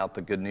us getting out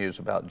the good news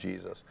about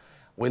Jesus.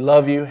 We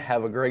love you.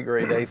 Have a great,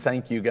 great day.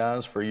 Thank you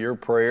guys for your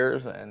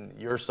prayers and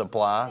your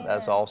supply. Amen.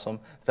 That's awesome.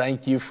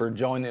 Thank you for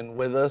joining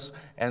with us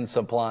and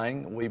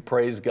supplying. We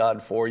praise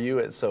God for you.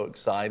 It's so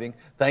exciting.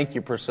 Thank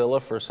you,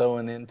 Priscilla, for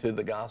sowing into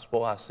the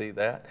gospel. I see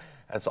that.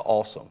 That's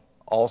awesome.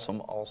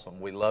 Awesome,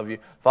 awesome. We love you.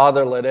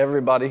 Father, let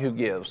everybody who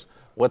gives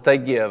what they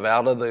give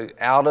out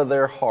of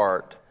their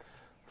heart,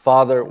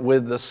 Father,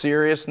 with the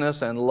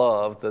seriousness and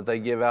love that they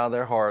give out of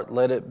their heart,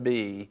 let it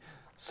be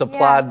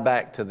supplied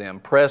back to them,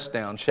 pressed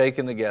down,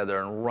 shaken together,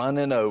 and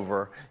running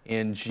over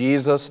in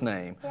Jesus'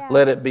 name. Yeah.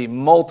 Let it be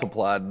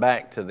multiplied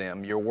back to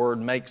them. Your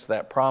word makes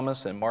that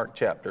promise in Mark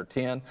chapter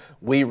 10.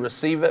 We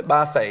receive it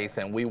by faith,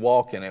 and we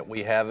walk in it.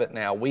 We have it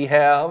now. We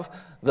have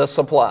the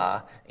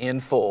supply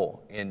in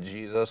full in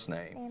Jesus'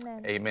 name.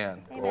 Amen.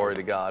 Amen. Amen. Glory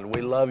to God.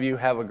 We love you.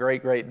 Have a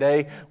great, great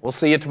day. We'll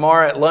see you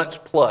tomorrow at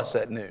Lunch Plus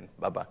at noon.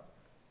 Bye-bye.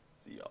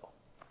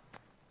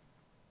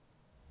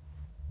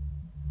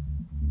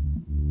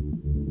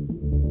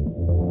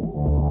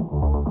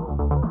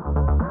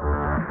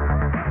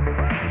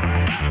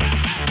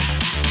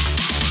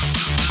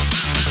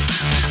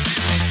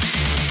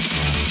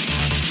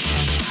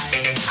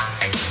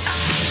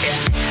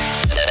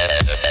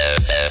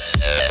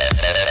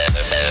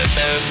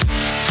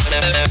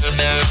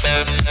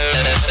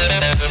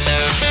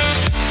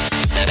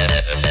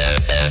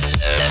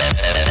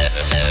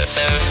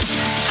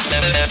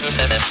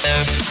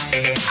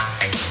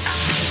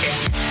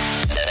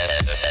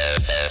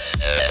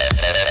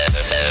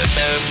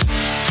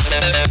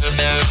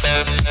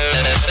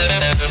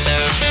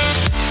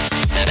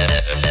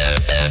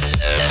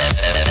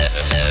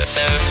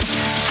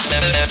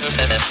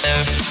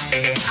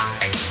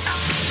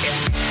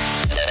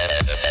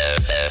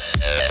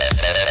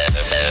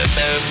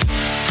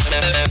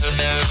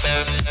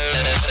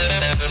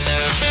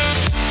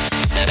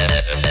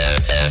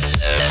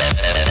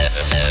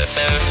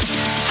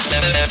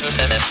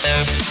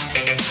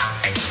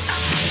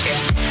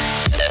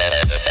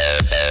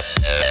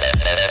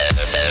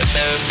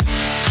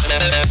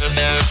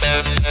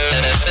 No.